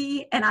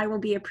easy, and I will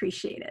be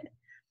appreciated.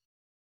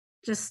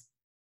 Just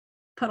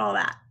put all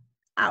that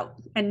out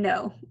and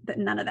know that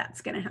none of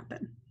that's going to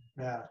happen.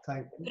 Yeah,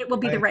 thank you. It will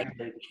be the right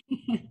thing.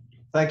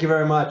 Thank you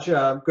very much.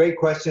 Great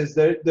questions.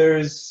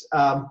 There's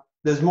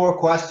more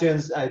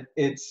questions.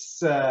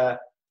 It's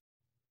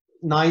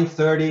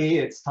 9:30.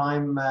 It's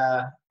time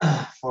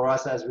for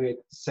us, as we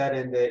said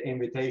in the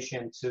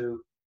invitation,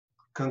 to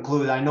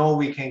conclude. I know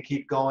we can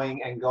keep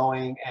going and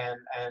going,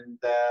 and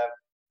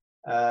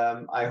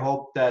I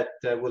hope that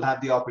we'll have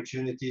the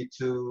opportunity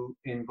to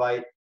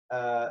invite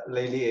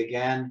Layli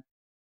again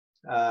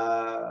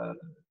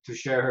to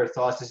share her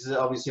thoughts. This is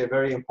obviously a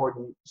very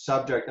important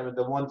subject. I mean,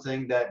 the one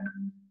thing that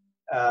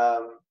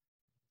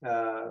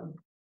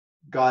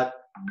got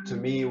to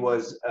me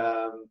was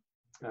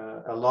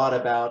a lot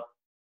about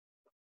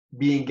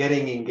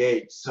getting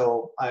engaged.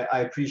 So I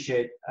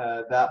appreciate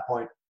that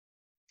point.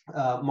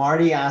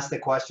 Marty asked a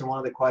question, one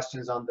of the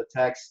questions on the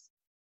text.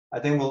 I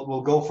think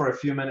we'll go for a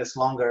few minutes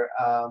longer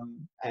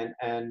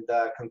and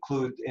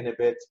conclude in a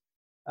bit.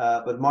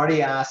 But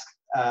Marty asked,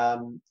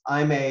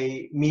 I'm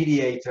a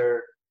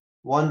mediator,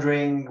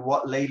 wondering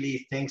what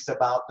Layli thinks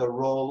about the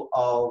role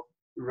of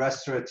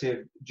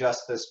restorative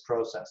justice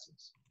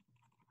processes.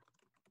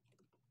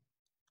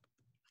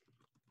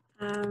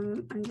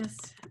 I'm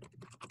just,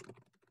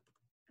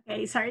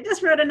 okay, sorry,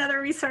 just wrote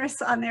another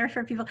resource on there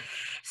for people.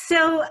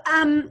 So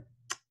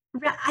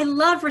I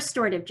love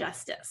restorative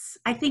justice.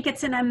 I think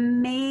it's an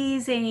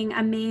amazing,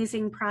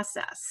 amazing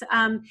process.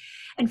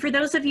 And for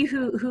those of you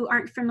who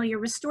aren't familiar,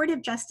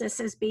 restorative justice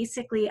is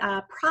basically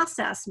a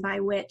process by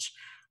which,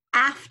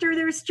 after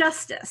there's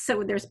justice,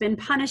 so there's been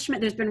punishment,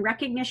 there's been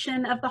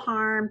recognition of the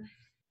harm,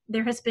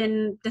 there has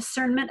been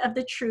discernment of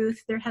the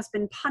truth, there has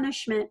been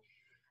punishment.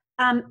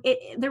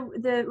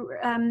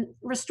 The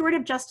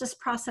restorative justice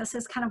process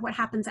is kind of what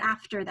happens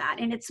after that.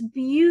 And it's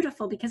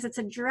beautiful because it's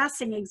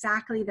addressing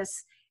exactly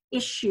this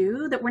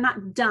issue that we're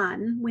not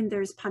done when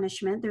there's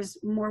punishment. There's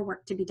more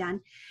work to be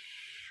done.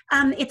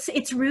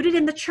 It's rooted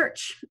in the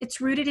church. It's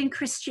rooted in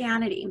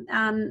Christianity.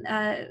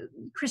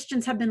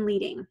 Christians have been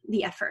leading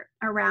the effort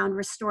around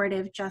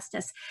restorative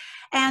justice.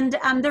 And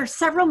there are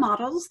several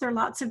models. There are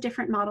lots of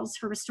different models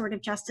for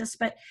restorative justice,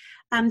 but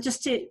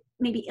just to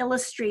maybe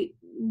illustrate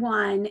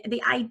one,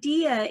 the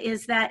idea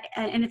is that,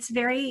 and it's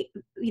very,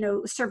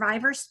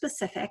 survivor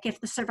specific. If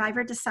the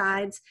survivor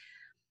decides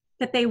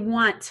that they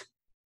want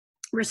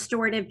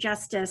restorative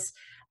justice,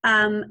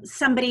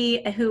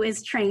 somebody who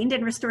is trained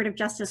in restorative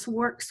justice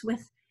works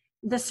with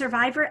the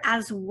survivor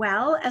as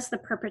well as the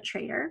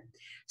perpetrator,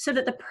 so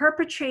that the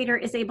perpetrator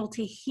is able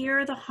to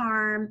hear the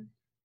harm,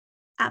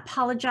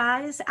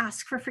 apologize,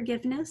 ask for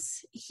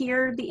forgiveness,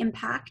 hear the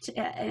impact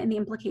and the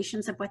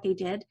implications of what they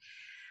did.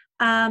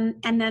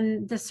 And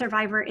then the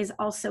survivor is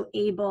also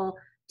able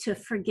to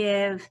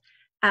forgive,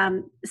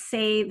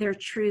 say their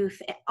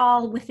truth,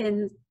 all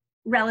within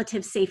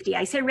relative safety.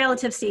 I say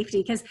relative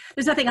safety because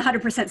there's nothing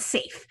 100%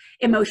 safe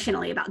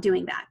emotionally about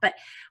doing that, but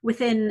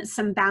within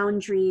some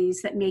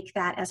boundaries that make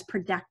that as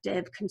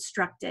productive,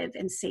 constructive,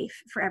 and safe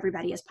for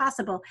everybody as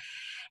possible.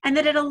 And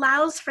that it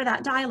allows for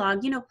that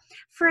dialogue.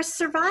 For a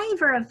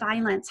survivor of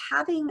violence,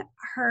 having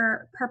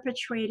her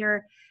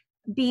perpetrator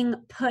being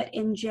put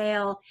in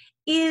jail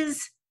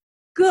is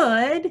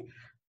good,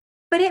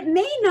 but it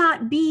may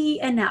not be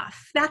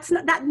enough.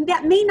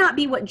 That may not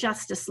be what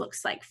justice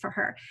looks like for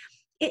her.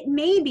 It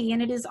may be,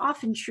 and it is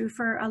often true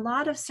for a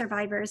lot of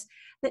survivors,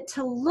 that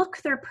to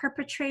look their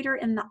perpetrator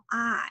in the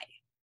eye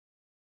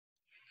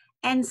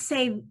and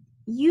say,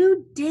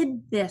 you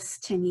did this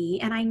to me,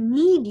 and I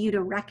need you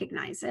to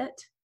recognize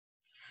it,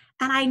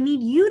 and I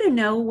need you to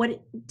know what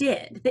it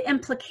did, the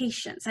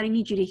implications, and I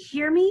need you to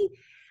hear me,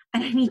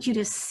 and I need you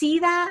to see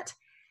that,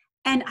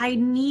 and I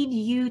need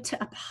you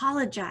to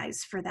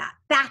apologize for that.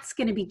 That's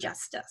going to be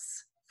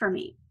justice for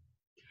me.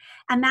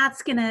 And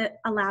that's going to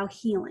allow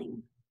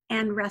healing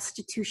and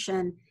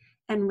restitution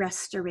and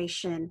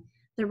restoration,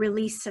 the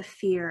release of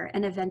fear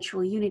and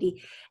eventual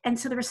unity. And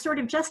so the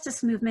restorative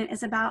justice movement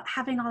is about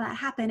having all that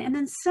happen. And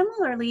then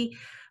similarly,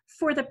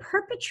 for the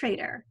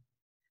perpetrator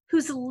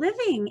who's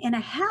living in a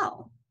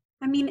hell.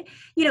 I mean,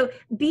 you know,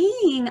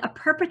 being a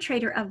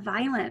perpetrator of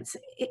violence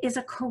is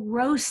a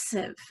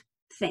corrosive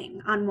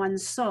thing on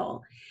one's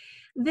soul.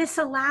 This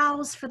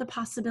allows for the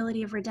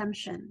possibility of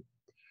redemption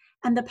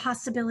and the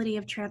possibility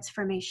of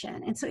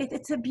transformation. And so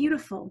it's a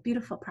beautiful,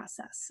 beautiful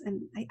process.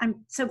 And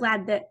I'm so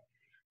glad that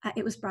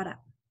it was brought up.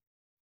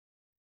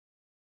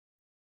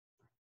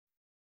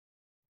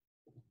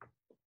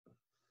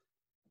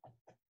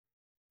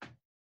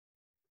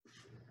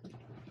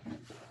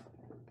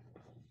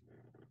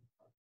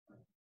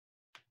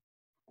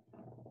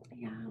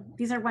 Yeah,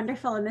 these are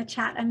wonderful. In the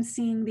chat, I'm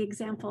seeing the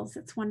examples.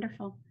 It's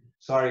wonderful.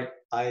 Sorry,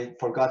 I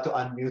forgot to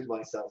unmute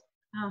myself.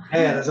 Oh.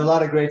 Yeah, there's a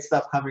lot of great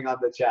stuff coming on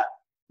the chat.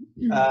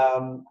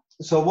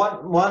 So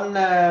one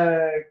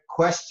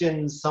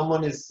question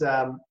someone is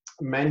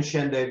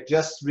mentioned, they've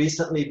just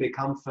recently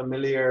become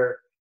familiar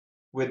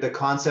with the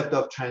concept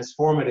of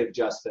transformative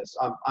justice.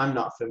 I'm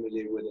not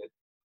familiar with it.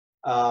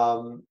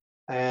 So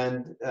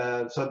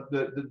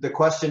the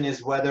question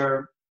is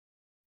whether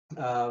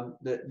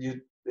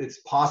it's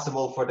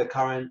possible for the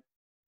current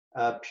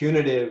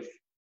punitive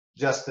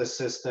justice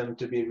system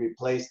to be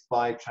replaced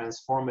by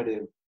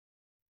transformative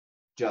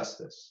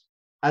justice,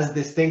 as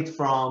distinct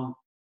from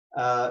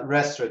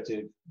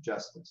restorative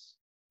justice.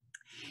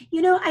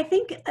 You know, I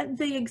think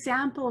the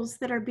examples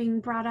that are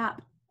being brought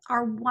up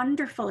are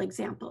wonderful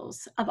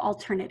examples of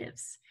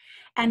alternatives.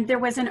 And there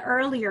was an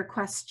earlier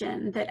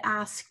question that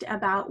asked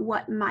about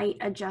what might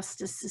a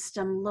justice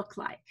system look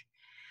like.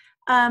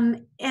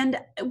 And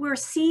we're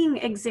seeing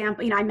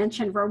examples, you know, I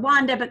mentioned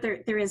Rwanda, but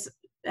there is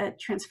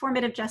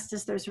transformative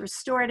justice, there's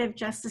restorative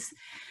justice,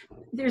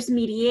 there's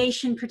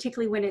mediation,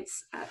 particularly when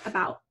it's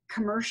about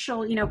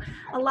commercial, you know,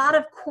 a lot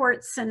of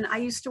courts, and I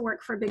used to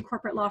work for a big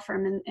corporate law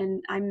firm,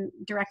 and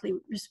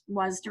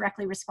was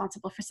directly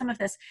responsible for some of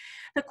this.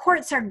 The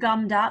courts are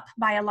gummed up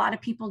by a lot of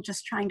people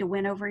just trying to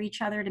win over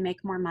each other to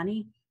make more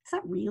money. It's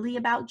not really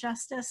about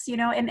justice, you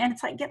know, and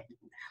it's like,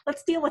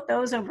 let's deal with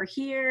those over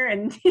here.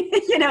 And,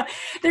 you know,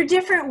 there are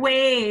different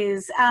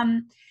ways.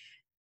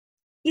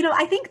 You know,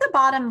 I think the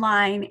bottom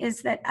line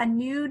is that a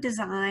new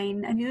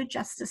design, a new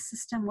justice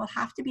system will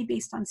have to be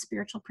based on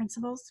spiritual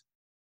principles.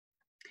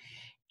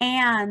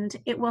 And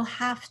it will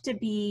have to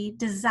be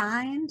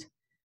designed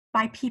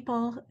by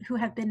people who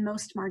have been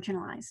most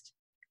marginalized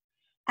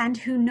and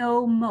who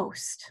know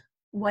most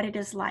what it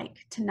is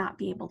like to not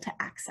be able to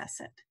access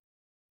it.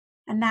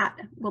 And that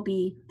will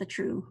be the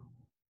true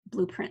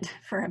blueprint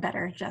for a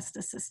better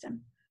justice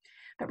system.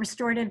 But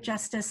restorative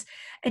justice,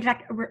 in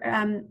fact,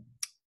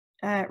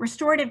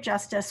 restorative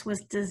justice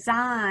was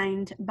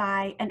designed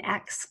by an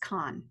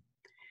ex-con,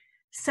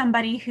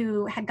 somebody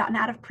who had gotten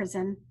out of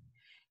prison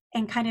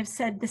and kind of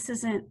said,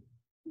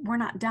 we're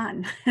not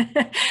done.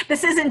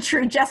 This isn't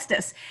true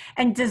justice,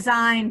 and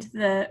designed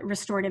the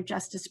restorative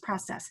justice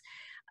process.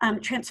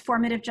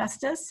 Transformative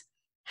justice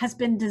has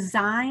been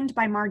designed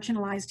by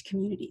marginalized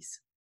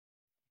communities.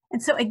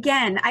 And so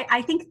again,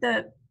 I think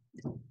the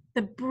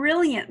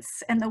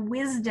brilliance and the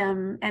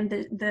wisdom and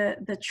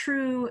the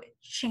true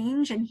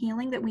change and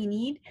healing that we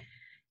need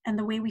and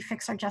the way we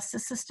fix our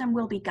justice system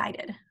will be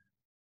guided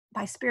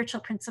by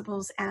spiritual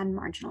principles and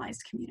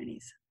marginalized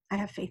communities. I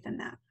have faith in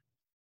that.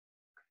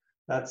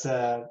 That's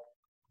a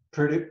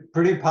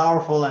pretty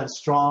powerful and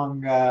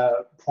strong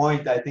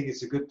point. I think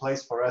it's a good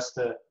place for us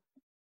to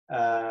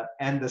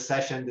end the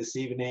session this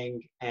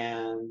evening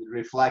and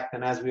reflect.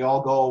 And as we all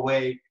go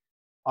away,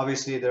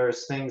 obviously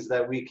there's things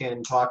that we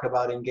can talk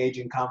about,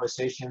 engaging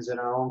conversations in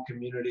our own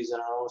communities, in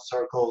our own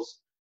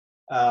circles.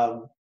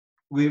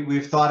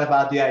 We've thought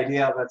about the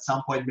idea of at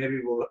some point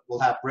maybe we'll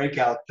have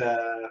breakout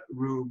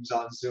rooms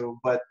on Zoom.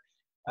 But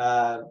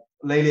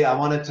Layli, I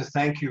wanted to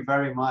thank you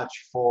very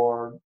much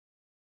for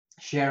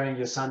sharing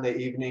your Sunday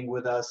evening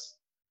with us,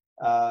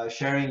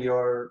 sharing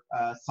your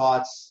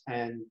thoughts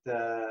and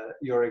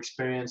your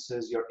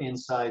experiences, your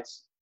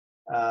insights.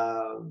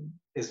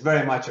 Is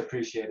very much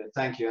appreciated.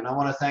 Thank you. And I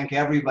want to thank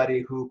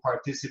everybody who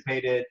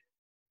participated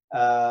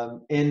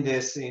in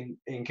this.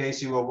 In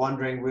case you were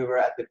wondering, we were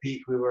at the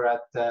peak. We were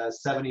at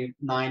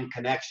 79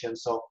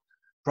 connections. So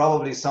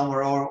probably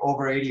somewhere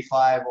over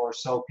 85 or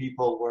so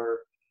people were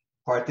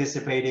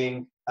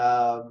participating.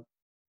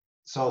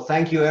 So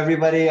thank you,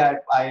 everybody.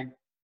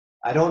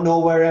 I don't know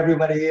where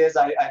everybody is.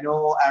 I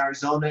know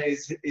Arizona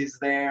is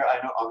there.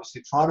 I know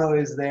obviously Toronto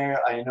is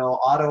there. I know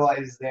Ottawa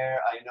is there.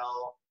 I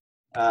know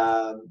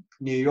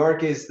New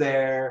York is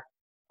there.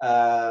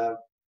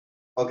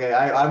 Okay,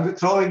 I'm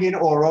throwing in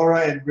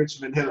Aurora and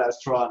Richmond Hill as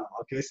Toronto.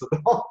 Okay, so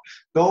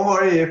don't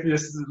worry if you're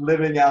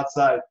living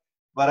outside.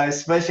 But I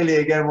especially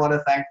again want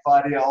to thank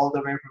Fadia all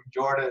the way from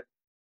Jordan,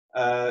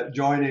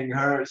 joining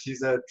her.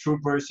 She's a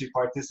trooper. She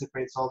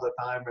participates all the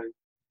time in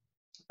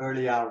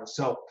early hours.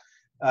 So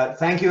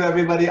thank you,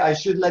 everybody. I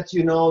should let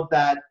you know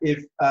that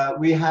if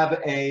we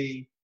have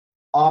a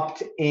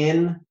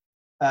opt-in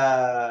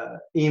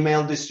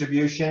email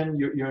distribution.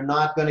 You're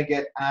not going to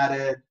get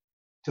added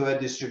to a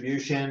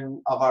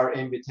distribution of our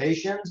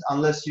invitations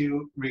unless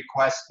you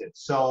request it.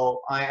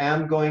 So I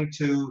am going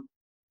to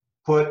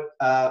put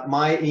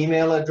my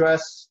email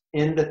address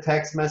in the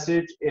text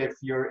message. If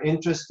you're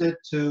interested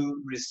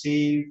to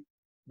receive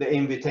the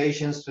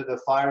invitations to the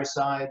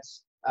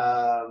firesides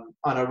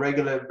on a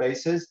regular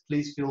basis,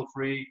 please feel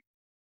free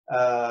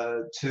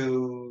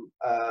to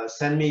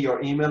send me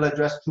your email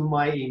address to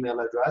my email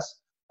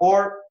address,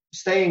 or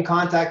stay in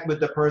contact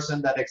with the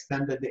person that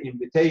extended the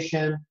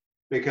invitation,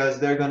 because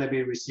they're going to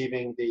be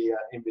receiving the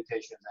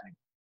invitations anyway.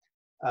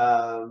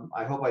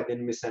 I hope I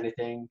didn't miss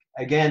anything.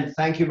 Again,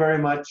 thank you very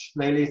much,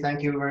 Layli.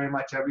 Thank you very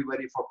much,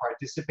 everybody, for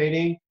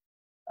participating.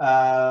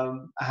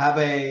 Have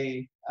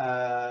a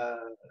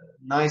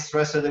nice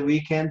rest of the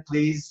weekend.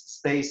 Please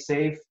stay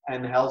safe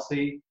and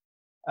healthy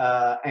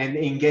and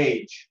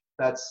engage.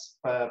 That's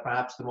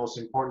perhaps the most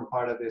important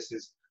part of this,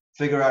 is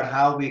figure out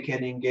how we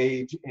can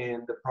engage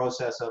in the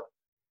process of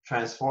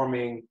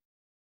transforming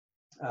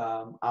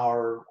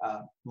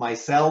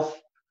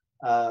myself,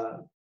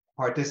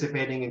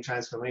 participating in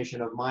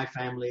transformation of my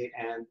family,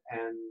 and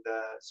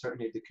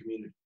certainly the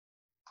community.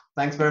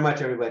 Thanks very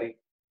much, everybody.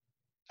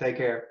 Take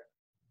care.